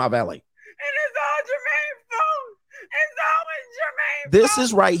didn't pay for my valet. This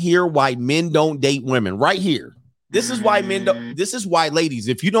is right here why men don't date women. Right here. This is why men don't. This is why, ladies,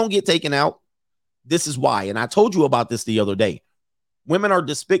 if you don't get taken out, this is why. And I told you about this the other day. Women are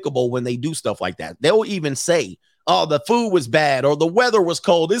despicable when they do stuff like that. They'll even say, oh, the food was bad or the weather was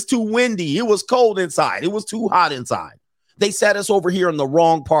cold. It's too windy. It was cold inside. It was too hot inside. They set us over here in the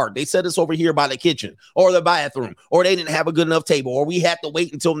wrong part. They set us over here by the kitchen or the bathroom, or they didn't have a good enough table, or we had to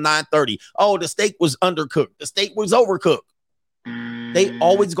wait until 9:30. Oh, the steak was undercooked. The steak was overcooked. They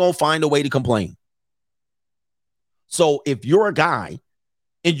always gonna find a way to complain. So if you're a guy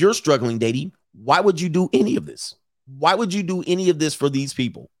and you're struggling dating, why would you do any of this? Why would you do any of this for these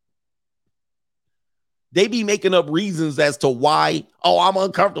people? They be making up reasons as to why. Oh, I'm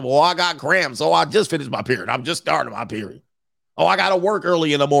uncomfortable. Oh, I got cramps. Oh, I just finished my period. I'm just starting my period. Oh, I got to work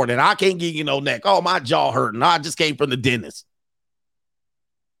early in the morning. I can't get you no neck. Oh, my jaw hurting. I just came from the dentist.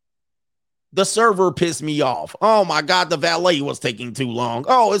 The server pissed me off. Oh, my God, the valet was taking too long.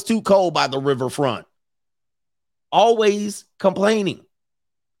 Oh, it's too cold by the riverfront. Always complaining.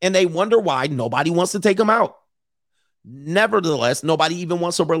 And they wonder why nobody wants to take them out. Nevertheless, nobody even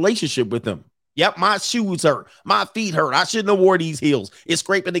wants a relationship with them. Yep, my shoes hurt. My feet hurt. I shouldn't have wore these heels. It's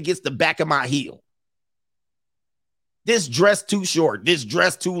scraping against the back of my heel. This dress too short. This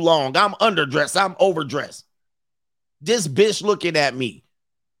dress too long. I'm underdressed. I'm overdressed. This bitch looking at me.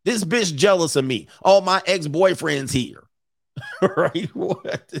 This bitch jealous of me. Oh, my ex-boyfriend's here. Right?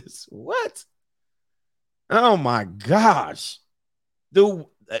 What? Oh my gosh. Dude,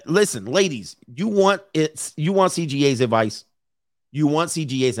 listen, ladies, you want CGA's advice? You want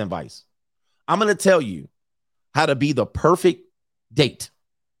CGA's advice? I'm going to tell you how to be the perfect date.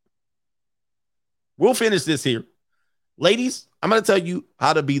 We'll finish this here. Ladies, I'm going to tell you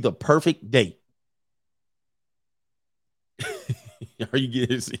how to be the perfect date. Are you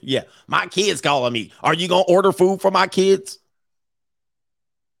getting? Yeah, my kids calling me. Are you going to order food for my kids?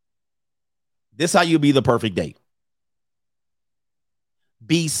 This is how you be the perfect date.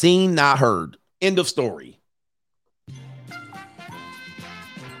 Be seen, not heard. End of story.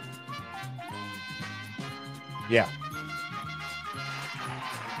 Yeah.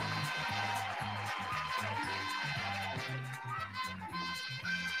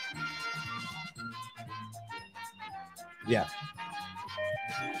 Yeah.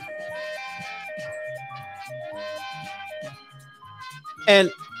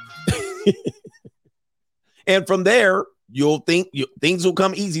 And and from there, you'll think things will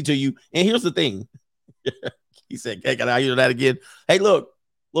come easy to you. And here's the thing. He said, hey, can I hear that again? Hey, look.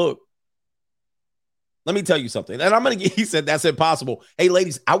 Let me tell you something. And he said, that's impossible. Hey,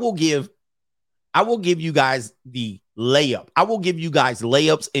 ladies, I will give you guys the layup. I will give you guys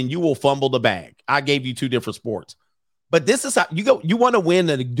layups and you will fumble the bag. I gave you two different sports. But this is how you go. You want to win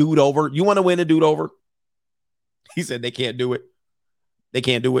a dude over? You want to win a dude over? He said they can't do it. They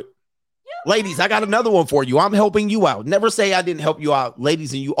can't do it. Ladies, I got another one for you. I'm helping you out. Never say I didn't help you out.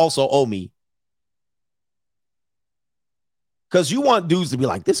 Ladies, and you also owe me. Because you want dudes to be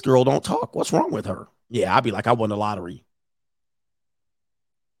like, this girl don't talk. What's wrong with her? Yeah, I'd be like, I won the lottery.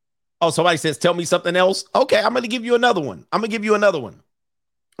 Oh, somebody says, tell me something else. Okay, I'm going to give you another one. I'm going to give you another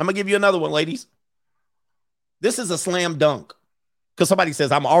one, ladies. This is a slam dunk. Because somebody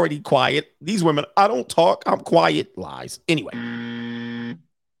says, I'm already quiet. These women, I don't talk. I'm quiet. Lies. Anyway.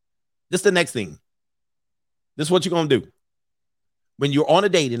 This is the next thing. This is what you're going to do. When you're on a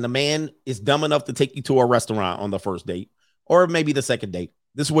date and the man is dumb enough to take you to a restaurant on the first date, or maybe the second date,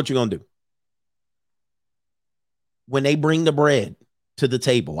 this is what you're going to do. When they bring the bread to the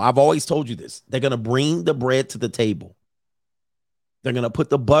table, I've always told you this. They're going to bring the bread to the table. They're going to put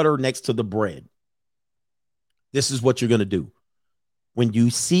the butter next to the bread. This is what you're going to do. When you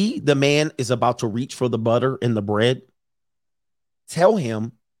see the man is about to reach for the butter and the bread, tell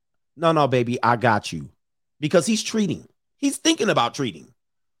him, no, baby, I got you. Because he's treating. He's thinking about treating.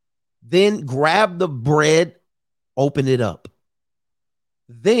 Then grab the bread, open it up.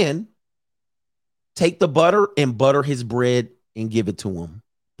 Then take the butter and butter his bread and give it to him.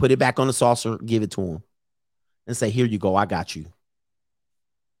 Put it back on the saucer, give it to him. And say, here you go, I got you.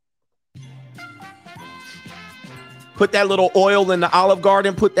 Put that little oil in the Olive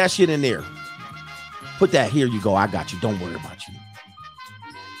Garden, put that shit in there. Put that, here you go, I got you. Don't worry about you.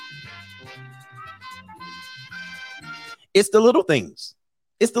 It's the little things.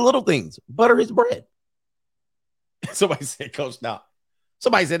 It's the little things. Butter his bread. Somebody said, Coach, stop.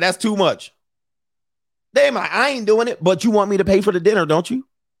 Somebody said, that's too much. Damn, I ain't doing it, but you want me to pay for the dinner, don't you?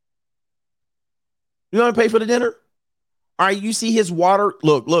 You want to pay for the dinner? All right, you see his water.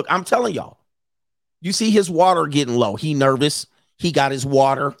 Look, I'm telling y'all. You see his water getting low. He nervous. He got his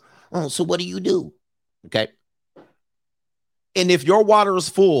water. Oh, so what do you do? Okay. And if your water is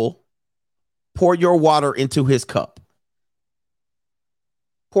full, pour your water into his cup.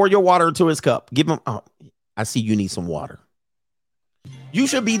 Pour your water into his cup. Give him, oh, I see you need some water. You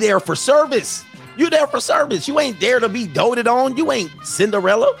should be there for service. You're there for service. You ain't there to be doted on. You ain't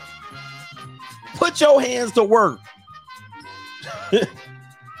Cinderella. Put your hands to work.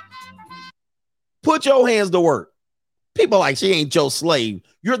 Put your hands to work. People like, she ain't your slave.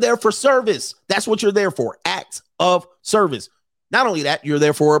 You're there for service. That's what you're there for. Acts of service. Not only that, you're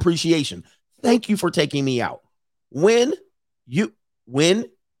there for appreciation. Thank you for taking me out. When you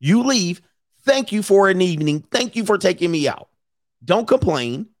leave, thank you for an evening. Thank you for taking me out. Don't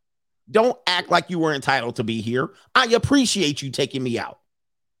complain. Don't act like you were entitled to be here. I appreciate you taking me out.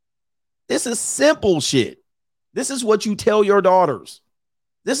 This is simple shit. This is what you tell your daughters.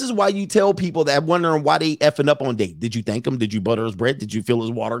 This is why you tell people that wondering why they effing up on date. Did you thank him? Did you butter his bread? Did you fill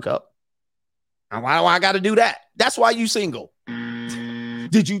his water cup? And why do I got to do that? That's why you single.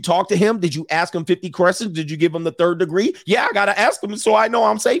 Did you talk to him? Did you ask him 50 questions? Did you give him the 3rd degree? Yeah, I got to ask him so I know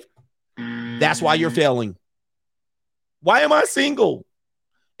I'm safe. That's why you're failing. Why am I single?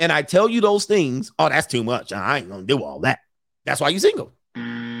 And I tell you those things. Oh, that's too much. I ain't going to do all that. That's why you're single.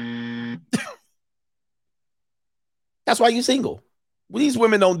 That's why you're single. Well, these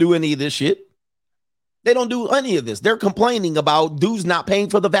women don't do any of this shit. They don't do any of this. They're complaining about dudes not paying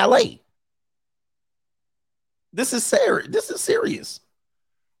for the valet. This is serious. This is serious.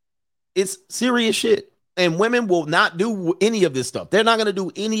 It's serious shit. And women will not do any of this stuff. They're not going to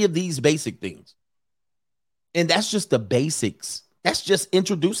do any of these basic things. And that's just the basics. That's just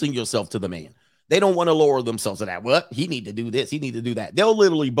introducing yourself to the man. They don't want to lower themselves to that. What? He need to do this. He need to do that. They'll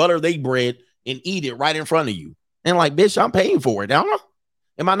literally butter their bread and eat it right in front of you. And like, bitch, I'm paying for it. I don't know.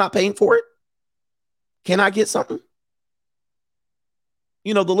 Am I not paying for it? Can I get something?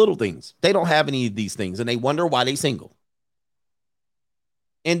 You know, the little things. They don't have any of these things, and they wonder why they single.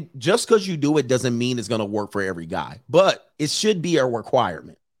 And just because you do it doesn't mean it's going to work for every guy, but it should be a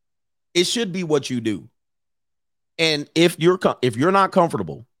requirement. It should be what you do. And if you're not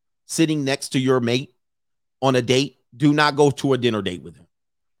comfortable sitting next to your mate on a date, do not go to a dinner date with him.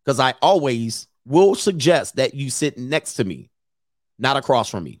 Because I always will suggest that you sit next to me, not across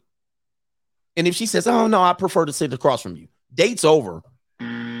from me. And if she says, oh, no, I prefer to sit across from you, date's over.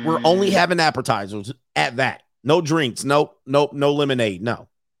 We're only having appetizers at that. No drinks. No lemonade. No.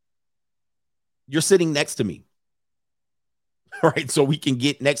 You're sitting next to me. All right. So we can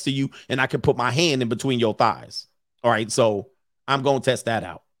get next to you and I can put my hand in between your thighs. All right. So I'm going to test that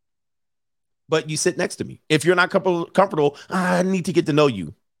out. But you sit next to me. If you're not comfortable, I need to get to know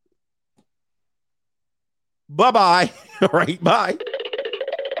you. Bye-bye. All right. Bye.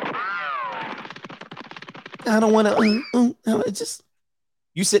 I don't want to. It's just.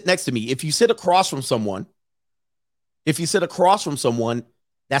 You sit next to me. If you sit across from someone,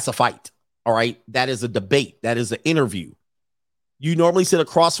 that's a fight. All right. That is a debate. That is an interview. You normally sit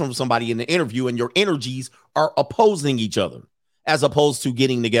across from somebody in the interview and your energies are opposing each other as opposed to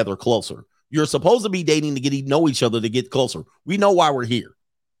getting together closer. You're supposed to be dating to get to know each other to get closer. We know why we're here.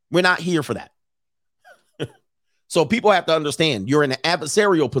 We're not here for that. So people have to understand you're in an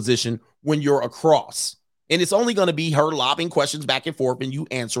adversarial position when you're across. And it's only going to be her lobbing questions back and forth and you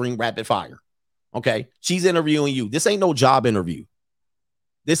answering rapid fire. Okay. She's interviewing you. This ain't no job interview.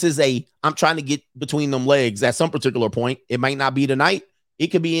 This is I'm trying to get between them legs at some particular point. It might not be tonight. It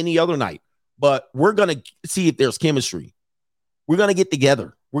could be any other night, but we're going to see if there's chemistry. We're going to get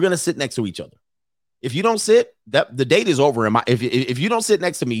together. We're going to sit next to each other. If you don't sit, the date is over. If you don't sit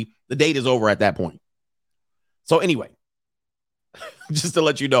next to me, the date is over at that point. So anyway, just to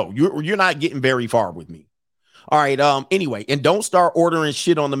let you know, you're not getting very far with me. All right. Anyway, and don't start ordering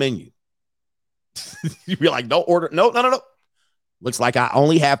shit on the menu. You're like, don't order. No. Looks like I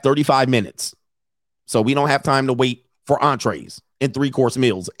only have 35 minutes. So we don't have time to wait for entrees and 3-course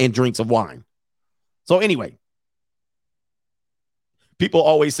meals and drinks of wine. So anyway, people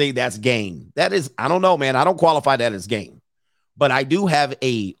always say that's game. That is, I don't know, man. I don't qualify that as game, but I do have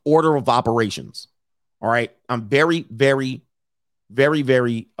a order of operations. All right. I'm very, very, very,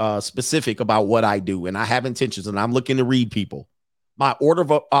 very specific about what I do. And I have intentions and I'm looking to read people. My order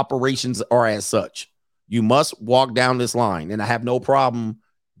of operations are as such. You must walk down this line and I have no problem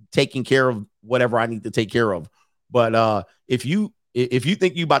taking care of whatever I need to take care of. But if you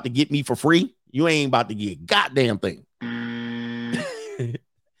think you about to get me for free, you ain't about to get a goddamn thing. This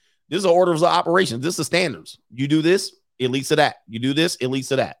is orders of operations. This is standards. You do this, it leads to that. You do this, it leads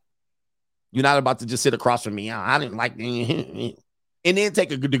to that. You're not about to just sit across from me. I didn't like and then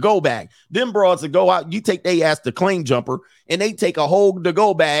take a to-go bag. Them broads that go out, you take they ass to claim jumper, and they take a whole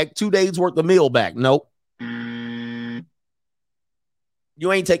to-go bag, 2 days worth of meal back. Nope.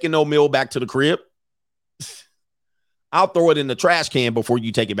 You ain't taking no meal back to the crib. I'll throw it in the trash can before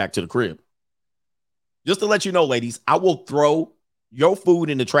you take it back to the crib. Just to let you know, ladies, I will throw your food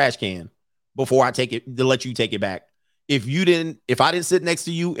in the trash can before I take it to let you take it back. If I didn't sit next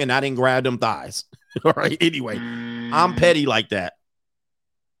to you and I didn't grab them thighs. All right. Anyway, I'm petty like that.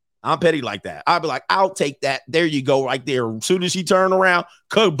 I'll be like, I'll take that. There you go. Right there. As soon as she turned around,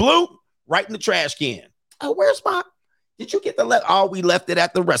 kabloop, right in the trash can. Oh, where's did you get the oh, we left it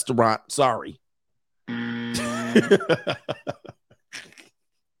at the restaurant. Sorry.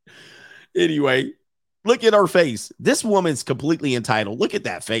 Anyway, Look at her face. This woman's completely entitled. Look at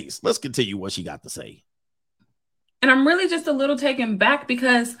that face. Let's continue what she got to say. And I'm really just a little taken back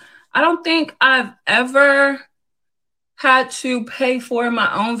because I don't think I've ever had to pay for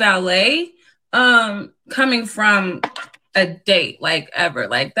my own valet coming from a date, like ever.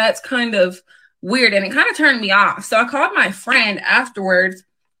 Like that's kind of weird. And it kind of turned me off. So I called my friend afterwards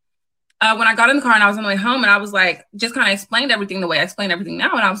when I got in the car and I was on my way home, and I was like, just kind of explained everything the way I explain everything now.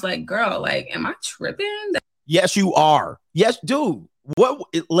 And I was like, girl, like, am I tripping? Yes, you are. Yes, dude. What,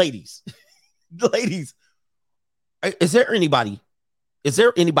 ladies, ladies, is there any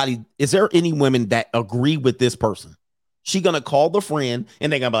women that agree with this person? She gonna call the friend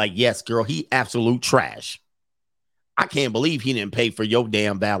and they're gonna be like, yes, girl, he absolute trash. I can't believe he didn't pay for your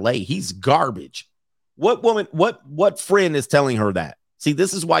damn valet. He's garbage. What woman, what friend is telling her that? See,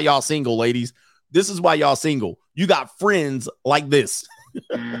 this is why y'all single, ladies. This is why y'all single. You got friends like this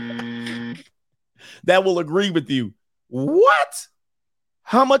that will agree with you. What?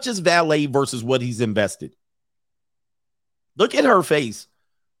 How much is valet versus what he's invested? Look at her face.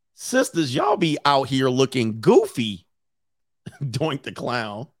 Sisters, y'all be out here looking goofy. Doink the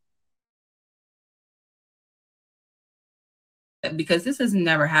clown. Because this has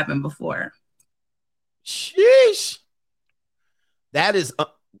never happened before. Sheesh. That is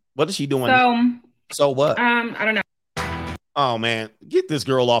what is she doing? So what? I don't know. Oh man, get this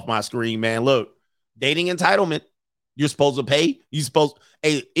girl off my screen, man. Look, dating entitlement. You're supposed to pay.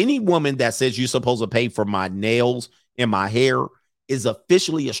 Any woman that says you're supposed to pay for my nails and my hair is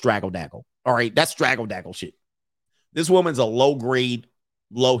officially a straggle-daggle. All right, that's straggle-daggle shit. This woman's a low-grade,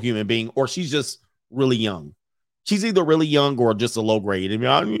 low human being, or she's just really young. She's either really young or just a low grade. I mean,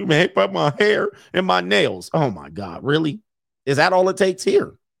 I need to pay for my hair and my nails. Oh my God, really? Is that all it takes?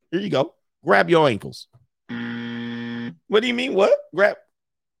 Here you go. Grab your ankles. What do you mean? What? Grab.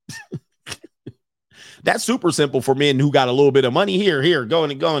 That's super simple for men who got a little bit of money. Here, go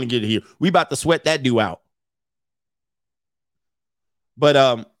and get it here. We about to sweat that dude out.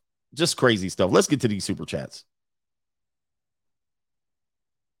 But just crazy stuff. Let's get to these super chats.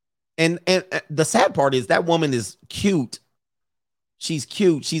 And the sad part is that woman is cute. She's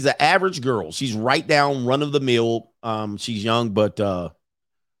cute. She's an average girl. She's right down run of the mill. She's young, but her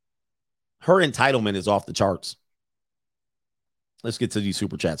entitlement is off the charts. Let's get to these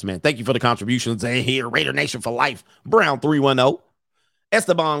super chats, man. Thank you for the contributions. And here, Raider Nation for life. Brown 310.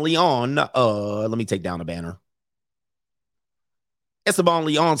 Esteban Leon. Let me take down the banner. Esteban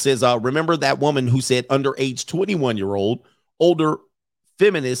Leon says, remember that woman who said underage 21-year-old, older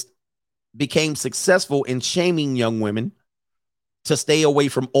feminist became successful in shaming young women to stay away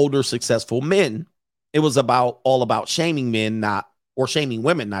from older successful men. It was all about shaming men, shaming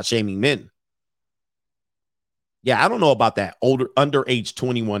women, not shaming men. Yeah, I don't know about that underage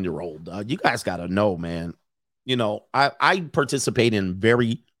 21-year-old. You guys got to know, man. You know, I participate in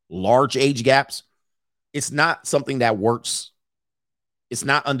very large age gaps. It's not something that works. It's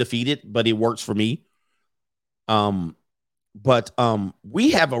not undefeated, but it works for me. But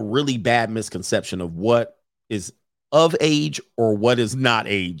we have a really bad misconception of what is of age or what is not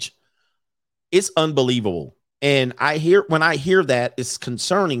age. It's unbelievable. And when I hear that, it's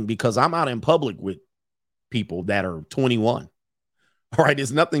concerning because I'm out in public with people that are 21. All right.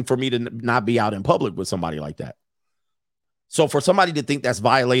 It's nothing for me to not be out in public with somebody like that. So for somebody to think that's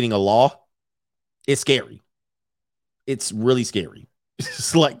violating a law, it's scary. It's really scary.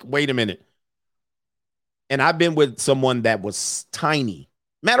 It's like, wait a minute. And I've been with someone that was tiny.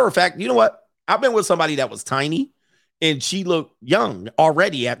 Matter of fact, you know what? I've been with somebody that was tiny and she looked young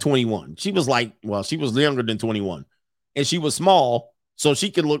already at 21. She was like, well, she was younger than 21 and she was small. So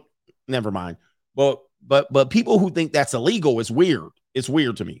she could look, never mind. But people who think that's illegal is weird. It's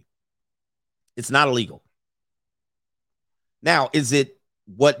weird to me. It's not illegal. Now, is it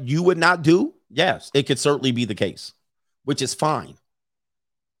what you would not do? Yes, it could certainly be the case, which is fine.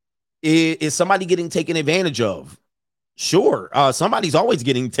 Is somebody getting taken advantage of? Sure. Somebody's always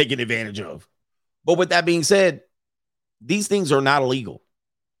getting taken advantage of. But with that being said, these things are not illegal.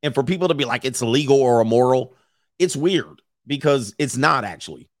 And for people to be like, it's illegal or immoral, it's weird because it's not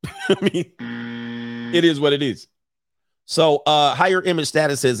actually. I mean, it is what it is. So higher image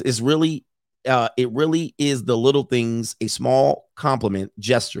status says it really is the little things, a small compliment,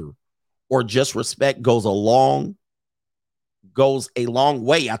 gesture, or just respect goes a long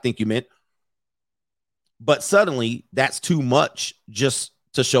way, I think you meant. But suddenly that's too much just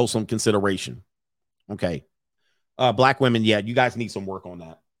to show some consideration. Okay. Black women, yeah, you guys need some work on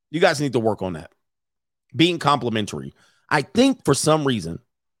that. You guys need to work on that. Being complimentary. I think for some reason,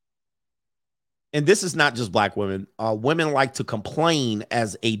 and this is not just black women, women like to complain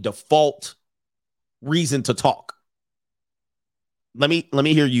as a default reason to talk. Let me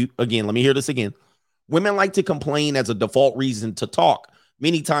hear you again. Let me hear this again. Women like to complain as a default reason to talk.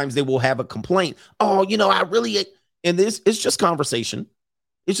 Many times they will have a complaint. Oh, I really, and this, it's just conversation.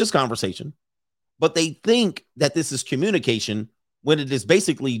 It's just conversation. But they think that this is communication when it is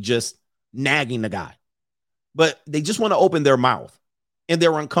basically just nagging the guy. But they just want to open their mouth and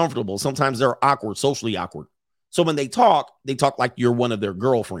they're uncomfortable. Sometimes they're awkward, socially awkward. So when they talk like you're one of their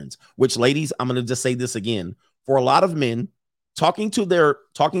girlfriends, which, ladies, I'm going to just say this again. For a lot of men, talking to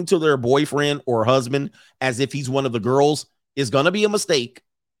their boyfriend or husband as if he's one of the girls is going to be a mistake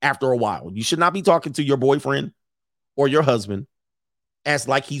after a while. You should not be talking to your boyfriend or your husband as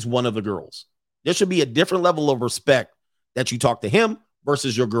like he's one of the girls. There should be a different level of respect that you talk to him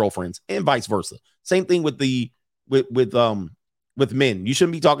versus your girlfriends, and vice versa. Same thing with men. You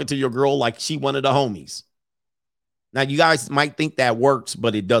shouldn't be talking to your girl like she one of the homies. Now, you guys might think that works,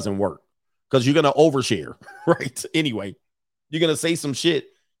 but it doesn't work because you're going to overshare, right? Anyway, you're going to say some shit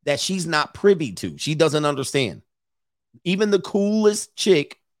that she's not privy to. She doesn't understand. Even the coolest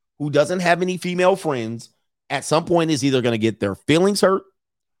chick who doesn't have any female friends at some point is either going to get their feelings hurt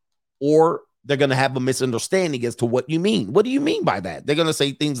or they're going to have a misunderstanding as to what you mean. What do you mean by that? They're going to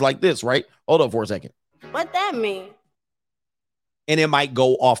say things like this, right? Hold on for a second. What that mean? And it might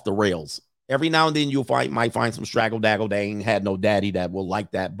go off the rails. Every now and then you might find some straggle daggle. They ain't had no daddy that will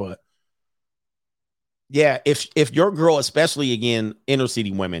like that. But yeah, if your girl, especially again, inner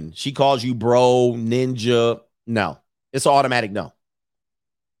city women, she calls you bro, ninja, no, it's an automatic no.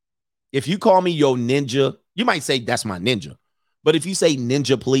 If you call me yo ninja, you might say that's my ninja. But if you say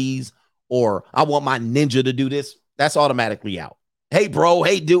ninja, please, or I want my ninja to do this, that's automatically out. Hey, bro.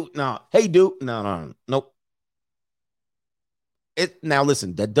 Hey, dude. No. Hey, dude. No. Nope. Now,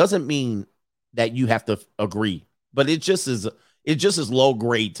 listen, that doesn't mean that you have to agree, but it just is low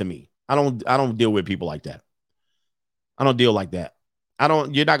grade to me. I don't deal with people like that. I don't deal like that.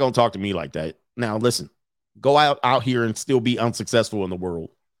 You're not going to talk to me like that. Now, listen, go out here and still be unsuccessful in the world.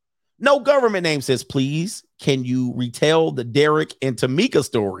 No government name says, please, can you retell the Derek and Tamika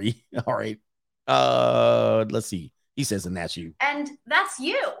story? All right. Let's see. He says, and that's you. And that's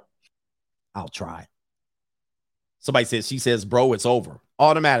you. I'll try. She says, bro, it's over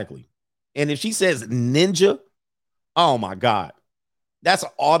automatically. And if she says ninja, oh my God, that's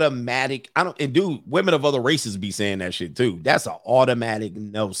automatic. Women of other races be saying that shit too. That's an automatic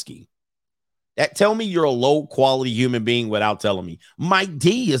no-ski. Tell me you're a low quality human being without telling me. Mike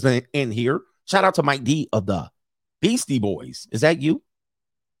D is in here. Shout out to Mike D of the Beastie Boys. Is that you?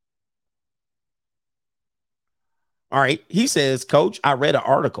 All right. He says, Coach, I read an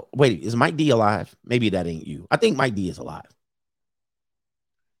article. Wait, is Mike D alive? Maybe that ain't you. I think Mike D is alive.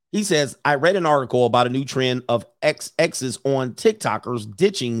 He says, I read an article about a new trend of exes on TikTokers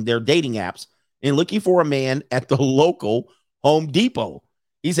ditching their dating apps and looking for a man at the local Home Depot.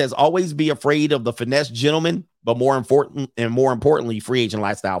 He says, always be afraid of the finesse gentleman, but more importantly, free agent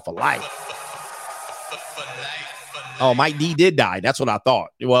lifestyle for life. Oh, Mike D did die. That's what I thought.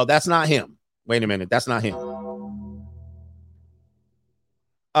 Well, that's not him. Wait a minute. That's not him.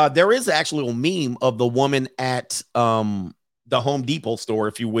 There is actually a meme of the woman at the Home Depot store,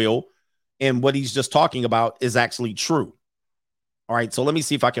 if you will. And what he's just talking about is actually true. All right. So let me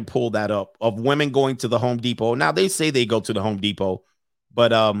see if I can pull that up of women going to the Home Depot. Now they say they go to the Home Depot,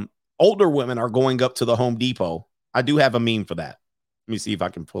 but older women are going up to the Home Depot. I do have a meme for that. Let me see if I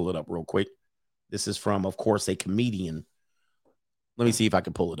can pull it up real quick. This is from, of course, a comedian. Let me see if I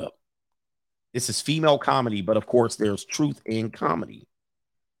can pull it up. This is female comedy, but of course there's truth in comedy.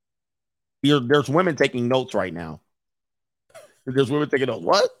 There's women taking notes right now. There's women taking notes.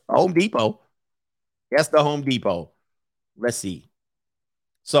 What? Home Depot? That's the Home Depot. Let's see.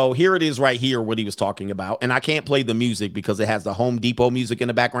 So here it is right here, what he was talking about. And I can't play the music because it has the Home Depot music in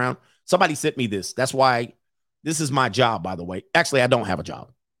the background. Somebody sent me this. That's why this is my job, by the way. Actually, I don't have a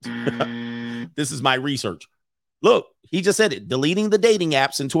job. This is my research. Look, he just said it. Deleting the dating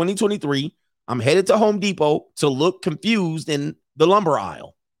apps in 2023. I'm headed to Home Depot to look confused in the lumber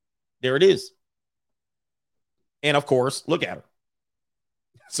aisle. There it is. And of course, look at her.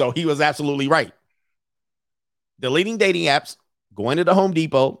 So he was absolutely right. Deleting dating apps, going to the Home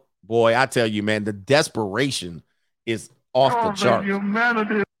Depot. Boy, I tell you, man, the desperation is off the chart.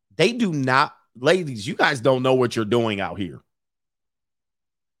 Humanity. They do not, ladies, you guys don't know what you're doing out here.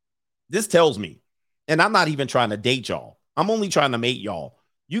 This tells me, and I'm not even trying to date y'all. I'm only trying to mate y'all.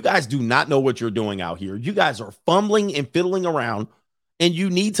 You guys do not know what you're doing out here. You guys are fumbling and fiddling around, and you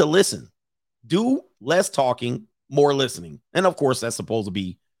need to listen. Do less talking, more listening. And of course, that's supposed to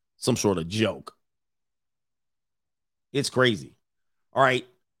be some sort of joke. It's crazy. All right.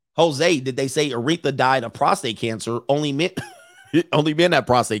 Jose, did they say Aretha died of prostate cancer? Only men have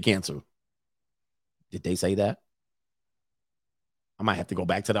prostate cancer. Did they say that? I might have to go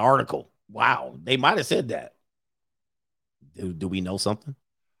back to the article. Wow, they might have said that. Do we know something?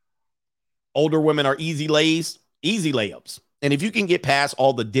 Older women are easy layups. And if you can get past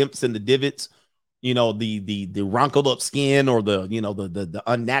all the dimps and the divots, you know, the wrinkled up skin or the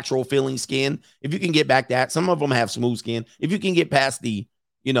unnatural feeling skin, if you can get back that, some of them have smooth skin. If you can get past the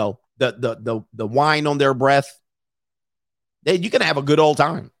wine on their breath, then you can have a good old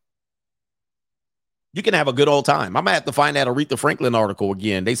time. You can have a good old time. I might have to find that Aretha Franklin article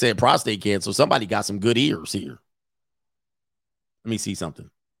again. They said prostate cancer. Somebody got some good ears here. Let me see something.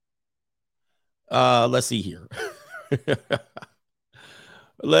 Let's see here.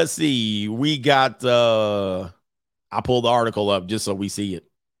 Let's see. We got, I pulled the article up just so we see it.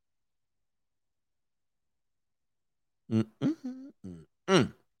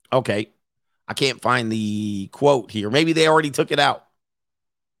 Okay. I can't find the quote here. Maybe they already took it out.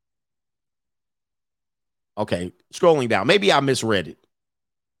 Okay. Scrolling down. Maybe I misread it.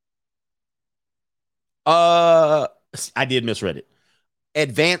 I did misread it.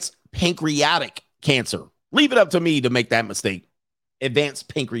 Advanced pancreatic cancer. Leave it up to me to make that mistake. Advanced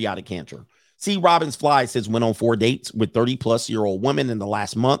pancreatic cancer. C. Robbins Fly says went on 4 dates with 30-plus-year-old women in the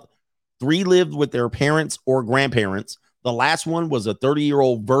last month. 3 lived with their parents or grandparents. The last one was a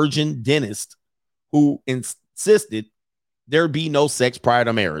 30-year-old virgin dentist who insisted there be no sex prior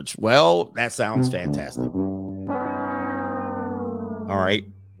to marriage. Well, that sounds fantastic. All right.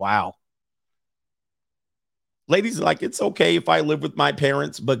 Wow. Ladies are like, it's okay if I live with my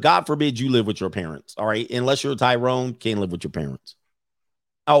parents, but God forbid you live with your parents. All right. Unless you're Tyrone, can't live with your parents.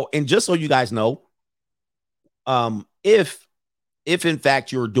 Oh, and just so you guys know, if in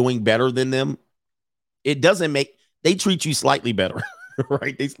fact you're doing better than them, it doesn't make, they treat you slightly better,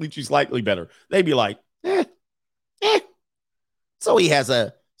 right? They treat you slightly better. They'd be like, So he has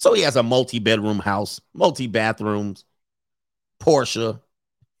a multi-bedroom house, multi-bathrooms, Porsche.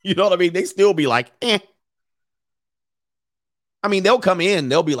 You know what I mean? They still be like, I mean, they'll come in,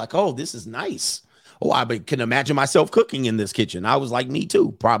 they'll be like, oh, this is nice. Oh, I can imagine myself cooking in this kitchen. I was like, me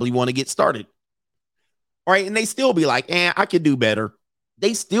too. Probably want to get started. All right. And they still be like, I could do better.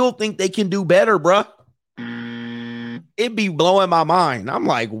 They still think they can do better, bruh. It'd be blowing my mind. I'm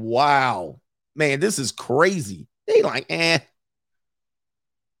like, wow, man, this is crazy. They like,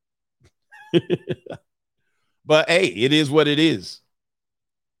 But hey, it is what it is.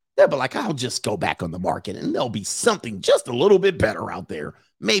 They'll be like, I'll just go back on the market and there'll be something just a little bit better out there.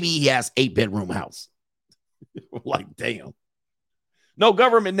 Maybe he has 8-bedroom house. Like, damn. No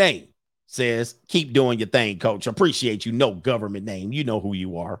government name says, keep doing your thing, coach. Appreciate you. No government name. You know who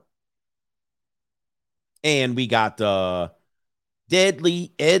you are. And we got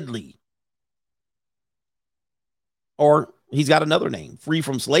Deadly Edley. Or he's got another name, Free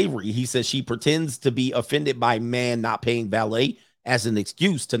from Slavery. He says she pretends to be offended by man not paying valet as an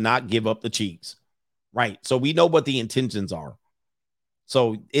excuse to not give up the cheeks. Right. So we know what the intentions are.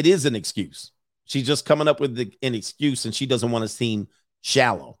 So it is an excuse. She's just coming up with an excuse and she doesn't want to seem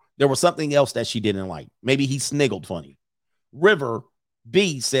shallow. There was something else that she didn't like. Maybe he sniggled funny. River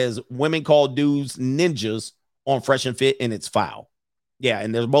B says women call dudes ninjas on Fresh and Fit and it's foul. Yeah.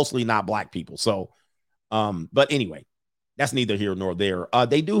 And they're mostly not black people. So, but anyway, that's neither here nor there.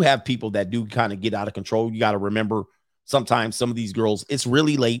 They do have people that do kind of get out of control. You got to remember sometimes some of these girls, it's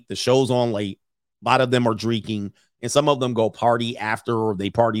really late. The show's on late. A lot of them are drinking and some of them go party after or they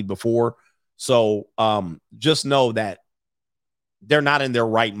partied before. So just know that they're not in their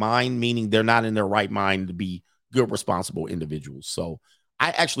right mind, meaning they're not in their right mind to be good, responsible individuals. So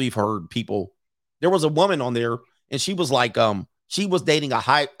I actually have heard people, there was a woman on there and she was like, she was dating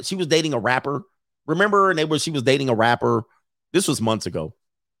a rapper. Remember? And she was dating a rapper. This was months ago.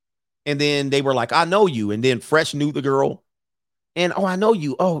 And then they were like, I know you. And then Fresh knew the girl. And, oh, I know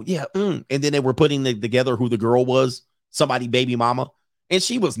you. Oh, yeah. And then they were putting together who the girl was. Somebody baby mama. And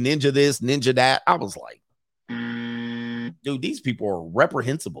she was ninja this, ninja that. I was like, dude, these people are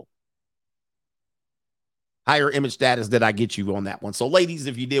reprehensible. Higher image status that I get you on that one. So, ladies,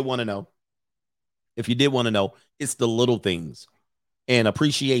 if you did want to know, it's the little things and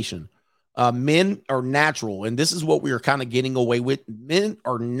appreciation. Men are natural, and this is what we are kind of getting away with. Men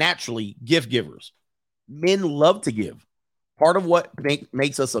are naturally gift givers. Men love to give. Part of what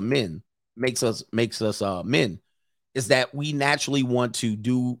makes us men is that we naturally want to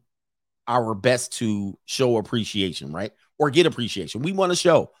do our best to show appreciation, right? Or get appreciation. We want to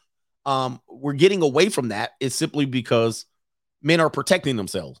show. We're getting away from that is simply because men are protecting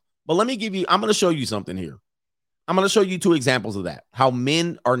themselves. But I'm going to show you something here. I'm going to show you 2 examples of that, how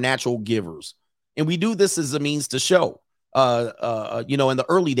men are natural givers. And we do this as a means to show, you know, in the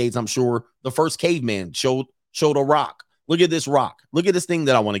early days, I'm sure the first caveman showed a rock. Look at this rock. Look at this thing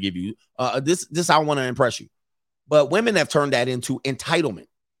that I want to give you. This I want to impress you. But women have turned that into entitlement.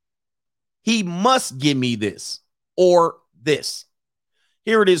 He must give me this or this.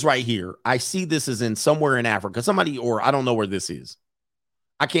 Here it is right here. I see this is in somewhere in Africa. Somebody, or I don't know where this is.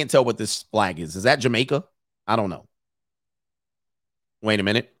 I can't tell what this flag is. Is that Jamaica? I don't know. Wait a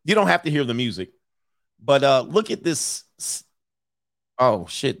minute. You don't have to hear the music. But look at this. Oh,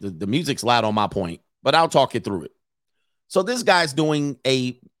 shit. The music's loud on my point. But I'll talk it through it. So this guy's doing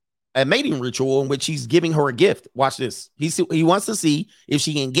a mating ritual in which he's giving her a gift. Watch this. He wants to see if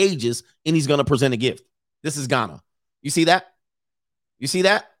she engages, and he's going to present a gift. This is Ghana. You see that? You see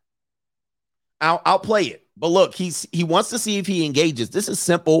that? I'll play it. But look, he wants to see if he engages. This is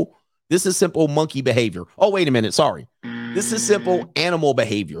simple. This is simple monkey behavior. Oh, wait a minute. Sorry. This is simple animal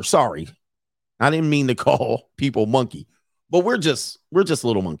behavior. Sorry. I didn't mean to call people monkey, but we're just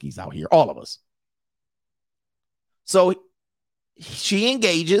little monkeys out here, all of us. So she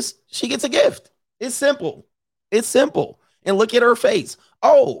engages, she gets a gift. It's simple. It's simple. And look at her face.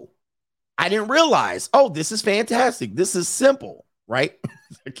 Oh, I didn't realize. Oh, this is fantastic. This is simple, right?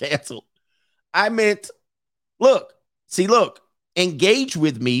 Canceled. I meant, look, engage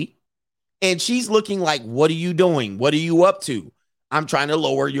with me. And she's looking like, what are you doing? What are you up to? I'm trying to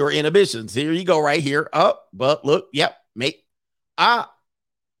lower your inhibitions. Here you go right here. Up, but look, yep, mate. And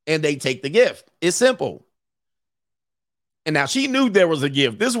they take the gift. It's simple. And now she knew there was a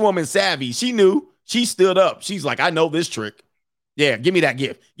gift. This woman savvy. She knew. She stood up. She's like, I know this trick. Yeah, give me that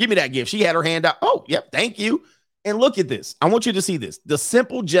gift. Give me that gift. She had her hand out. Oh, yep, thank you. And look at this. I want you to see this. The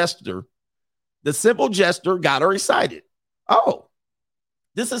simple gesture got her excited. Oh,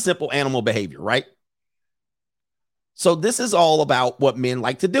 this is simple animal behavior, right? So this is all about what men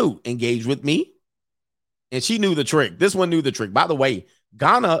like to do. Engage with me. And she knew the trick. This one knew the trick. By the way,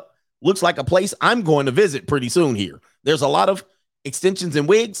 Ghana looks like a place I'm going to visit pretty soon here. There's a lot of extensions and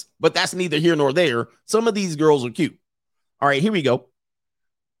wigs, but that's neither here nor there. Some of these girls are cute. All right, here we go.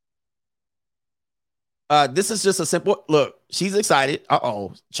 This is just a simple look. She's excited.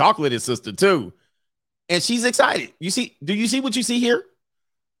 Uh-oh. Chocolate is sister too. And she's excited. You see, do you see what you see here?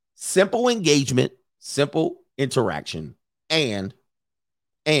 Simple engagement, simple interaction, and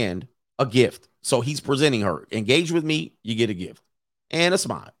a gift. So he's presenting her. Engage with me, you get a gift. And a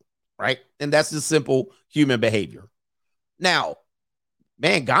smile, right? And that's just simple human behavior. Now,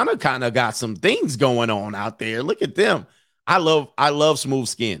 man, Ghana kind of got some things going on out there. Look at them. I love smooth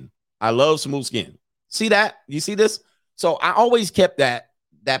skin. I love smooth skin. See that? You see this? So I always kept that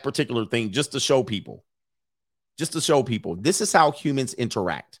particular thing just to show people. Just to show people. This is how humans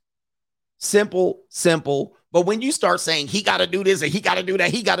interact. Simple. But when you start saying he got to do this and he got to do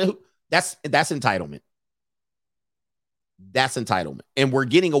that, that's entitlement. That's entitlement. And we're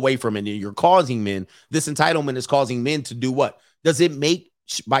getting away from it. You're causing men. This entitlement is causing men to do what?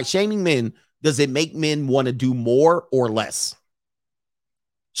 By shaming men, does it make men want to do more or less?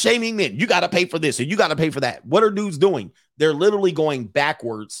 Shaming men. You got to pay for this and you got to pay for that. What are dudes doing? They're literally going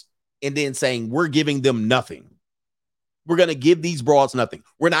backwards and then saying we're giving them nothing. We're going to give these broads nothing.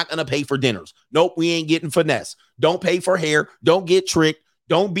 We're not going to pay for dinners. Nope, we ain't getting finesse. Don't pay for hair. Don't get tricked.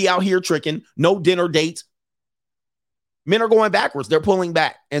 Don't be out here tricking. No dinner dates. Men are going backwards. They're pulling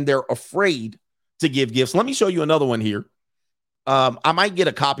back and they're afraid to give gifts. Let me show you another one here. I might get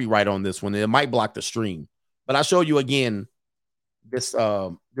a copyright on this one. It might block the stream, but I'll show you again this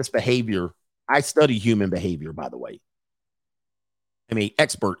behavior. I study human behavior, by the way. I'm an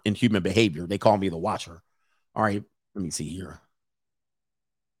expert in human behavior. They call me the watcher. All right, let me see here.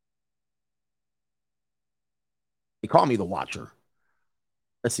 They call me the watcher.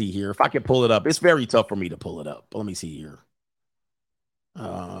 Let's see here. If I can pull it up, it's very tough for me to pull it up. But let me see here.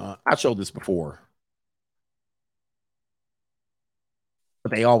 I showed this before.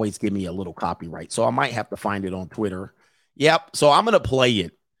 But they always give me a little copyright. So I might have to find it on Twitter. Yep. So I'm going to play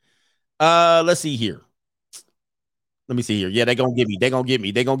it. Let's see here. Let me see here. Yeah, they're going to get me. They're going to get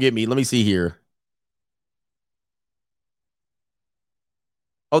me. They're going to get me. Let me see here.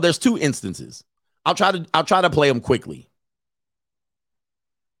 Oh, there's 2 instances. I'll try to play them quickly.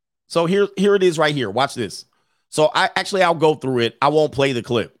 So here it is right here. Watch this. So I'll go through it. I won't play the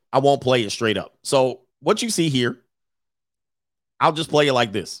clip. I won't play it straight up. So what you see here, I'll just play it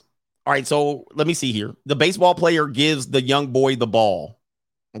like this. All right, so let me see here. The baseball player gives the young boy the ball.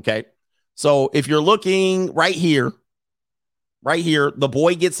 Okay. So if you're looking right here, the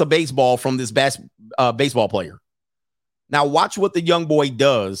boy gets a baseball from this baseball player. Now watch what the young boy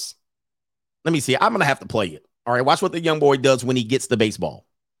does. Let me see. I'm going to have to play it. All right, watch what the young boy does when he gets the baseball.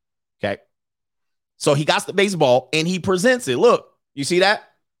 Okay. So he got the baseball and he presents it. Look, you see that?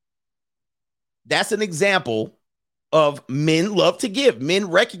 That's an example of men love to give. Men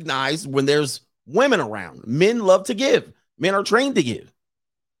recognize when there's women around. Men love to give. Men are trained to give.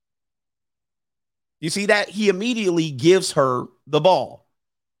 You see that? He immediately gives her the ball.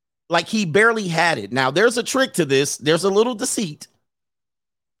 Like he barely had it. Now, there's a trick to this. There's a little deceit.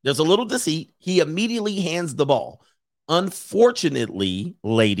 He immediately hands the ball. Unfortunately,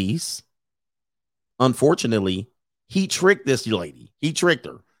 ladies, he tricked this lady. He tricked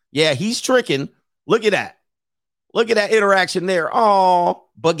her. Yeah, he's tricking. Look at that. Look at that interaction there. Oh,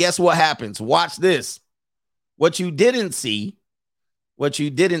 but guess what happens? Watch this. What you didn't see,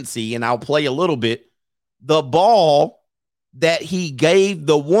 and I'll play a little bit. The ball that he gave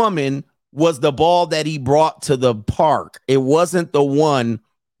the woman was the ball that he brought to the park. It wasn't the one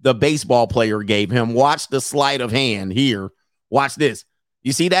the baseball player gave him. Watch the sleight of hand here. Watch this.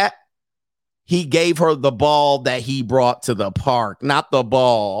 You see that? He gave her the ball that he brought to the park, not the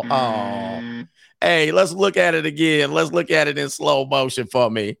ball. Oh, hey, let's look at it again. Let's look at it in slow motion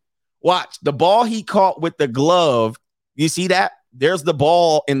for me. Watch the ball he caught with the glove. You see that? There's the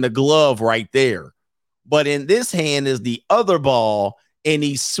ball in the glove right there. But in this hand is the other ball, and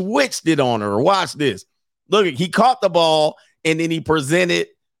he switched it on her. Watch this. Look, he caught the ball, and then he presented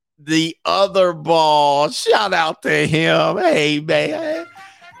the other ball. Shout out to him. Hey, man.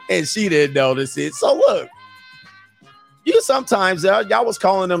 And she didn't notice it. So, look, you sometimes, y'all was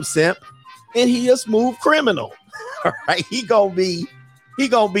calling him simp, and he a smooth criminal. All right? He gonna be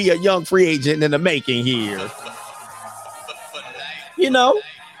a young free agent in the making here. You know?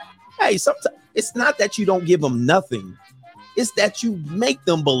 Hey, sometimes it's not that you don't give them nothing. It's that you make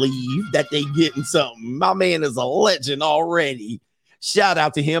them believe that they getting something. My man is a legend already. Shout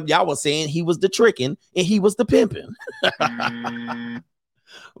out to him. Y'all was saying he was the tricking and he was the pimping.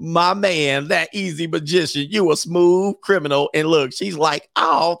 My man, that easy magician, you a smooth criminal. And look, she's like,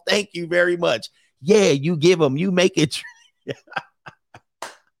 oh, thank you very much. Yeah, you give them, you make it.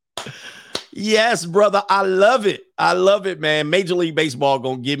 Yes, brother. I love it. I love it, man. Major League Baseball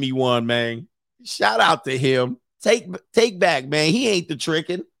gonna give me one, man. Shout out to him. Take back, man. He ain't the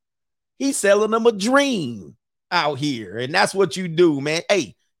tricking. He's selling them a dream out here. And that's what you do, man.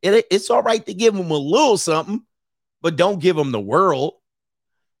 Hey, it's all right to give them a little something, but don't give them the world.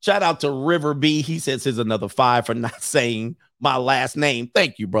 Shout out to River B. He says here's another 5 for not saying my last name.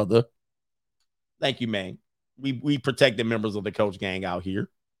 Thank you, brother. Thank you, man. We protect the members of the Coach Gang out here.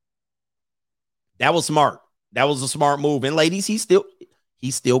 That was smart. That was a smart move. And ladies, he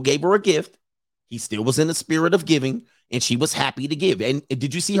still gave her a gift. He still was in the spirit of giving, and she was happy to give. And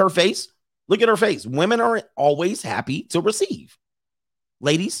did you see her face? Look at her face. Women are always happy to receive.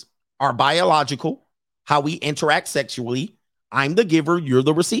 Ladies, our biological, how we interact sexually, I'm the giver, you're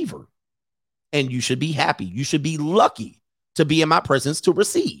the receiver. And you should be happy. You should be lucky to be in my presence to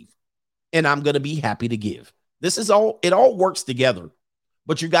receive. And I'm going to be happy to give. It all works together.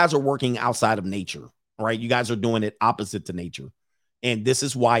 But you guys are working outside of nature, right? You guys are doing it opposite to nature. And this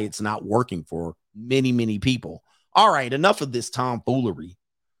is why it's not working for many, many people. All right, enough of this tomfoolery.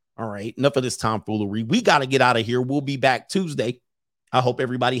 All right, enough of this tomfoolery. We got to get out of here. We'll be back Tuesday. I hope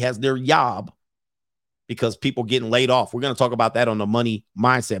everybody has their job because people getting laid off. We're going to talk about that on the Money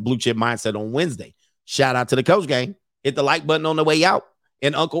Mindset, Blue Chip Mindset on Wednesday. Shout out to the Coach Gang. Hit the like button on the way out.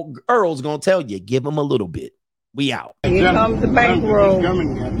 And Uncle Earl's going to tell you, give them a little bit. We out. Here comes the bankroll.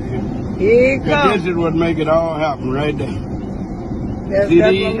 Here it comes. This is what make it all happen right there. That's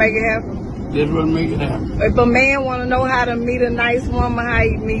what make it happen. This what make it happen. If a man want to know how to meet a nice woman, how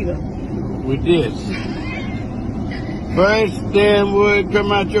you meet her? With this. First damn word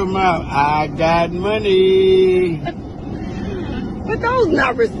come out your mouth. I got money. But those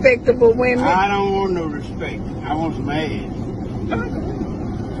not respectable women. I don't want no respect. I want some ass.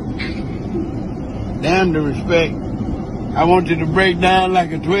 Damn the respect. I want you to break down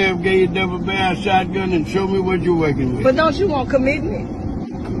like a 12-gauge double-barrel shotgun and show me what you're working with. But don't you want commitment?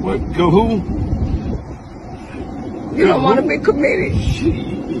 What? Go who? You don't want to be committed.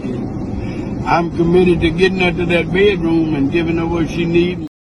 I'm committed to getting her to that bedroom and giving her what she needs.